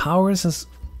 But my powers has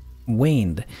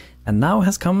waned, and now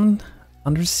has come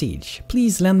under siege.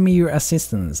 Please lend me your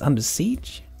assistance. Under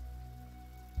siege?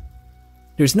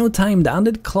 There's no time. The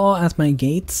undead claw at my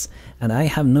gates, and I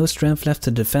have no strength left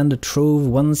to defend the trove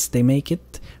once they make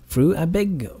it through. I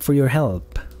beg for your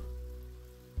help.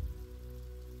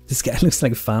 This guy looks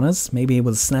like Thanos. Maybe he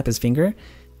will snap his finger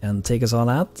and take us all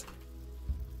out.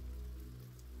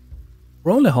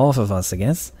 We're only half of us, I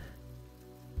guess.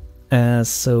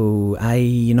 So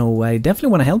I definitely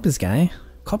want to help this guy.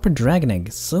 Copper dragon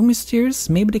egg, so mysterious.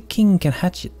 Maybe the king can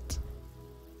hatch it.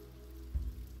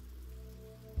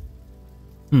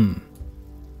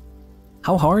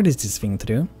 How hard is this thing to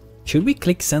do? Should we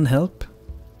click send help?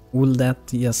 Will that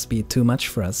just be too much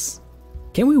for us?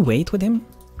 Can we wait with him?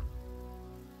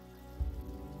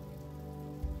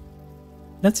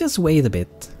 Let's just wait a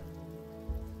bit.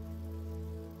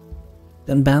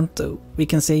 Then Banto, we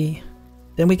can say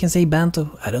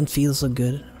Banto, I don't feel so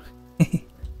good.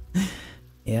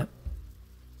 Yeah.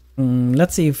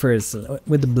 Let's see first,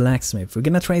 with the blacksmith, we're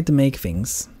gonna try to make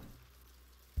things.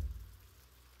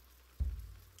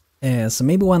 So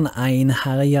maybe one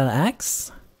Einherjar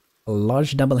axe, a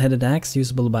large double-headed axe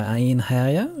usable by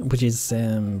Einherjar, which is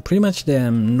pretty much the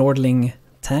Nordling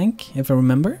tank, if I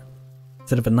remember.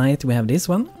 Instead of a knight, we have this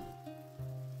one.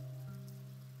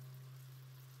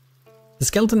 The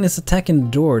skeleton is attacking the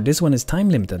door. This one is time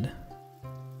limited.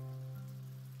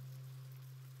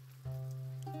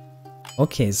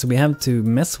 Okay, so we have to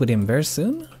mess with him very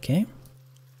soon. Okay.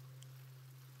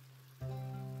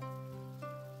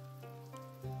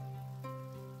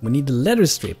 We need the leather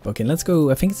strip. Okay, let's go.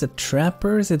 I think it's a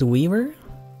trapper. Is it a weaver?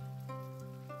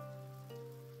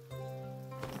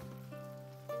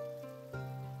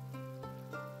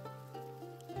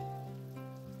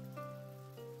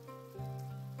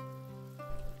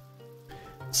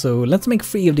 So let's make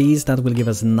 3 of these. That will give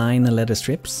us 9 leather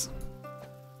strips.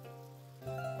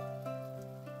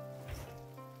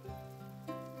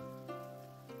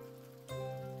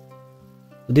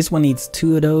 This one needs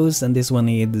 2 of those, and this one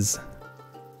needs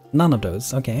none of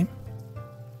those. Okay.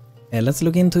 Let's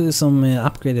look into some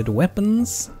upgraded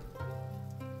weapons.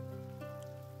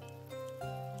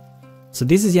 So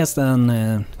this is just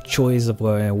a choice of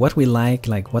what we like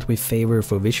what we favor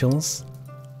for visuals.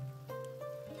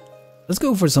 Let's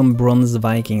go for some bronze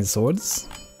Viking swords.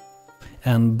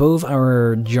 And both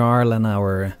our Jarl and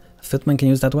our Footman can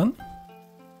use that one.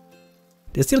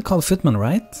 They're still called Footman,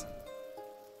 right?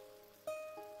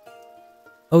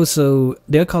 Oh, so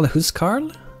they're called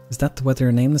Huskarl? Is that what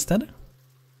they're named instead?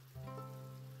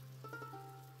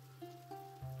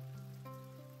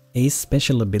 Ace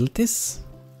special abilities?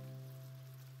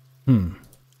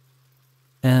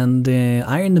 And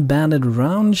Iron Banded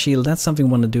Round Shield, that's something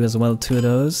we want to do as well, 2 of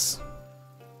those.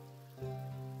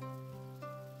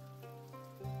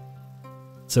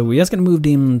 So we're just gonna move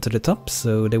them to the top,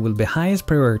 so they will be highest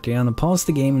priority. I'm gonna pause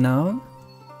the game now,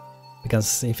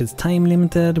 because if it's time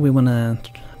limited, we wanna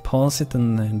pause it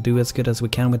and do as good as we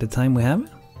can with the time we have.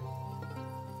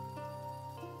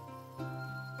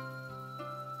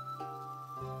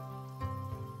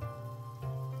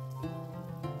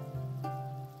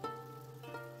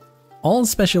 All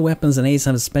special weapons and Ace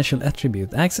have a special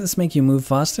attribute. Axes make you move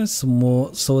faster, so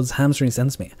more swords hamstrings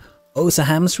enemy. Oh, so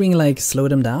hamstring like slow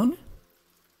them down?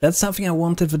 That's something I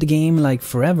wanted for the game like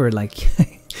forever, like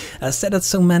I said that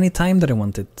so many times that I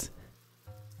wanted.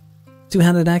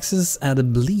 Two-handed axes add a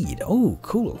bleed. Oh,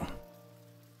 cool.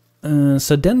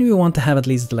 So then you want to have at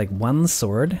least like 1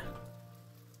 sword.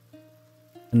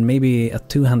 And maybe a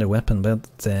two-handed weapon, but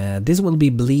this will be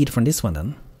bleed from this one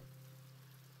then.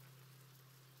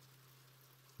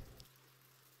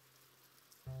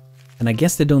 And I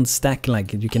guess they don't stack,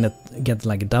 like you can get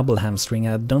like a double hamstring.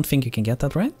 I don't think you can get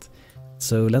that, right?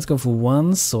 So let's go for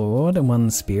 1 sword and 1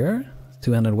 spear.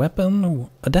 Two-handed weapon.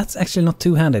 That's actually not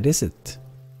two-handed, is it?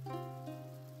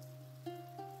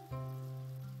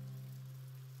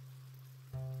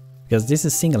 Because this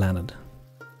is single-handed.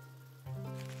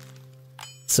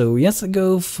 So yes, I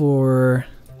go for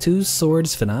 2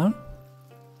 swords for now.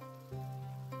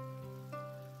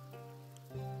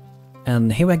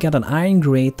 And here I got an iron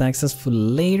great access for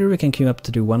later. We can queue up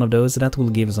to do 1 of those. That will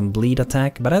give some bleed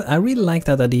attack. But I really like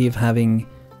that idea of having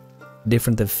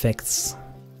different effects.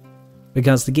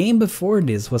 Because the game before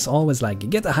this was always like,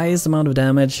 get the highest amount of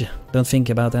damage, don't think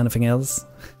about anything else.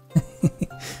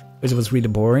 Which was really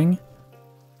boring.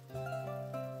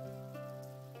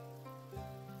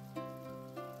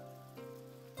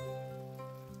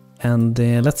 And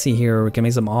let's see here, we can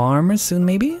make some armor soon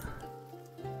maybe?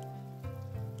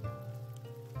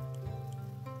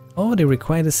 Oh, they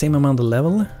require the same amount of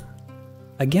level?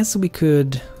 I guess we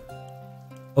could...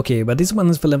 Okay, but this one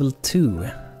is for level 2.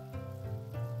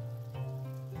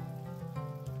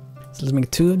 So let's make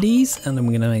 2 of these, and then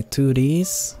we're gonna make 2 of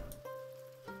these.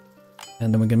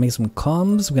 And then we're gonna make some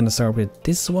comms. We're gonna start with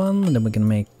this one, and then we're gonna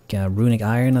make runic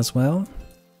iron as well.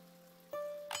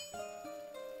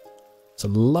 So a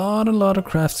lot of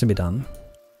crafts to be done.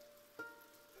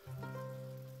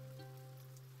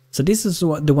 So this is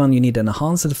the one you need an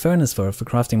enhanced furnace for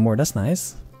crafting more, that's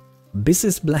nice.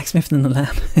 Busiest blacksmith in the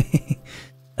land.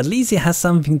 At least he has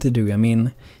something to do. I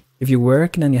mean, if you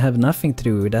work and then you have nothing to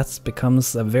do, that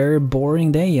becomes a very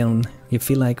boring day, and you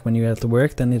feel like when you're at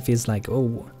work then it feels like,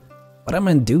 oh, what am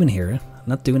I doing here? I'm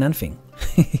not doing anything.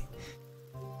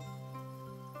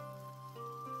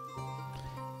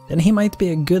 Then he might be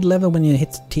a good level when you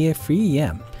hit tier 3,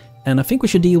 yeah. And I think we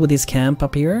should deal with this camp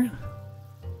up here.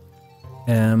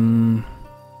 I'm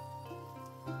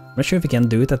not sure if we can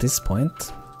do it at this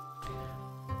point.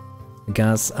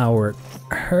 Because our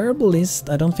herbalist,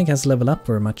 I don't think has leveled up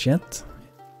very much yet.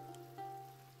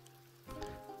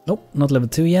 Nope, not level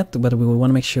 2 yet, but we want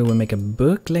to make sure we make a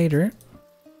book later.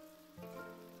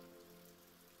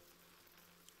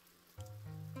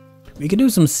 We can do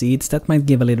some seeds, that might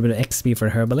give a little bit of XP for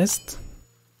herbalist.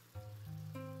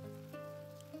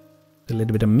 A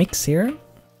little bit of mix here.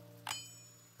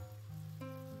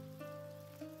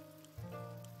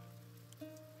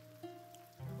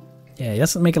 Yeah,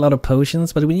 just make a lot of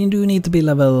potions, but we do need to be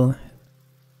level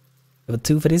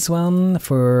 2 for this one.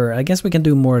 For I guess we can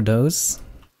do more of those.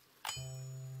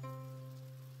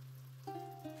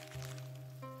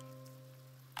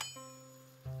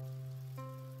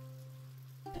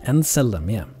 And sell them,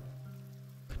 yeah.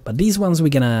 But these ones we're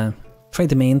gonna try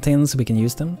to maintain so we can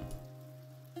use them.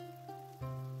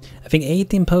 I think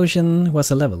 18 potion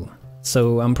was a level.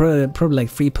 So I'm probably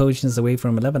like 3 potions away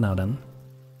from 11 now then.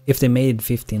 If they made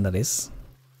 15, that is.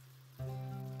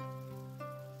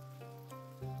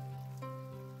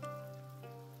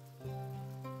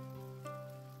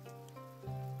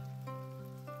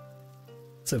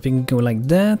 So if we can go like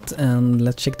that, and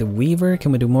let's check the weaver.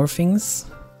 Can we do more things?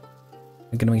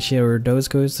 We're gonna make sure those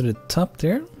goes to the top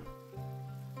there.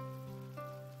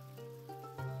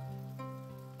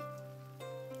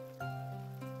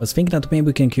 I was thinking that maybe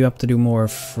we can queue up to do more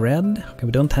thread. Okay,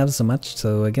 we don't have so much,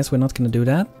 so I guess we're not gonna do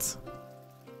that.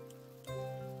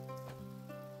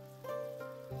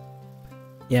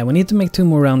 Yeah, we need to make 2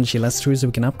 more round Chilas through so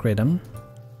we can upgrade them.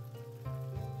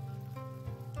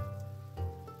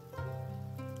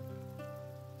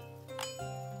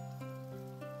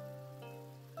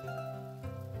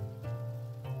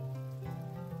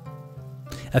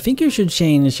 I think you should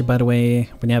change, by the way,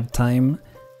 when you have time,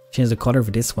 change the color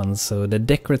for this one. So the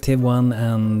decorative one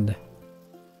and the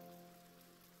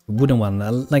wooden one,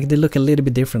 like they look a little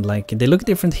bit different. Like they look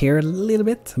different here a little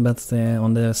bit, but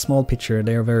on the small picture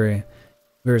they're very,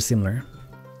 very similar.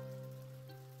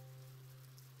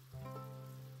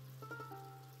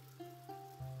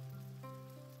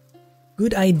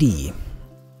 Good idea.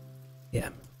 Yeah.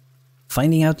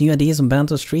 Finding out new ideas on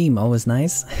Banto stream, always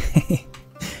nice.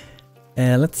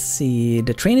 Let's see,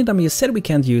 the training dummy, you said we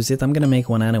can't use it. I'm gonna make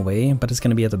one anyway, but it's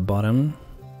gonna be at the bottom.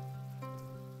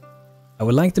 I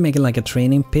would like to make it like a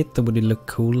training pit, that would look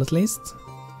cool at least.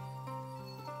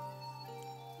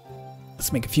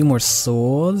 Let's make a few more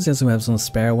swords, just so we have some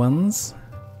spare ones.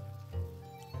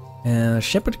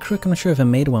 Shepherd crook, I'm not sure if I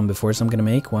made one before, so I'm gonna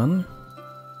make one.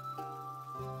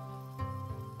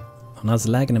 Oh, now it's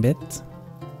lagging a bit.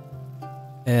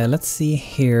 Let's see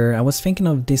here, I was thinking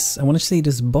of this, I want to see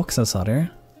this box I saw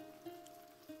there.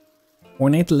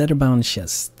 Ornate leather-bound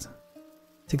chest.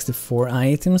 64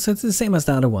 items, so it's the same as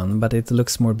the other one, but it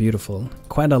looks more beautiful.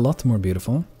 Quite a lot more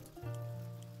beautiful.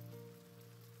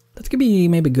 That could be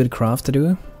maybe good craft to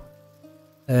do.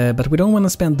 But we don't want to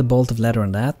spend the bolt of leather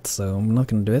on that, so I'm not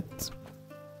going to do it.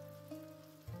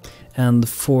 And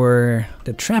for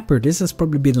the trapper, this has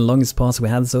probably been the longest pause we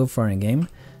had so far in game.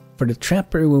 For the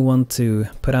trapper we want to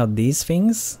put out these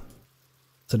things.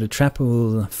 So the trapper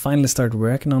will finally start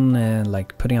working on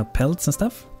like putting out pelts and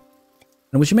stuff.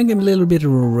 And we should make a little bit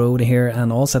of a road here,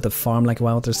 and also at the farm like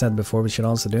Wouter said before we should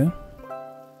also do.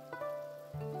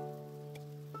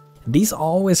 These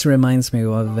always reminds me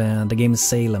of the game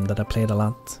Salem that I played a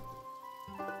lot.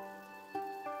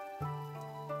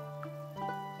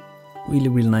 Really,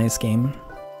 really nice game.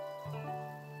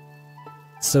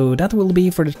 So that will be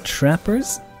for the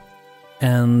trappers.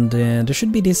 And there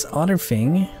should be this other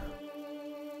thing.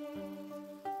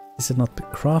 Is it not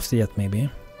crafted yet, maybe?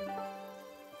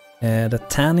 The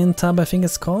tannin tub, I think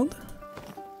it's called.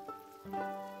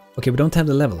 Okay, we don't have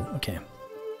the level. Okay.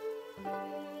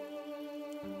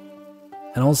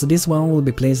 And also this one will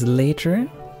be placed later.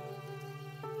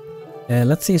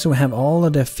 Let's see, so we have all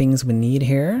of the things we need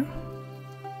here.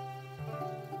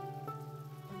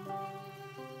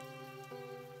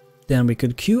 Then we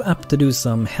could queue up to do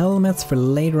some helmets for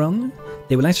later on.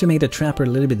 They will actually make the trapper a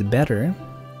little bit better.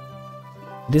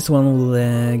 This one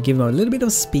will give a little bit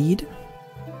of speed.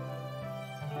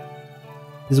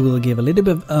 This will give a little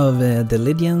bit of the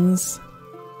Lydians.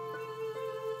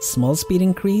 Small speed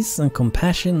increase and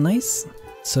compassion, nice.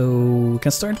 So we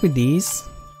can start with these.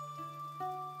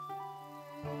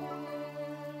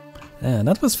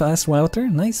 That was fast, Wouter,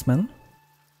 nice man.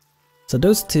 So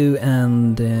those two,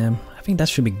 and I think that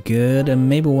should be good. And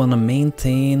maybe we want to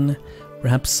maintain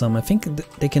perhaps some, I think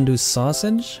they can do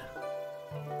sausage.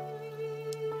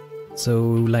 So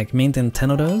like maintain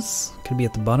 10 of those, could be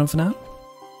at the bottom for now.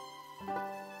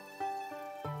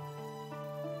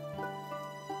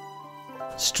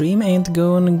 Stream ain't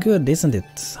going good, isn't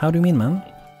it? How do you mean, man?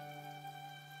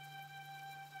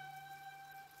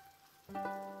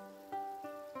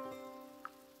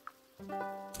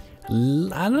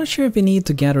 I'm not sure if we need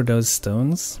to gather those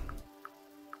stones.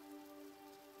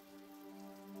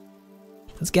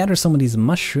 Let's gather some of these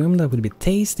mushrooms, that would be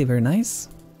tasty, very nice.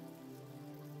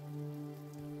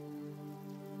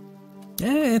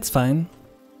 Yeah, it's fine.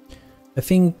 I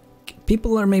think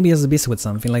people are maybe as busy with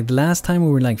something. Like the last time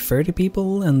we were like 30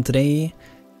 people, and today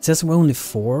it says we're only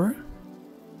 4.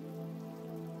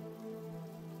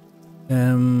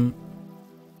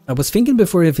 I was thinking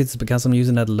before if it's because I'm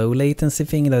using that low latency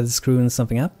thing that is screwing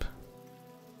something up.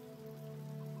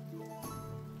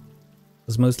 It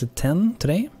was mostly 10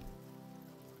 today.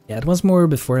 Yeah, it was more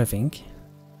before, I think.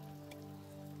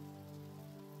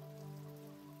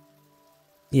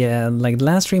 Yeah, like the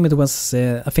last stream it was,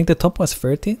 I think the top was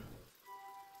 30.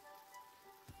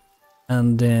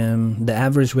 And the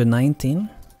average was 19.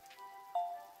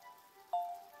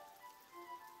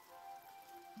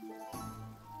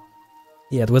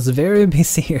 Yeah, it was very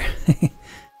busy here.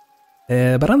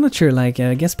 But I'm not sure, like,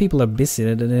 I guess people are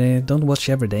busy, they don't watch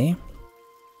every day.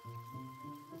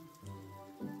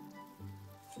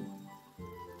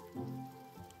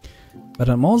 But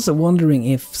I'm also wondering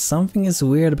if something is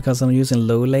weird because I'm using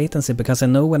low latency, because I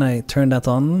know when I turned that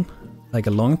on, like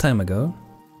a long time ago,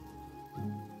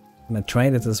 and I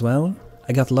tried it as well,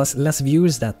 I got less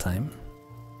viewers that time.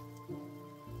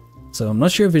 So I'm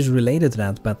not sure if it's related to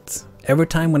that, but Every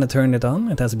time when I turn it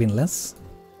on, it has been less.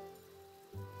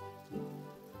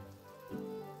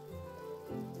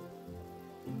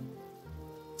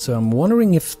 So I'm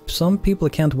wondering if some people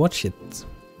can't watch it.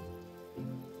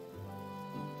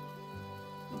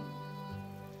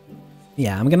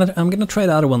 Yeah, I'm gonna try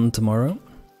the other one tomorrow.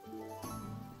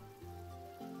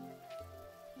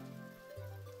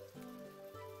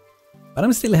 But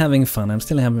I'm still having fun, and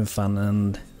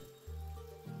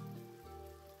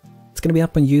it's gonna be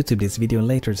up on YouTube, this video,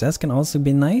 later, so that's gonna also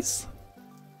be nice.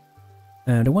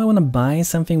 Do I wanna buy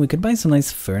something? We could buy some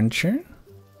nice furniture.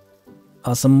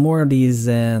 Some more of these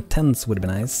tents would be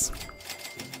nice.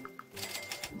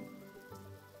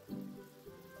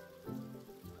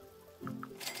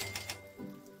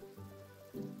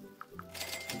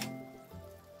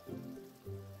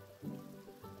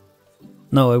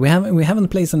 No, we haven't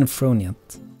placed on the throne yet.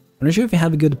 I'm not sure if we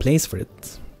have a good place for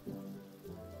it.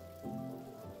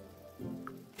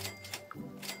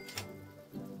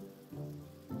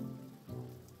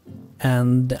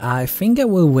 And I think I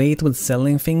will wait with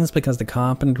selling things because the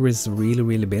carpenter is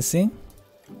really busy.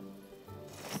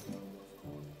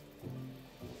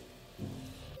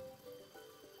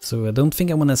 So I don't think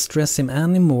I want to stress him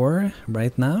anymore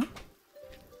right now.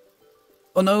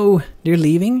 Oh no, they're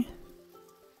leaving.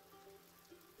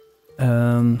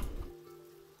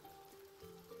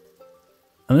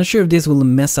 I'm not sure if this will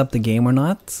mess up the game or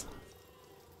not.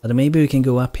 But maybe we can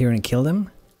go up here and kill them.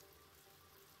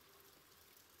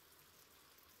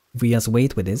 If we just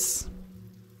wait with this.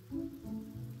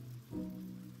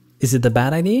 Is it a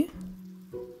bad idea?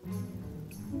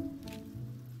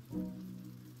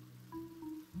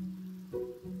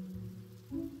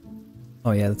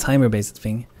 Oh yeah, the timer based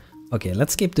thing. Okay,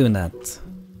 let's keep doing that.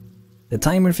 The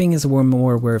timer thing is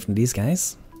more worth than these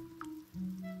guys.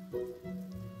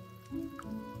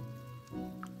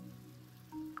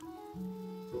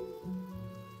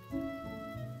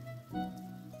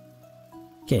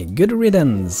 Okay, good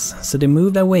riddance. So they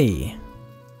moved away.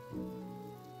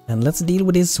 And let's deal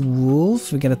with this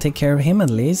wolf. We gotta take care of him at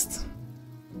least.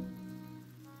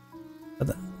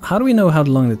 But how do we know how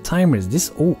long the timer is?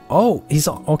 This oh, he's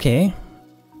okay.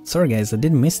 Sorry guys, I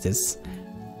did miss this.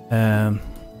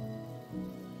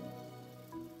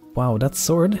 Wow, that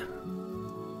sword.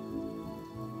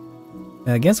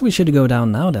 I guess we should go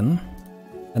down now then.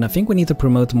 And I think we need to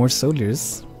promote more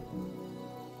soldiers.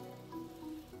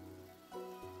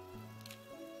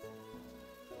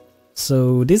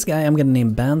 So this guy I'm gonna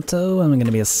name Banto, I'm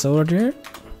gonna be a soldier.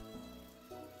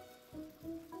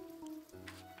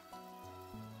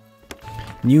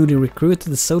 Newly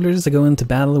recruited soldiers are going to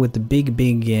battle with the big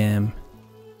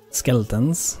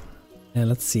skeletons.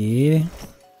 Let's see.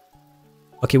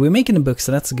 Okay, we're making a book,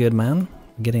 so that's good, man.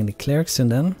 We're getting the clerics soon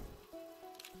then.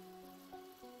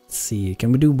 Let's see,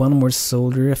 can we do one more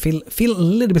soldier? I feel a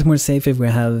little bit more safe if we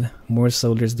have more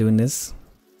soldiers doing this.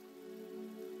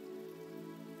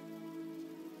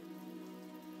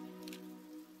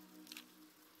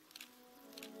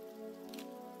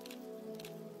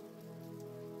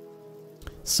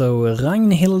 So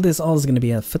Ragnhild is also going to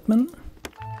be a footman.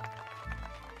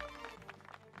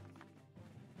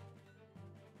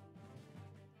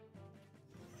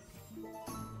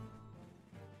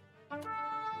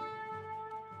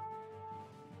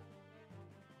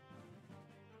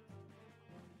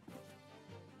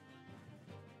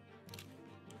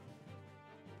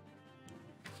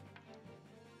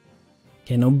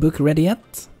 Okay, no book ready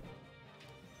yet.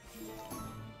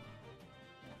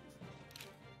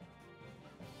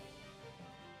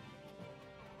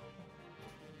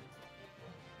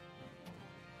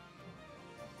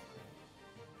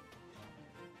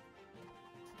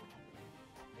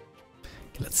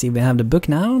 Let's see if we have the book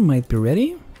now, might be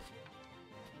ready.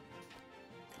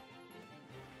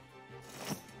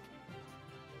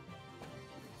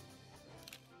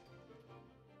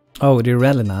 Oh, they're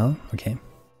ready now, okay.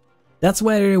 That's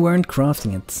why they weren't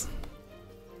crafting it.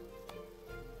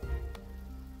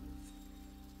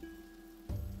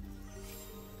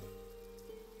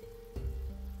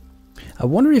 I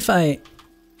wonder if I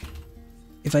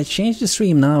change the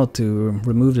stream now to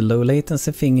remove the low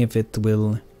latency thing, if it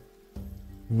will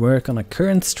work on a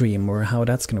current stream or how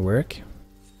that's gonna work.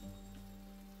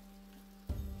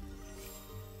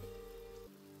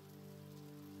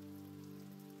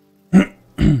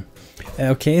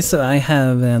 Okay, so I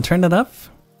have turned it off.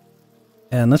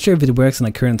 Not sure if it works on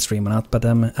a current stream or not, but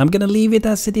I'm gonna leave it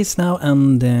as it is now,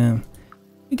 and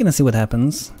we're gonna see what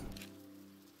happens.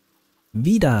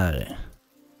 Vidar.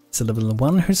 It's a level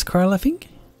 1 Huskarl, I think.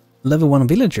 Level 1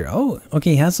 villager. Oh,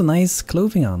 okay, he has a nice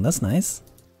clothing on, that's nice.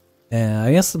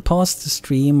 I just paused the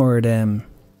stream or the...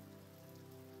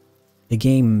 the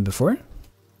game before.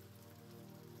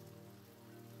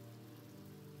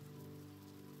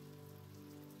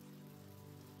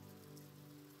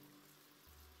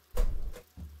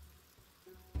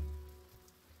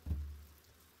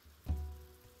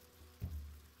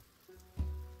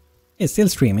 It's still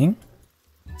streaming,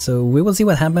 so we will see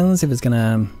what happens, if it's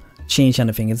gonna change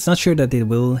anything. It's not sure that it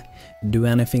will do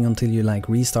anything until you like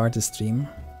restart the stream.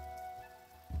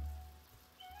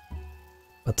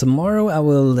 But tomorrow I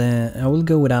will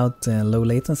go without low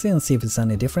latency and see if it's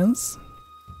any difference.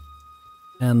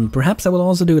 And perhaps I will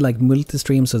also do like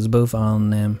multi-stream, so it's both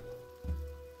on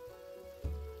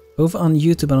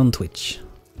YouTube and on Twitch.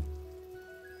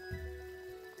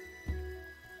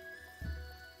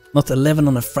 Not 11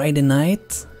 on a Friday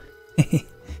night.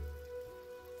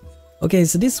 Okay,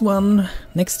 so this one,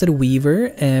 next to the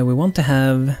Weaver, we want to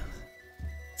have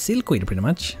silkweed pretty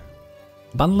much.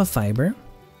 Bundle of fiber.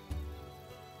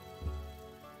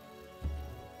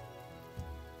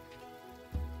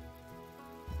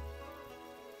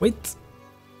 Wait.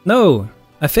 No!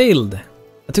 I failed!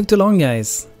 I took too long,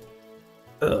 guys.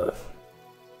 Ugh.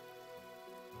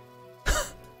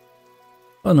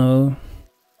 Oh no.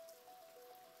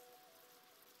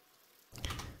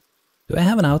 Do I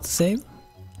have an autosave?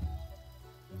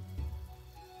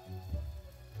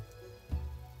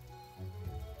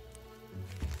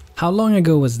 How long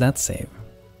ago was that save?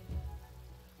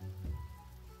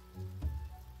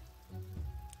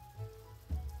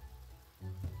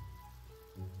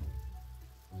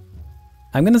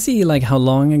 I'm gonna see like how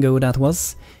long ago that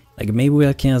was. Like maybe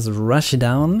we can just rush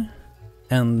down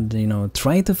and, you know,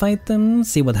 try to fight them,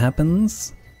 see what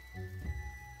happens.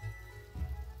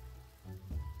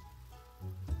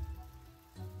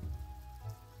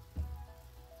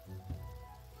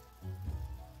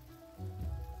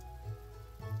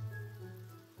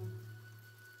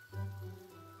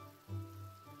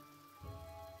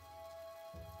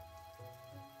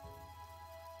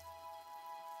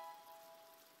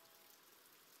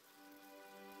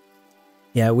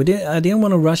 Yeah, I didn't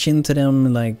want to rush into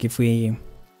them, like if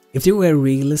they were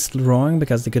really strong,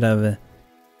 because they could have,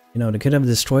 you know, they could have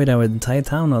destroyed our entire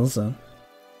town also.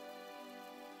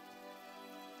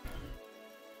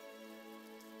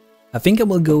 I think I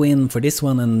will go in for this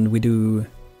one and we do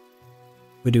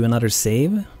another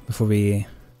save before we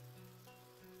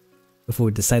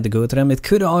decide to go to them. It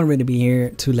could already be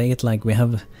here too late, like we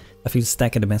have a few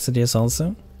stack of the messages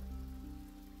also.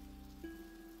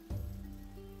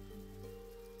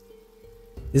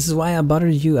 This is why I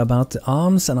bothered you about the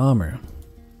arms and armor.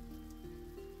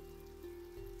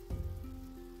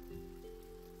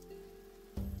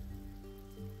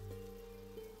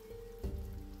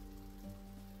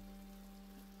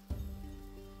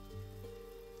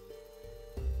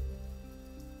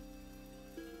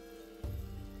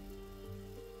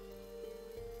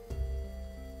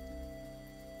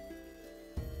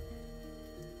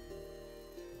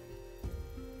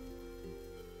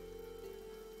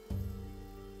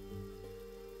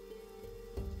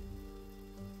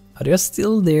 Are they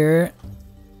still there?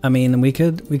 I mean, we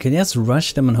could just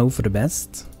rush them and hope for the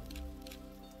best.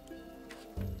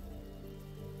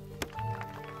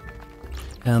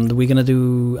 And we're gonna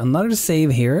do another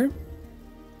save here.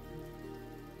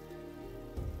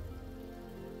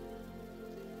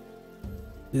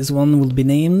 This one will be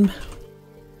named.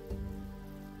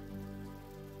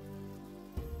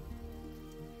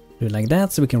 Do it like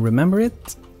that so we can remember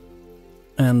it.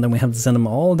 And then we have to send them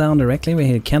all down directly.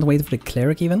 We can't wait for the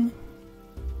cleric even.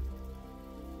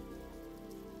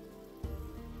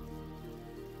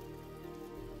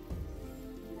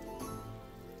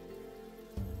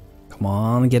 Come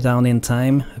on, get down in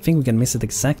time. I think we can miss it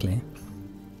exactly.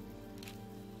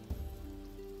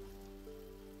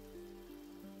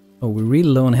 Oh, we're really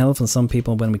low on health on some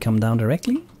people when we come down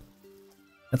directly.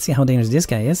 Let's see how dangerous this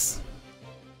guy is.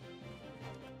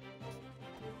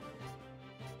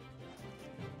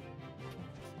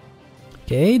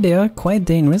 Okay, they are quite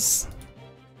dangerous.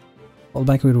 Fall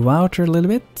back with Router a little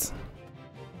bit.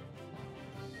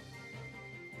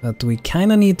 But we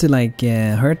kinda need to like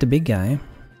hurt the big guy.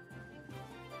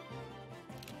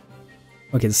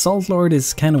 Okay, the Salt Lord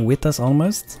is kind of with us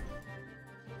almost.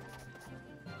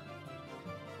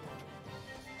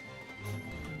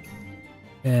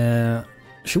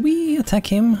 Should we attack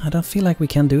him? I don't feel like we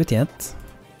can do it yet.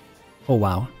 Oh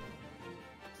wow.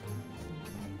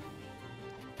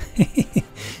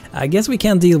 I guess we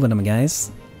can't deal with them,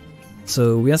 guys.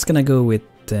 So we're just gonna go with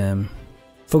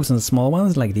focus on the small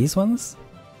ones, like these ones.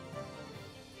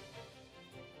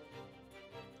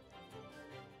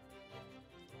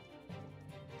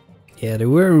 Yeah, they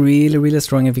were really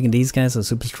strong. I think these guys are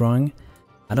super strong.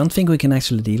 I don't think we can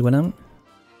actually deal with them.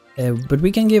 But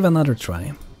we can give another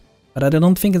try. But I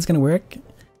don't think it's gonna work.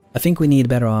 I think we need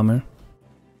better armor.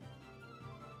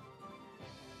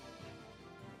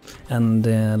 And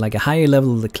like a higher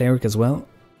level of the cleric as well.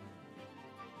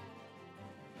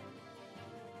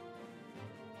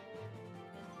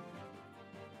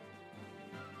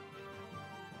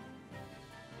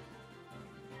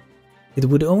 It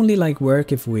would only like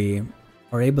work if we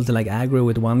are able to like aggro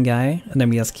with one guy and then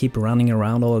we just keep running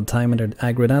around all the time and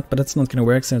aggro that, but that's not gonna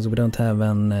work since we don't have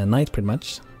a knight pretty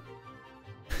much.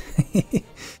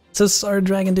 So sorry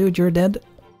dragon dude, you're dead.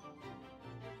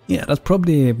 Yeah, that's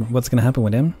probably what's gonna happen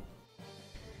with him.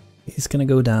 He's gonna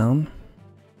go down.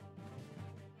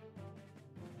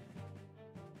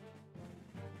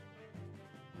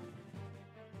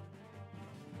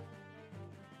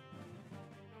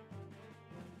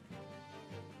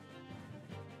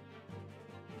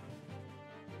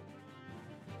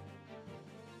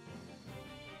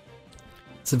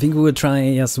 So I think we will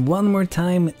try just one more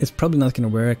time. It's probably not gonna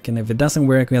work, and if it doesn't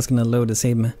work, we're just gonna load the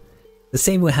same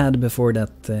we had before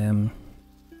that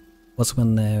was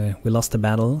when we lost the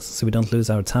battle, so we don't lose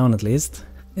our town at least.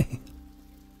 But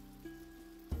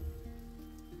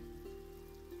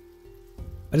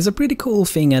it's a pretty cool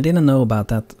thing. I didn't know about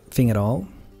that thing at all.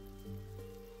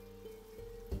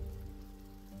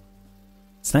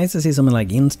 It's nice to see some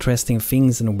like interesting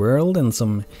things in the world and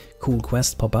some cool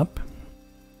quests pop up.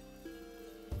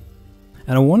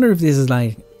 And I wonder if this is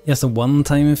like just a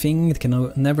one-time thing. It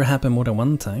can never happen more than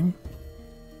one time.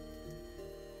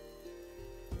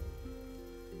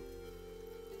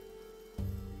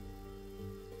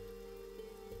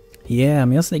 Yeah,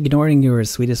 I'm just ignoring your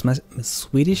Swedish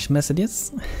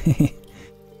messages.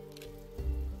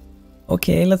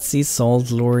 Okay, let's see,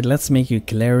 Salt Lord. Let's make you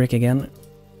cleric again.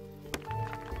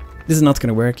 This is not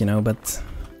gonna work, you know, but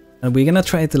we're gonna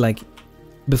try to like,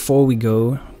 before we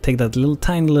go, take that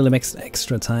tiny little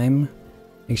extra time.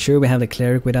 Make sure we have the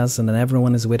cleric with us and then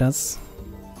everyone is with us.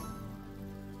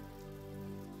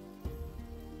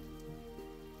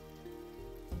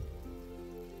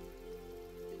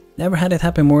 Never had it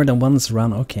happen more than once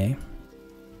run, okay.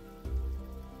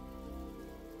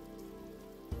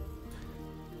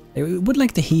 I would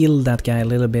like to heal that guy a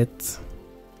little bit.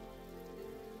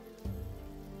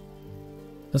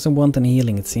 Doesn't want any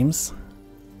healing, it seems.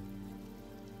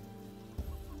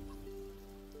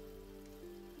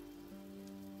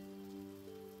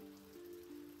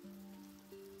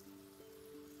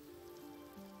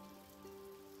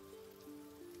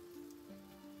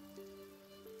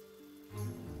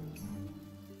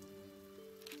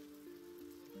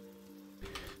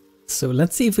 So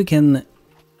let's see if we can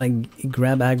like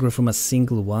grab aggro from a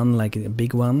single one, like a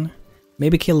big one.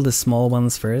 Maybe kill the small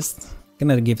ones first.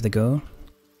 Gonna give it a go.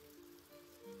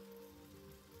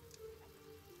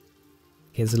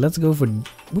 Okay, so let's go for...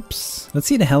 Whoops. Let's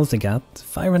see the health they got.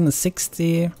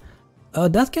 560. Oh,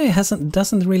 that guy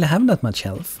doesn't really have that much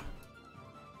health.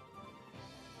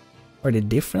 Are they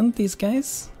different, these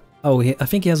guys? Oh, I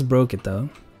think he has broke it though.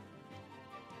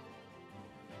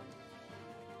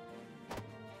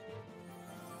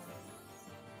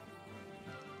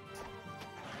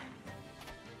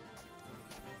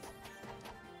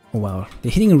 Oh, wow, they're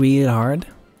hitting really hard.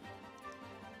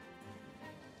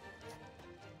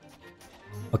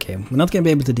 Okay, we're not gonna be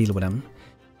able to deal with them.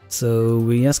 So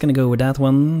we're just gonna go with that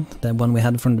one we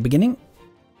had from the beginning.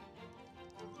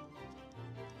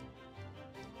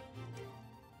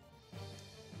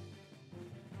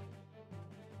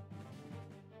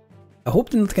 I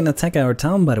hope they're not gonna attack our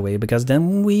town, by the way, because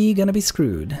then we're gonna be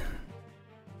screwed.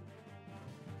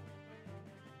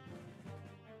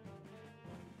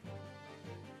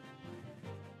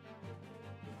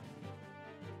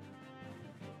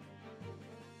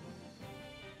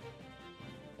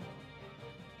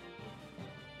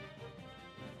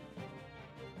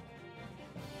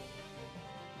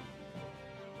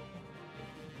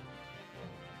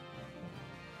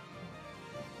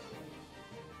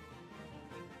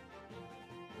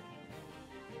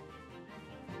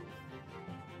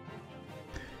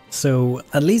 So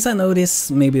at least I know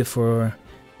this maybe for,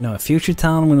 you know, a future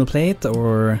town when we play it,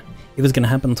 or if it's gonna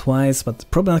happen twice, but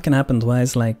probably not gonna happen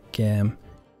twice, like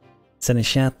said in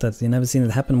chat that you never seen it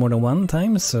happen more than one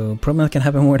time, so probably not gonna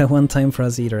happen more than one time for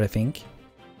us either, I think.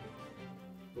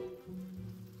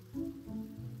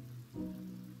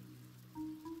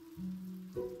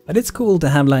 But it's cool to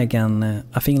have like a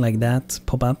thing like that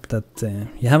pop up, that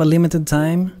you have a limited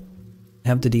time, you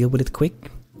have to deal with it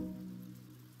quick.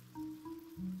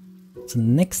 So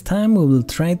next time we will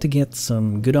try to get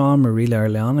some good armor really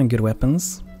early on and good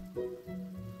weapons.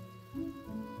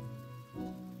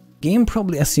 Game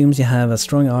probably assumes you have a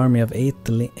strong army of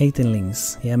 18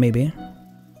 lings. Yeah, maybe.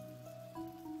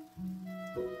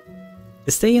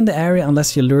 Stay in the area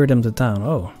unless you lure them to town.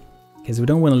 Oh, okay, so we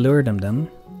don't want to lure them then.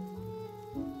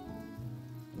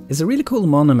 It's a really cool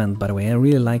monument, by the way. I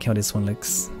really like how this one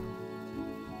looks.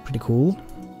 Pretty cool.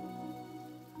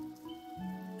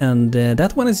 And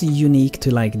that one is unique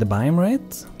to like the biome,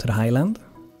 right? To the Highland.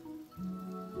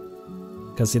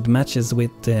 Because it matches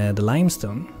with the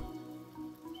limestone.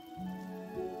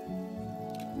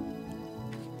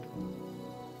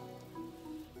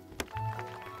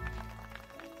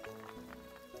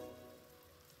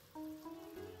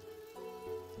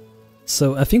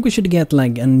 So I think we should get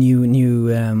like a new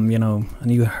you know, a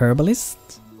new herbalist.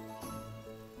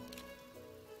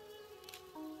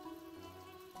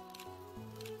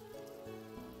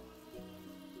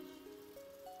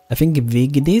 I think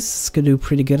Vigdis could do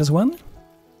pretty good as one.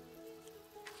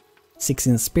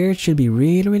 16 spirit should be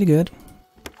really good.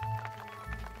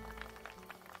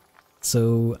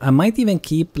 So I might even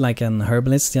keep like an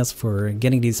herbalist just for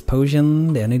getting these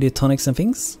potion, the energy tonics and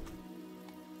things.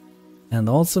 And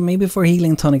also maybe for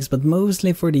healing tonics, but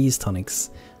mostly for these tonics.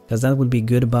 Because that would be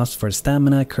good buffs for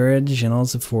stamina, courage, and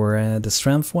also for the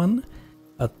strength one.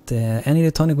 But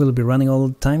any tonic will be running all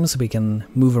the time, so we can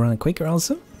move around quicker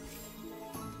also.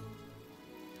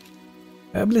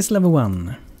 Herbalist level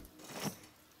 1.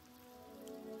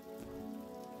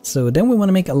 So then we want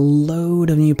to make a load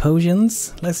of new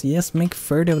potions. Let's just make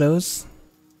 30 of those.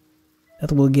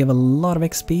 That will give a lot of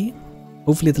XP.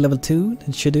 Hopefully at level 2,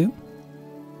 it should do.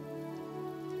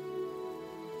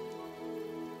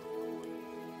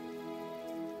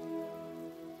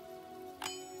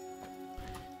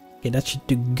 Okay, that should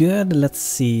do good. Let's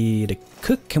see, the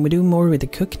cook. Can we do more with the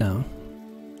cook now?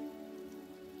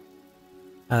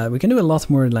 We can do a lot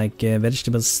more like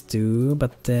vegetable stew,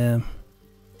 but I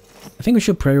think we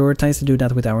should prioritize to do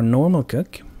that with our normal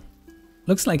cook.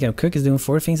 Looks like our cook is doing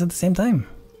 4 things at the same time.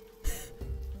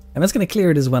 I'm just gonna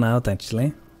clear this one out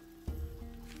actually.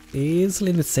 It's a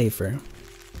little bit safer.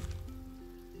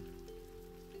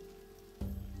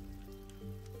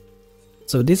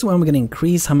 So this one we're gonna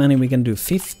increase how many we can do,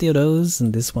 50 of those,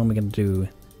 and this one we're gonna do...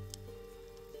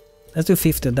 Let's do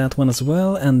 50 of that one as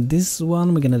well, and this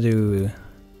one we're gonna do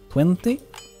 20.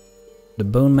 The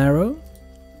bone marrow.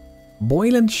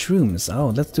 Boiled shrooms, oh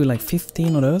let's do like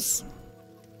 15 of those.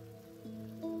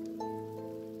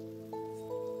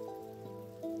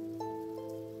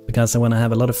 Because I wanna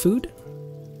have a lot of food,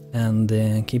 and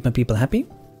keep my people happy.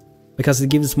 Because it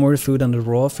gives more food than the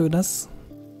raw food does.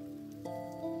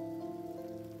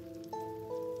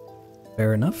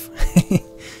 Fair enough.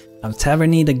 Our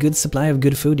tavern need a good supply of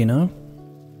good food, you know.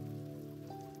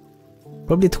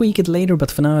 Probably tweak it later,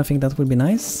 but for now I think that would be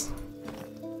nice.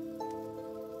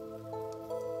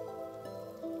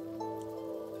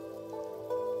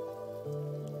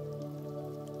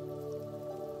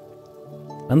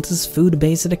 Banto's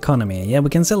food-based economy. Yeah, we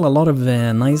can sell a lot of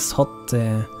nice hot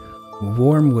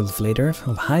warm wolf later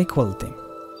of high quality.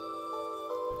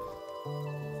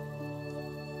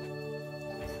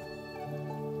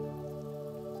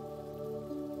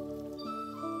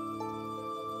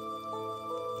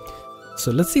 So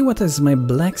let's see what is my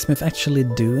blacksmith actually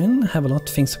doing. I have a lot of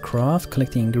things to craft,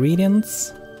 collecting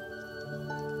ingredients.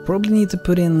 Probably need to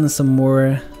put in some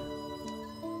more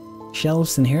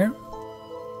shelves in here.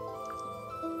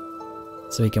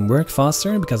 So he can work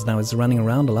faster, because now it's running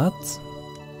around a lot.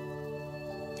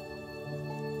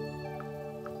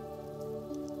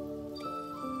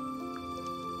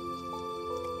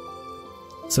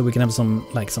 So we can have some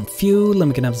fuel, and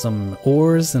we can have some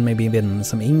ores, and maybe even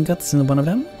some ingots in one of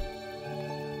them.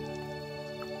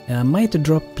 I might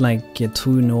drop like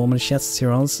 2 normal chests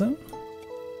here also.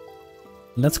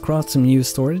 Let's craft some new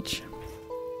storage.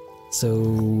 So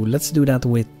let's do that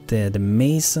with the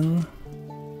mason.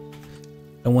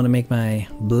 I want to make my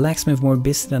blacksmith more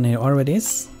busy than he already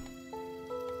is.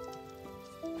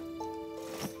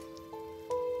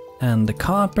 And the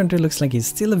carpenter looks like he's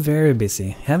still very busy.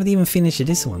 Haven't even finished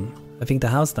this one. I think the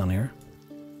house down here.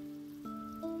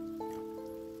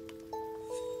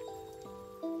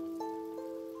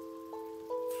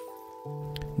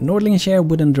 Nordlingshire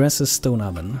wooden dresses stone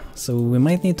oven. So we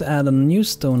might need to add a new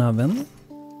stone oven.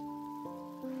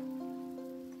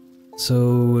 So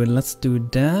let's do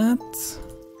that.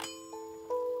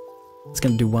 It's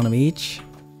gonna do one of each.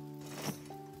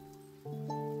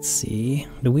 Let's see.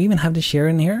 Do we even have the share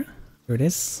in here? Here it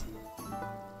is.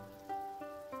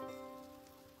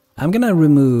 I'm gonna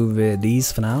remove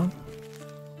these for now.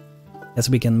 As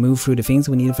we can move through the things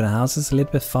we need for the houses a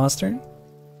little bit faster.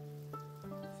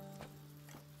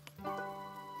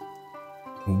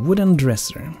 Wooden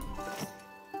dresser.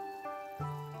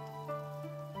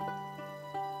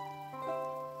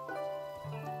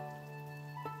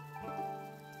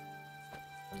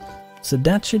 So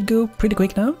that should go pretty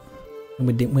quick now,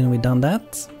 when we've done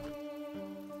that.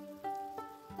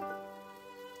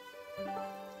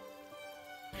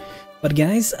 But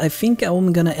guys, I think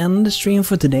I'm gonna end the stream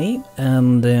for today,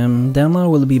 and then I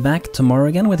will be back tomorrow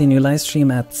again with a new live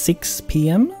stream at 6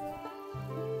 PM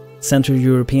Central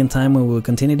European time. We will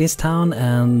continue this town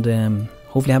and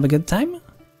hopefully have a good time.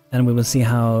 And we will see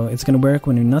how it's gonna work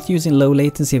when we're not using low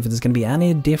latency, if there's gonna be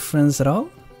any difference at all.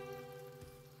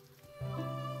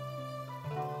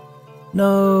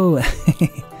 No!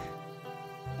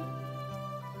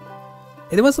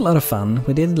 It was a lot of fun.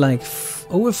 We did like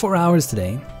over 4 hours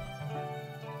today.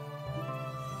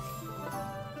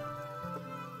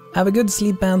 Have a good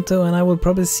sleep, Banto, and I will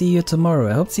probably see you tomorrow.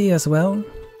 I hope to see you as well.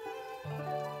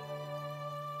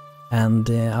 And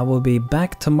I will be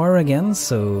back tomorrow again,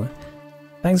 so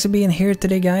thanks for being here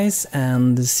today, guys,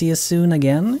 and see you soon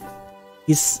again.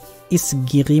 Is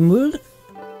Grimur.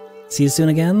 See you soon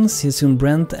again. See you soon,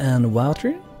 Brent and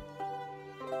Wouter.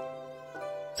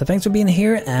 So thanks for being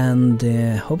here, and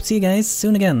hope to see you guys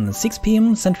soon again. 6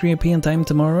 PM Central European time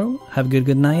tomorrow. Have a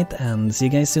good night, and see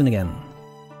you guys soon again.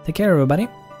 Take care, everybody.